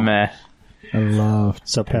know. Meh. I love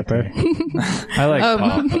So Pepper. I like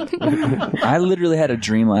pop. I literally had a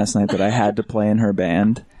dream last night that I had to play in her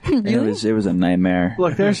band. Really? It was a nightmare.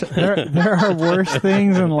 Look, there are worse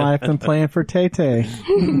things in life than playing for Tay Tay.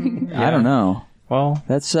 I don't know. Well,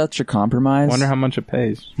 That's such a compromise. wonder how much it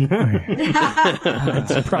pays.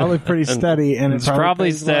 It's probably pretty steady, and It's probably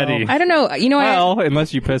pays well. steady. I don't know. You know, Well,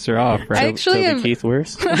 unless you piss her off, I right? actually Toby have Keith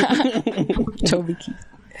worse. Toby Keith.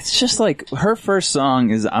 It's just like her first song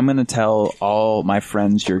is "I'm gonna tell all my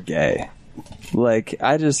friends you're gay." Like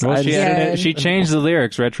Well, she changed the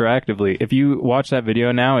lyrics retroactively. If you watch that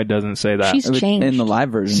video now, it doesn't say that. She's changed. in the live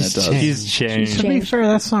version. It does. She's changed. To be fair,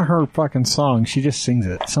 that's not her fucking song. She just sings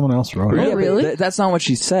it. Someone else wrote it. Oh, really? That's not what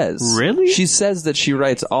she says. Really? She says that she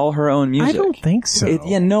writes all her own music. I don't think so.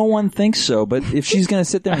 Yeah, no one thinks so. But if she's going to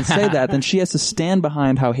sit there and say that, then she has to stand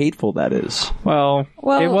behind how hateful that is. Well,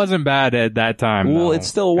 Well- it wasn't bad at that time. Well, though. it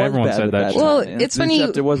still was Everyone bad said at that. that shit. time. Well, it's funny-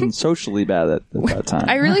 Except it wasn't socially bad at that time.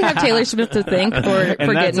 I really have Taylor Swift to thank for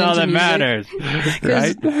and that's getting all into that music. matters, 'Cause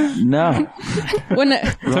right? No. When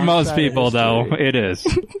To most people, though, it is.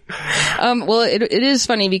 well, it is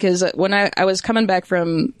funny because when I was coming back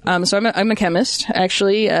from, so I'm a chemist,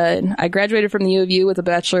 actually. I graduated from the U of U with a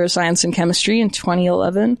Bachelor of Science in Chemistry in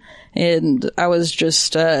 2011. And I was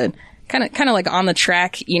just, kind of like on the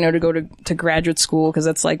track, to go to graduate school, because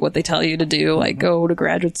that's like what they tell you to do, like go to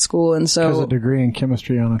graduate school. And Because so, a degree in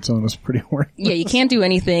chemistry on its own is pretty worthless. yeah, you can't do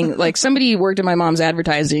anything. Like somebody worked in my mom's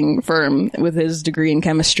advertising firm with his degree in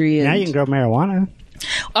chemistry. And, Now you can grow marijuana.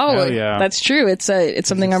 oh, yeah. that's true. It's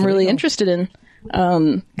something I'm really interested in.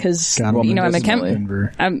 Cause, Got I'm a medicinally.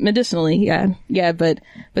 Denver. I'm medicinally, yeah, but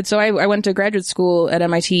so I went to graduate school at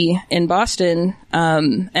MIT in Boston,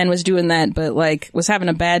 and was doing that, but like was having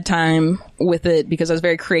a bad time with it because I was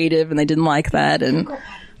very creative and they didn't like that, and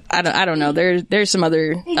I don't know. There's some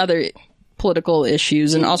other political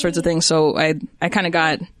issues and all sorts of things. So I kind of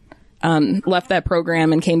got left that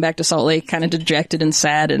program and came back to Salt Lake kind of dejected and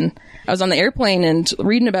sad, and I was on the airplane and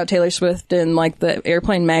reading about Taylor Swift and like the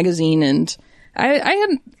Airplane magazine, and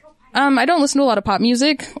I don't listen to a lot of pop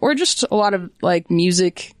music or just a lot of like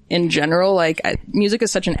music in general. Like music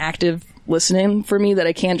is such an active listening for me that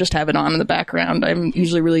I can't just have it on in the background. I'm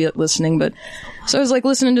usually really listening, but so I was like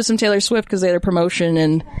listening to some Taylor Swift because they had a promotion,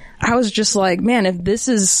 and I was just like, man, if this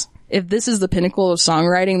is the pinnacle of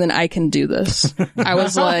songwriting, then I can do this. I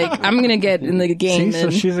was like, I'm going to get in the game. See, so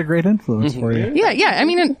she's a great influence for you. Yeah. I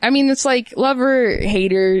mean, it's like love her,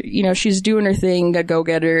 hate her. She's doing her thing, a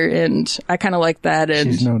go-getter, and I kind of like that.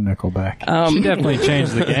 And She's no Nickelback. She definitely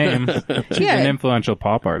changed the game. She's Yeah. an influential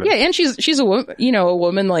pop artist. yeah, and she's a woman. A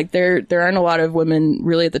woman. Like there aren't a lot of women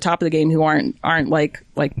really at the top of the game who aren't like.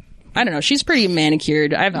 I don't know. She's pretty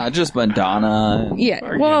manicured. Not just Madonna.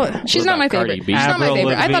 Yeah. Well, she's not my Cardi favorite. B? She's not my Avril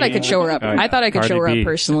favorite. I thought I Lavigne. could show her up. I thought I could Cardi show her B. up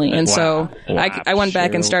personally, and so I went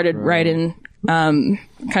back and started writing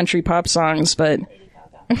country pop songs. But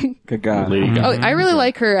Good God. I really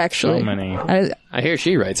like her actually. So many. I hear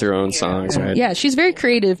she writes her own songs, right? Yeah, she's very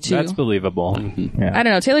creative too. That's believable. Yeah. I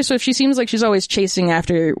don't know. Taylor Swift, she seems like she's always chasing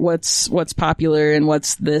after what's popular and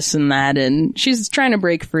what's this and that, and she's trying to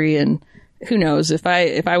break free. And who knows, if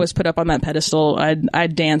I was put up on that pedestal,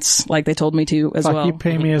 I'd dance like they told me to as Fuck, well. you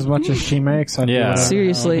pay me as much as she makes. I'd do Yeah. whatever.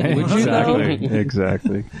 Seriously. Would you though?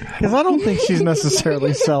 Exactly. Because I don't think she's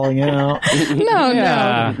necessarily selling out.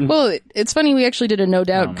 Yeah. No. Well, it's funny. We actually did a No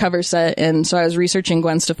Doubt cover set, and so I was researching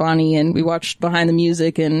Gwen Stefani, and we watched Behind the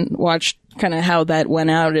Music and watched kind of how that went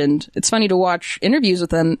out. And it's funny to watch interviews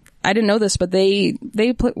with them. I didn't know this, but they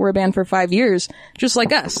were a band for 5 years, just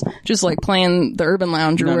like us, just like playing the Urban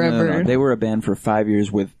Lounge or wherever. No. They were a band for 5 years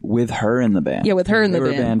with her in the band. Yeah, with her in the They were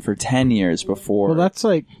band. a band for 10 years before. Well, that's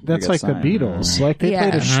like the got signed. Beatles. Like they Yeah.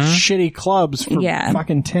 played at shitty clubs for Yeah.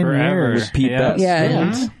 fucking 10 Forever. years. Pete Yeah. Best.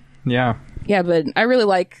 Yeah. Yeah. Yeah, but I really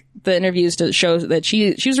like the interviews to show that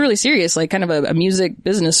she was really serious, like kind of a music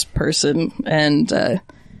business person. And,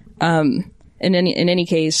 in any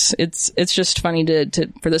case, it's just funny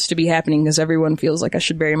for this to be happening because everyone feels like I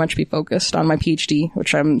should very much be focused on my PhD,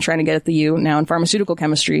 which I'm trying to get at the U now in pharmaceutical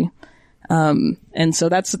chemistry. And so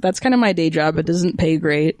that's kind of my day job. It doesn't pay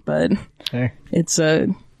great, but Hey, it's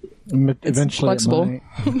eventually it flexible. might.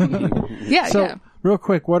 yeah, So, yeah. real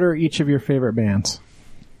quick, what are each of your favorite bands?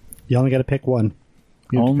 You only got to pick one.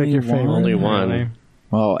 You have to Only pick your one. favorite. Only one.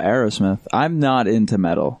 Well, Aerosmith. I'm not into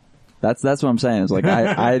metal. That's what I'm saying. It's like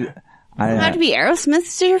It had to be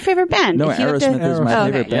Aerosmith's your favorite band. No, If you looked Aerosmith is my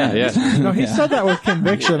favorite band. Yeah. No, he said that with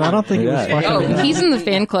conviction. I don't think it was fucking. Oh, he's in the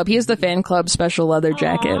fan club. He has the fan club special leather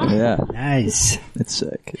jacket. Yeah, Nice. it's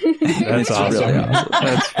sick. That's awesome. Really awesome.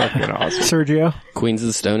 That's fucking awesome. Sergio. Queens of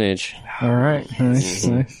the Stone Age. All right, nice,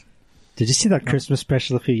 nice. Did you see that Christmas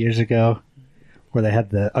special a few years ago where they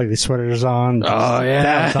had the ugly sweaters on? Oh,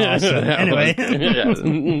 yeah. That was awesome.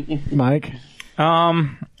 Anyway. Mike.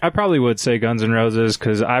 I probably would say Guns N' Roses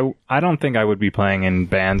because I don't think I would be playing in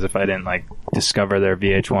bands if I didn't like discover their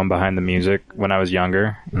VH1 behind the music when I was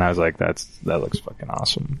younger, and I was like, that looks fucking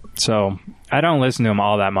awesome. So I don't listen to them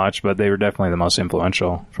all that much, but they were definitely the most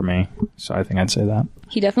influential for me. So I think I'd say that.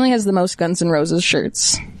 He definitely has the most Guns N' Roses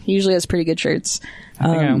shirts. He usually has pretty good shirts. I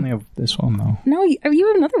think I only have this one though. No, you have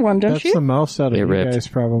another one, don't That's you? the most out of They you ripped. guys,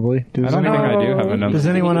 probably. I don't think I do have another. Does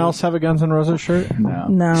anyone else have a Guns N' Roses shirt? No.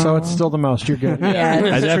 No. So it's still the most. You're good. Yeah.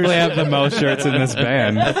 I definitely have the most shirts in this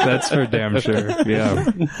band. That's for damn sure. Yeah.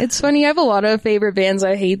 It's funny. I have a lot of favorite bands.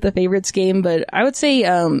 I hate the favorites game, but I would say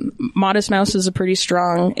Modest Mouse is a pretty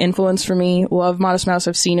strong influence for me. Love Modest Mouse.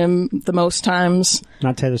 I've seen him the most times.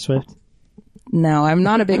 Not Taylor Swift? No, I'm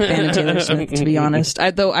not a big fan of Taylor Swift, to be honest. I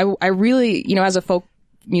really, as a folk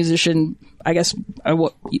musician, I guess,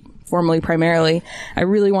 formerly primarily, I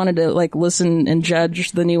really wanted to like listen and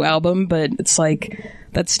judge the new album, but it's like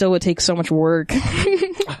that still would take so much work.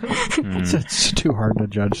 It's too hard to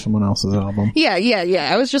judge someone else's album. Yeah.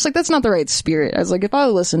 I was just like, that's not the right spirit. I was like, if I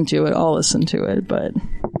listen to it, I'll listen to it. But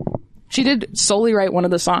she did solely write one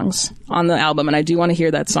of the songs on the album, and I do want to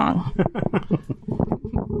hear that song.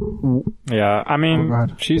 Yeah. I mean, Oh,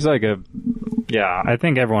 God. she's like I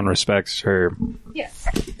think everyone respects her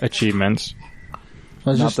achievements.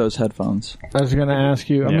 Not those headphones. I was going to ask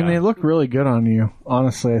you. I mean, they look really good on you.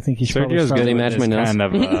 Honestly, I think he's probably Sergio's good. They match my nose. Kind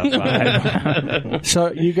of vibe.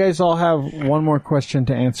 So you guys all have one more question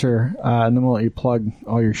to answer, and then we'll let you plug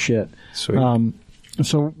all your shit. Sweet.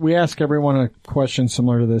 So we ask everyone a question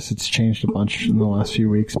similar to this. It's changed a bunch in the last few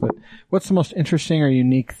weeks, but what's the most interesting or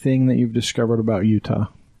unique thing that you've discovered about Utah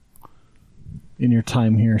in your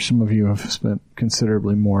time here? Some of you have spent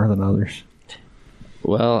considerably more than others.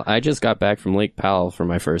 Well, I just got back from Lake Powell for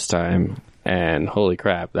my first time, and holy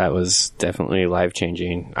crap, that was definitely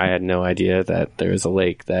life-changing. I had no idea that there is a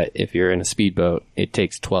lake that if you're in a speedboat, it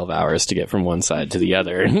takes 12 hours to get from one side to the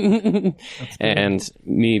other. And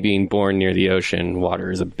me being born near the ocean, water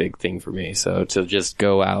is a big thing for me. So to just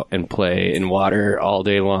go out and play in water all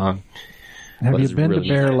day long. Have you was been really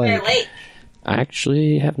to Bear Lake? I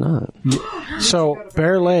actually have not. So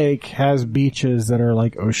Bear Lake has beaches that are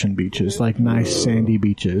like ocean beaches, like nice sandy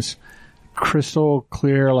beaches. Crystal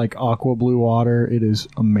clear, like aqua blue water. It is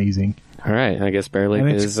amazing. All right, I guess Bear Lake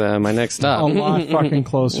And it's is my next A stop. lot fucking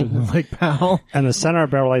closer than Lake Powell. And the center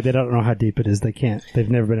of Bear Lake, they don't know how deep it is. They can't. They've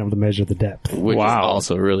never been able to measure the depth. Which Wow. is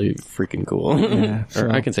also really freaking cool. Yeah, so-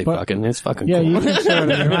 Or I can say but- fucking. It's fucking Yeah, cool. you can say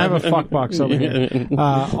whatever. I have a fuck box over here.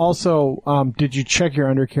 Also, did you check your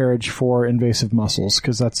undercarriage for invasive mussels?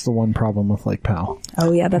 Because that's the one problem with Lake Powell.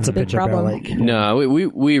 Oh yeah, that's a big Picture Bear problem. Lake. No,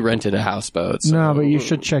 we rented a houseboat. So No, but you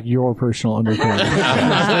should check your personal undercarriage.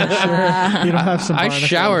 Make sure you don't have some I barnacles.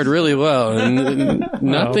 showered really well, and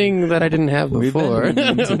nothing that I didn't have We've before.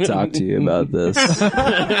 been meaning to talk to you about this.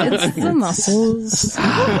 It's the muscles.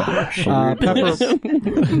 Pepper,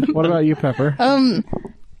 what about you, Pepper?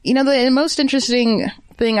 The most interesting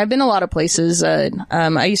thing, I've been a lot of places.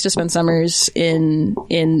 I used to spend summers in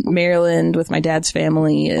Maryland with my dad's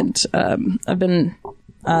family, and I've been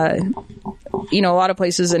a lot of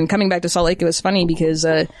places. And coming back to Salt Lake, it was funny because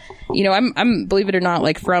I'm believe it or not,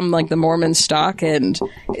 like from like the Mormon stock, and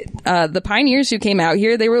the pioneers who came out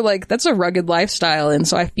here, they were like, that's a rugged lifestyle. And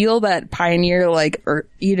so I feel that pioneer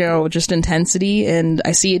just intensity, and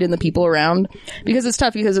I see it in the people around, because it's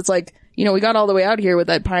tough, because it's like, we got all the way out here with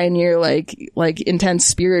that pioneer, like intense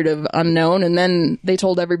spirit of unknown. And then they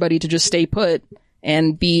told everybody to just stay put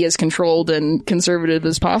and be as controlled and conservative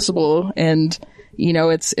as possible. And,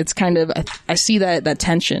 it's kind of, I see that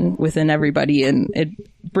tension within everybody, and it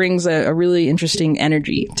brings a really interesting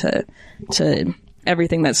energy to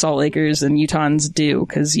everything that Salt Lakers and Utahns do.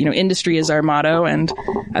 Cause, industry is our motto. And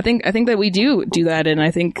I think that we do that. And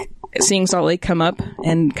I think seeing Salt Lake come up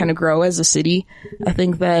and kind of grow as a city, I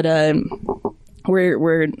think that,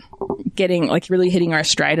 we're getting like really hitting our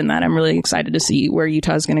stride in that. I'm really excited to see where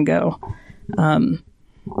Utah's going to go,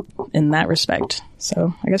 in that respect.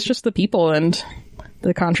 So I guess just the people and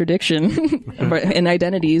the contradiction in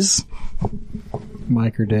identities.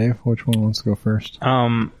 Mike or Dave, which one wants to go first?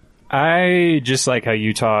 I just like how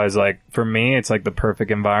Utah is like, for me, it's like the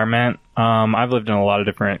perfect environment. I've lived in a lot of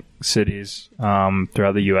different cities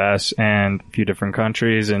throughout the U.S. and a few different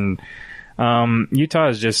countries, and Utah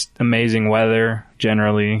is just amazing weather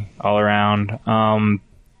generally all around.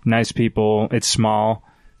 Nice people. It's small,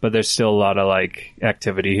 but there's still a lot of like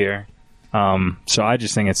activity here. So I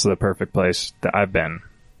just think it's the perfect place that I've been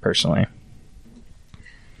personally.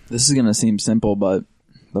 This is gonna seem simple, but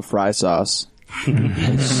the fry sauce.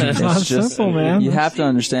 It's not simple, man. You have to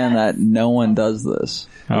understand that no one does this.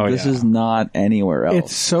 This is not anywhere else.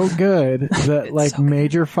 It's so good that like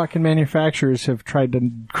major fucking manufacturers have tried to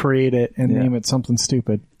create it and name it something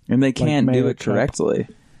stupid. And they can't like do it correctly.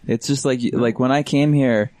 It's just like when I came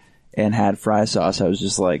here and had fry sauce, I was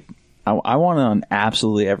just like, I want it on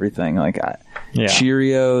absolutely everything. Like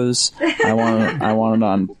Cheerios. I want it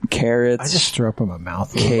on carrots. I just threw up in my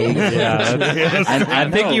mouth. Cake. I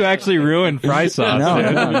think you actually ruined fry sauce.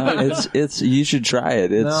 No. It's you should try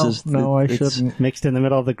it. It's I shouldn't. Mixed in the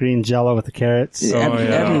middle of the green jello with the carrots.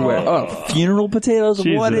 Everywhere. Oh, funeral potatoes.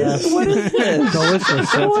 Jesus. What is this?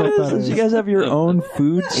 Delicious. What is this? You guys have your own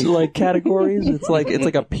food like categories. It's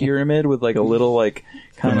like a pyramid with like a little like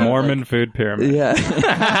kind of Mormon food pyramid. Yeah.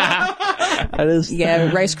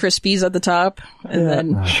 Rice Krispies at the top, and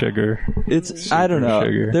then sugar. I don't know.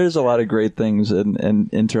 Sugar. There's a lot of great things and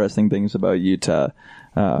interesting things about Utah,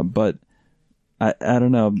 but I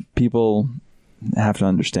don't know. People have to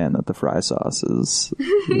understand that the fry sauce is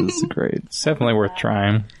great. It's definitely worth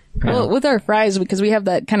trying. Well, with our fries, because we have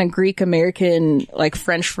that kind of Greek American like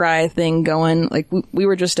French fry thing going. Like we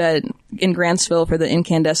were just in Grantsville for the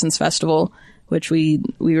Incandescence Festival, which we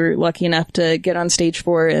were lucky enough to get on stage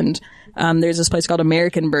for, and there's this place called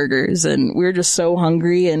American Burgers, and we were just so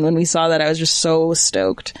hungry, and when we saw that, I was just so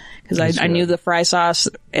stoked, because I knew the fry sauce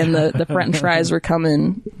and the French fries were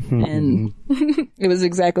coming, and it was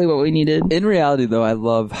exactly what we needed. In reality, though, I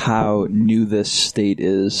love how new this state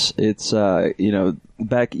is. It's,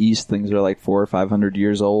 back east, things are like 400 or 500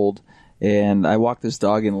 years old, and I walked this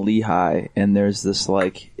dog in Lehigh, and there's this,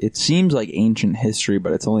 like, it seems like ancient history,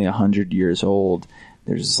 but it's only 100 years old.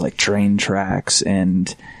 There's, like, train tracks,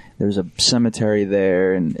 and there's a cemetery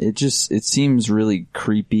there, and it seems really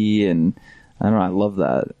creepy, and I don't know, I love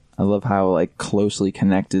that. I love how, like, closely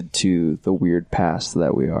connected to the weird past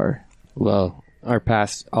that we are. Well, our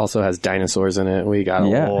past also has dinosaurs in it. We got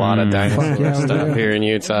a lot of dinosaur stuff here in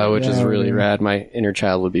Utah, which is really rad. My inner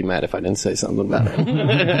child would be mad if I didn't say something about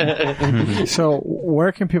it. So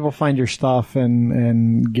where can people find your stuff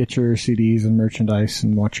and get your CDs and merchandise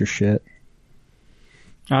and watch your shit?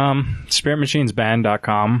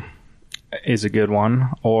 SpiritMachinesBand.com is a good one,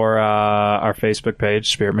 or our Facebook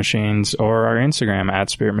page, Spirit Machines, or our Instagram at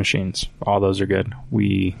Spirit Machines. All those are good.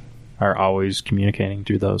 We are always communicating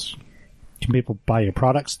through those. Can people buy your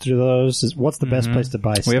products through those? What's the best place to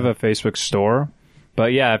buy stuff? We have a Facebook store,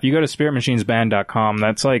 but yeah, if you go to SpiritMachinesBand.com,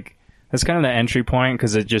 that's kind of the entry point,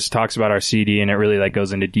 because it just talks about our CD, and it really like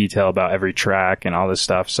goes into detail about every track and all this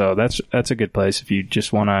stuff. So that's a good place if you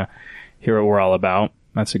just want to hear what we're all about.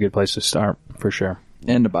 That's a good place to start for sure.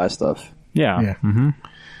 And to buy stuff. Yeah. Mm-hmm.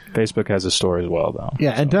 Facebook has a store as well, though.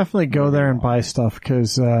 Yeah, and definitely go there and buy stuff,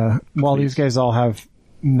 because while these guys all have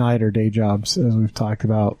night or day jobs, as we've talked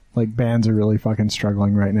about, like bands are really fucking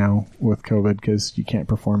struggling right now with COVID because you can't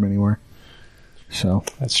perform anywhere. So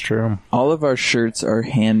that's true. All of our shirts are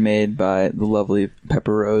handmade by the lovely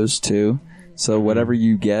Pepper Rose too. So whatever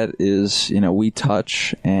you get is, we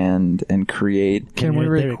touch and create. Can we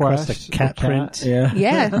request a cat print?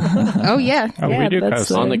 Yeah. Oh, yeah. Oh, we do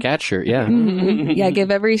that's on the cat shirt, yeah. Mm-hmm. Yeah,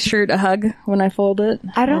 give every shirt a hug when I fold it.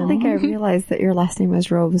 I don't think I realized that your last name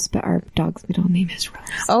was Rose, but our dog's middle name is Rose.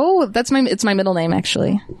 Oh, it's my middle name,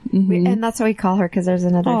 actually. Mm-hmm. And that's what we call her, because there's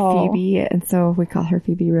another Phoebe, and so we call her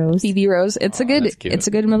Phoebe Rose. Phoebe Rose. It's a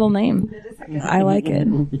good middle name. I like it.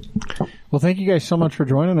 Well, thank you guys so much for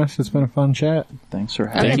joining us. It's been a fun chat. Thanks for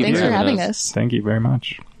having us. Thanks for having us. Thank you very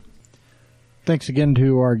much. Thanks again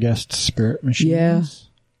to our guest, Spirit Machines.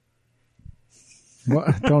 Yeah.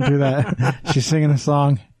 What? Don't do that. She's singing a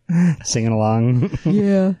song. Singing along.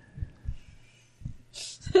 Yeah.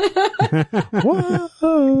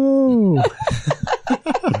 Whoa!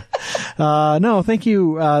 No, thank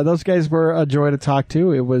you. Those guys were a joy to talk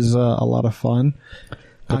to. It was a lot of fun.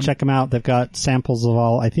 Go check them out. They've got samples of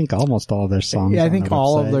almost all of their songs. Yeah, I think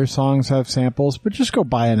all of their songs have samples, but just go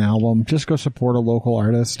buy an album. Just go support a local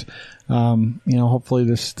artist. Hopefully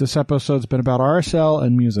this episode's been about RSL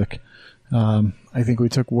and music. I think we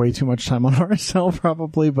took way too much time on RSL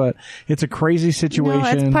probably, but it's a crazy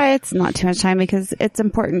situation. No, it's not too much time because it's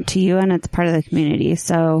important to you and it's part of the community.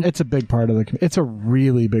 So it's a big part of it's a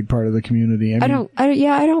really big part of the community. I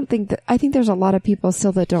don't think that, I think there's a lot of people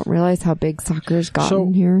still that don't realize how big soccer's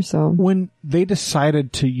gotten here. So when they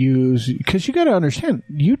decided to use, because you got to understand,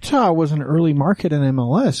 Utah was an early market in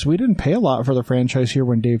MLS. We didn't pay a lot for the franchise here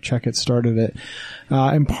when Dave Checkett started it.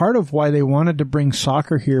 And part of why they wanted to bring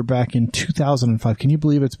soccer here back in 2005. Can you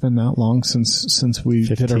believe it's been that long since we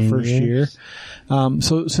did our first year?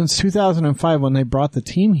 So since 2005, when they brought the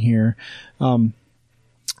team here,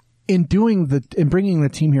 in bringing the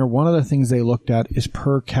team here, one of the things they looked at is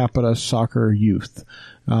per capita soccer youth.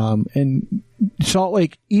 And Salt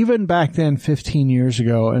Lake, even back then, 15 years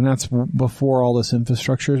ago, and that's before all this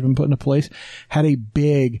infrastructure has been put into place, had a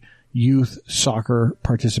big youth soccer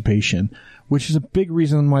participation, which is a big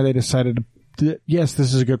reason why they decided yes,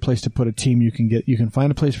 this is a good place to put a team. You can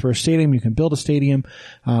find a place for a stadium. You can build a stadium.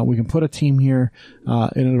 We can put a team here,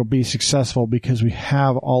 and it'll be successful because we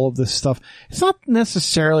have all of this stuff. It's not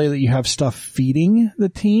necessarily that you have stuff feeding the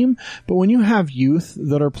team, but when you have youth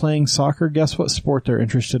that are playing soccer, guess what sport they're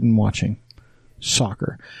interested in watching?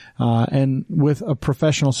 Soccer. And with a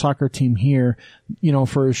professional soccer team here,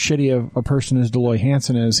 for as shitty a person as Deloy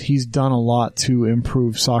Hansen is, he's done a lot to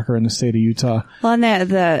improve soccer in the state of Utah. Well,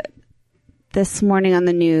 and this morning on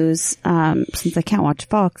the news, since I can't watch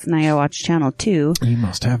Fox and I watch Channel 2. You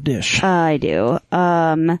must have Dish. I do.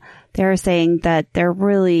 They're saying that there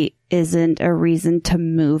really isn't a reason to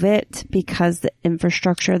move it because the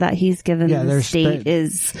infrastructure that he's given the state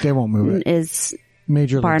they won't move it. Is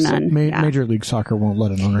Major League, Major League Soccer won't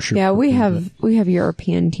let an ownership. Yeah, we have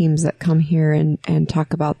European teams that come here and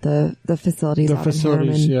talk about the facilities. The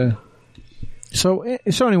facilities, yeah.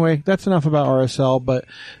 So anyway, that's enough about RSL, but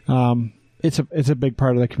it's a big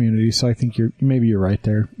part of the community. So I think you're right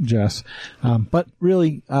there, Jess. But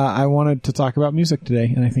really, I wanted to talk about music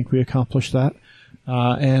today, and I think we accomplished that.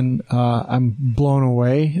 And I'm blown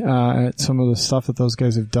away at some of the stuff that those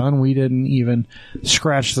guys have done. We didn't even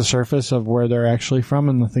scratch the surface of where they're actually from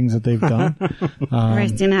and the things that they've done. We're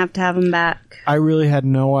just gonna have to have them back. I really had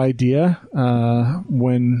no idea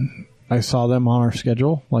when I saw them on our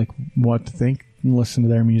schedule, like what to think and listen to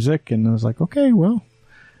their music, and I was like, okay, well,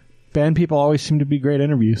 band people always seem to be great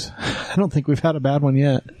interviews. I don't think we've had a bad one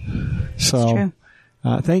yet. So. That's true.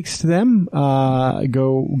 Thanks to them.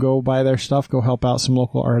 Go buy their stuff. Go help out some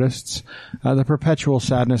local artists. The Perpetual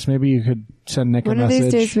Sadness. Maybe you could send Nick a message. One of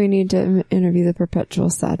these days we need to interview the Perpetual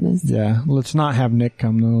Sadness. Yeah. Let's not have Nick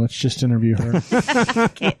come though. Let's just interview her.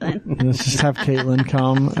 Caitlin. Let's just have Caitlin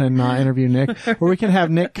come and not interview Nick. Or we can have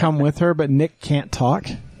Nick come with her, but Nick can't talk.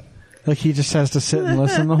 Like he just has to sit and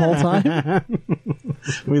listen the whole time.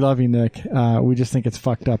 We love you, Nick. We just think it's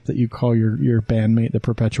fucked up that you call your bandmate the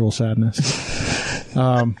Perpetual Sadness.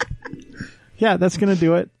 Yeah, that's going to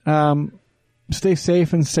do it. Stay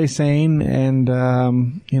safe and stay sane and,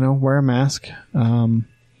 wear a mask. I don't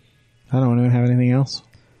even have anything else.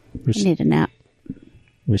 We need a nap.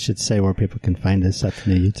 We should say where people can find us at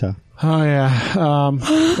New Utah. Oh,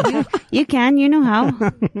 yeah. You can. You know how.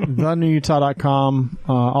 TheNewUtah.com.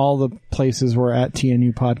 All the places we're at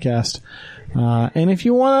TNU Podcast. And if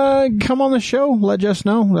you want to come on the show, let Jess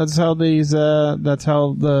know. That's how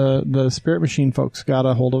the Spirit Machine folks got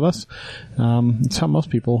a hold of us. It's how most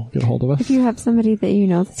people get a hold of us. If you have somebody that you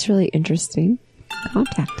know that's really interesting,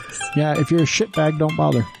 contact us. Yeah, if you're a shitbag, don't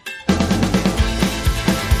bother.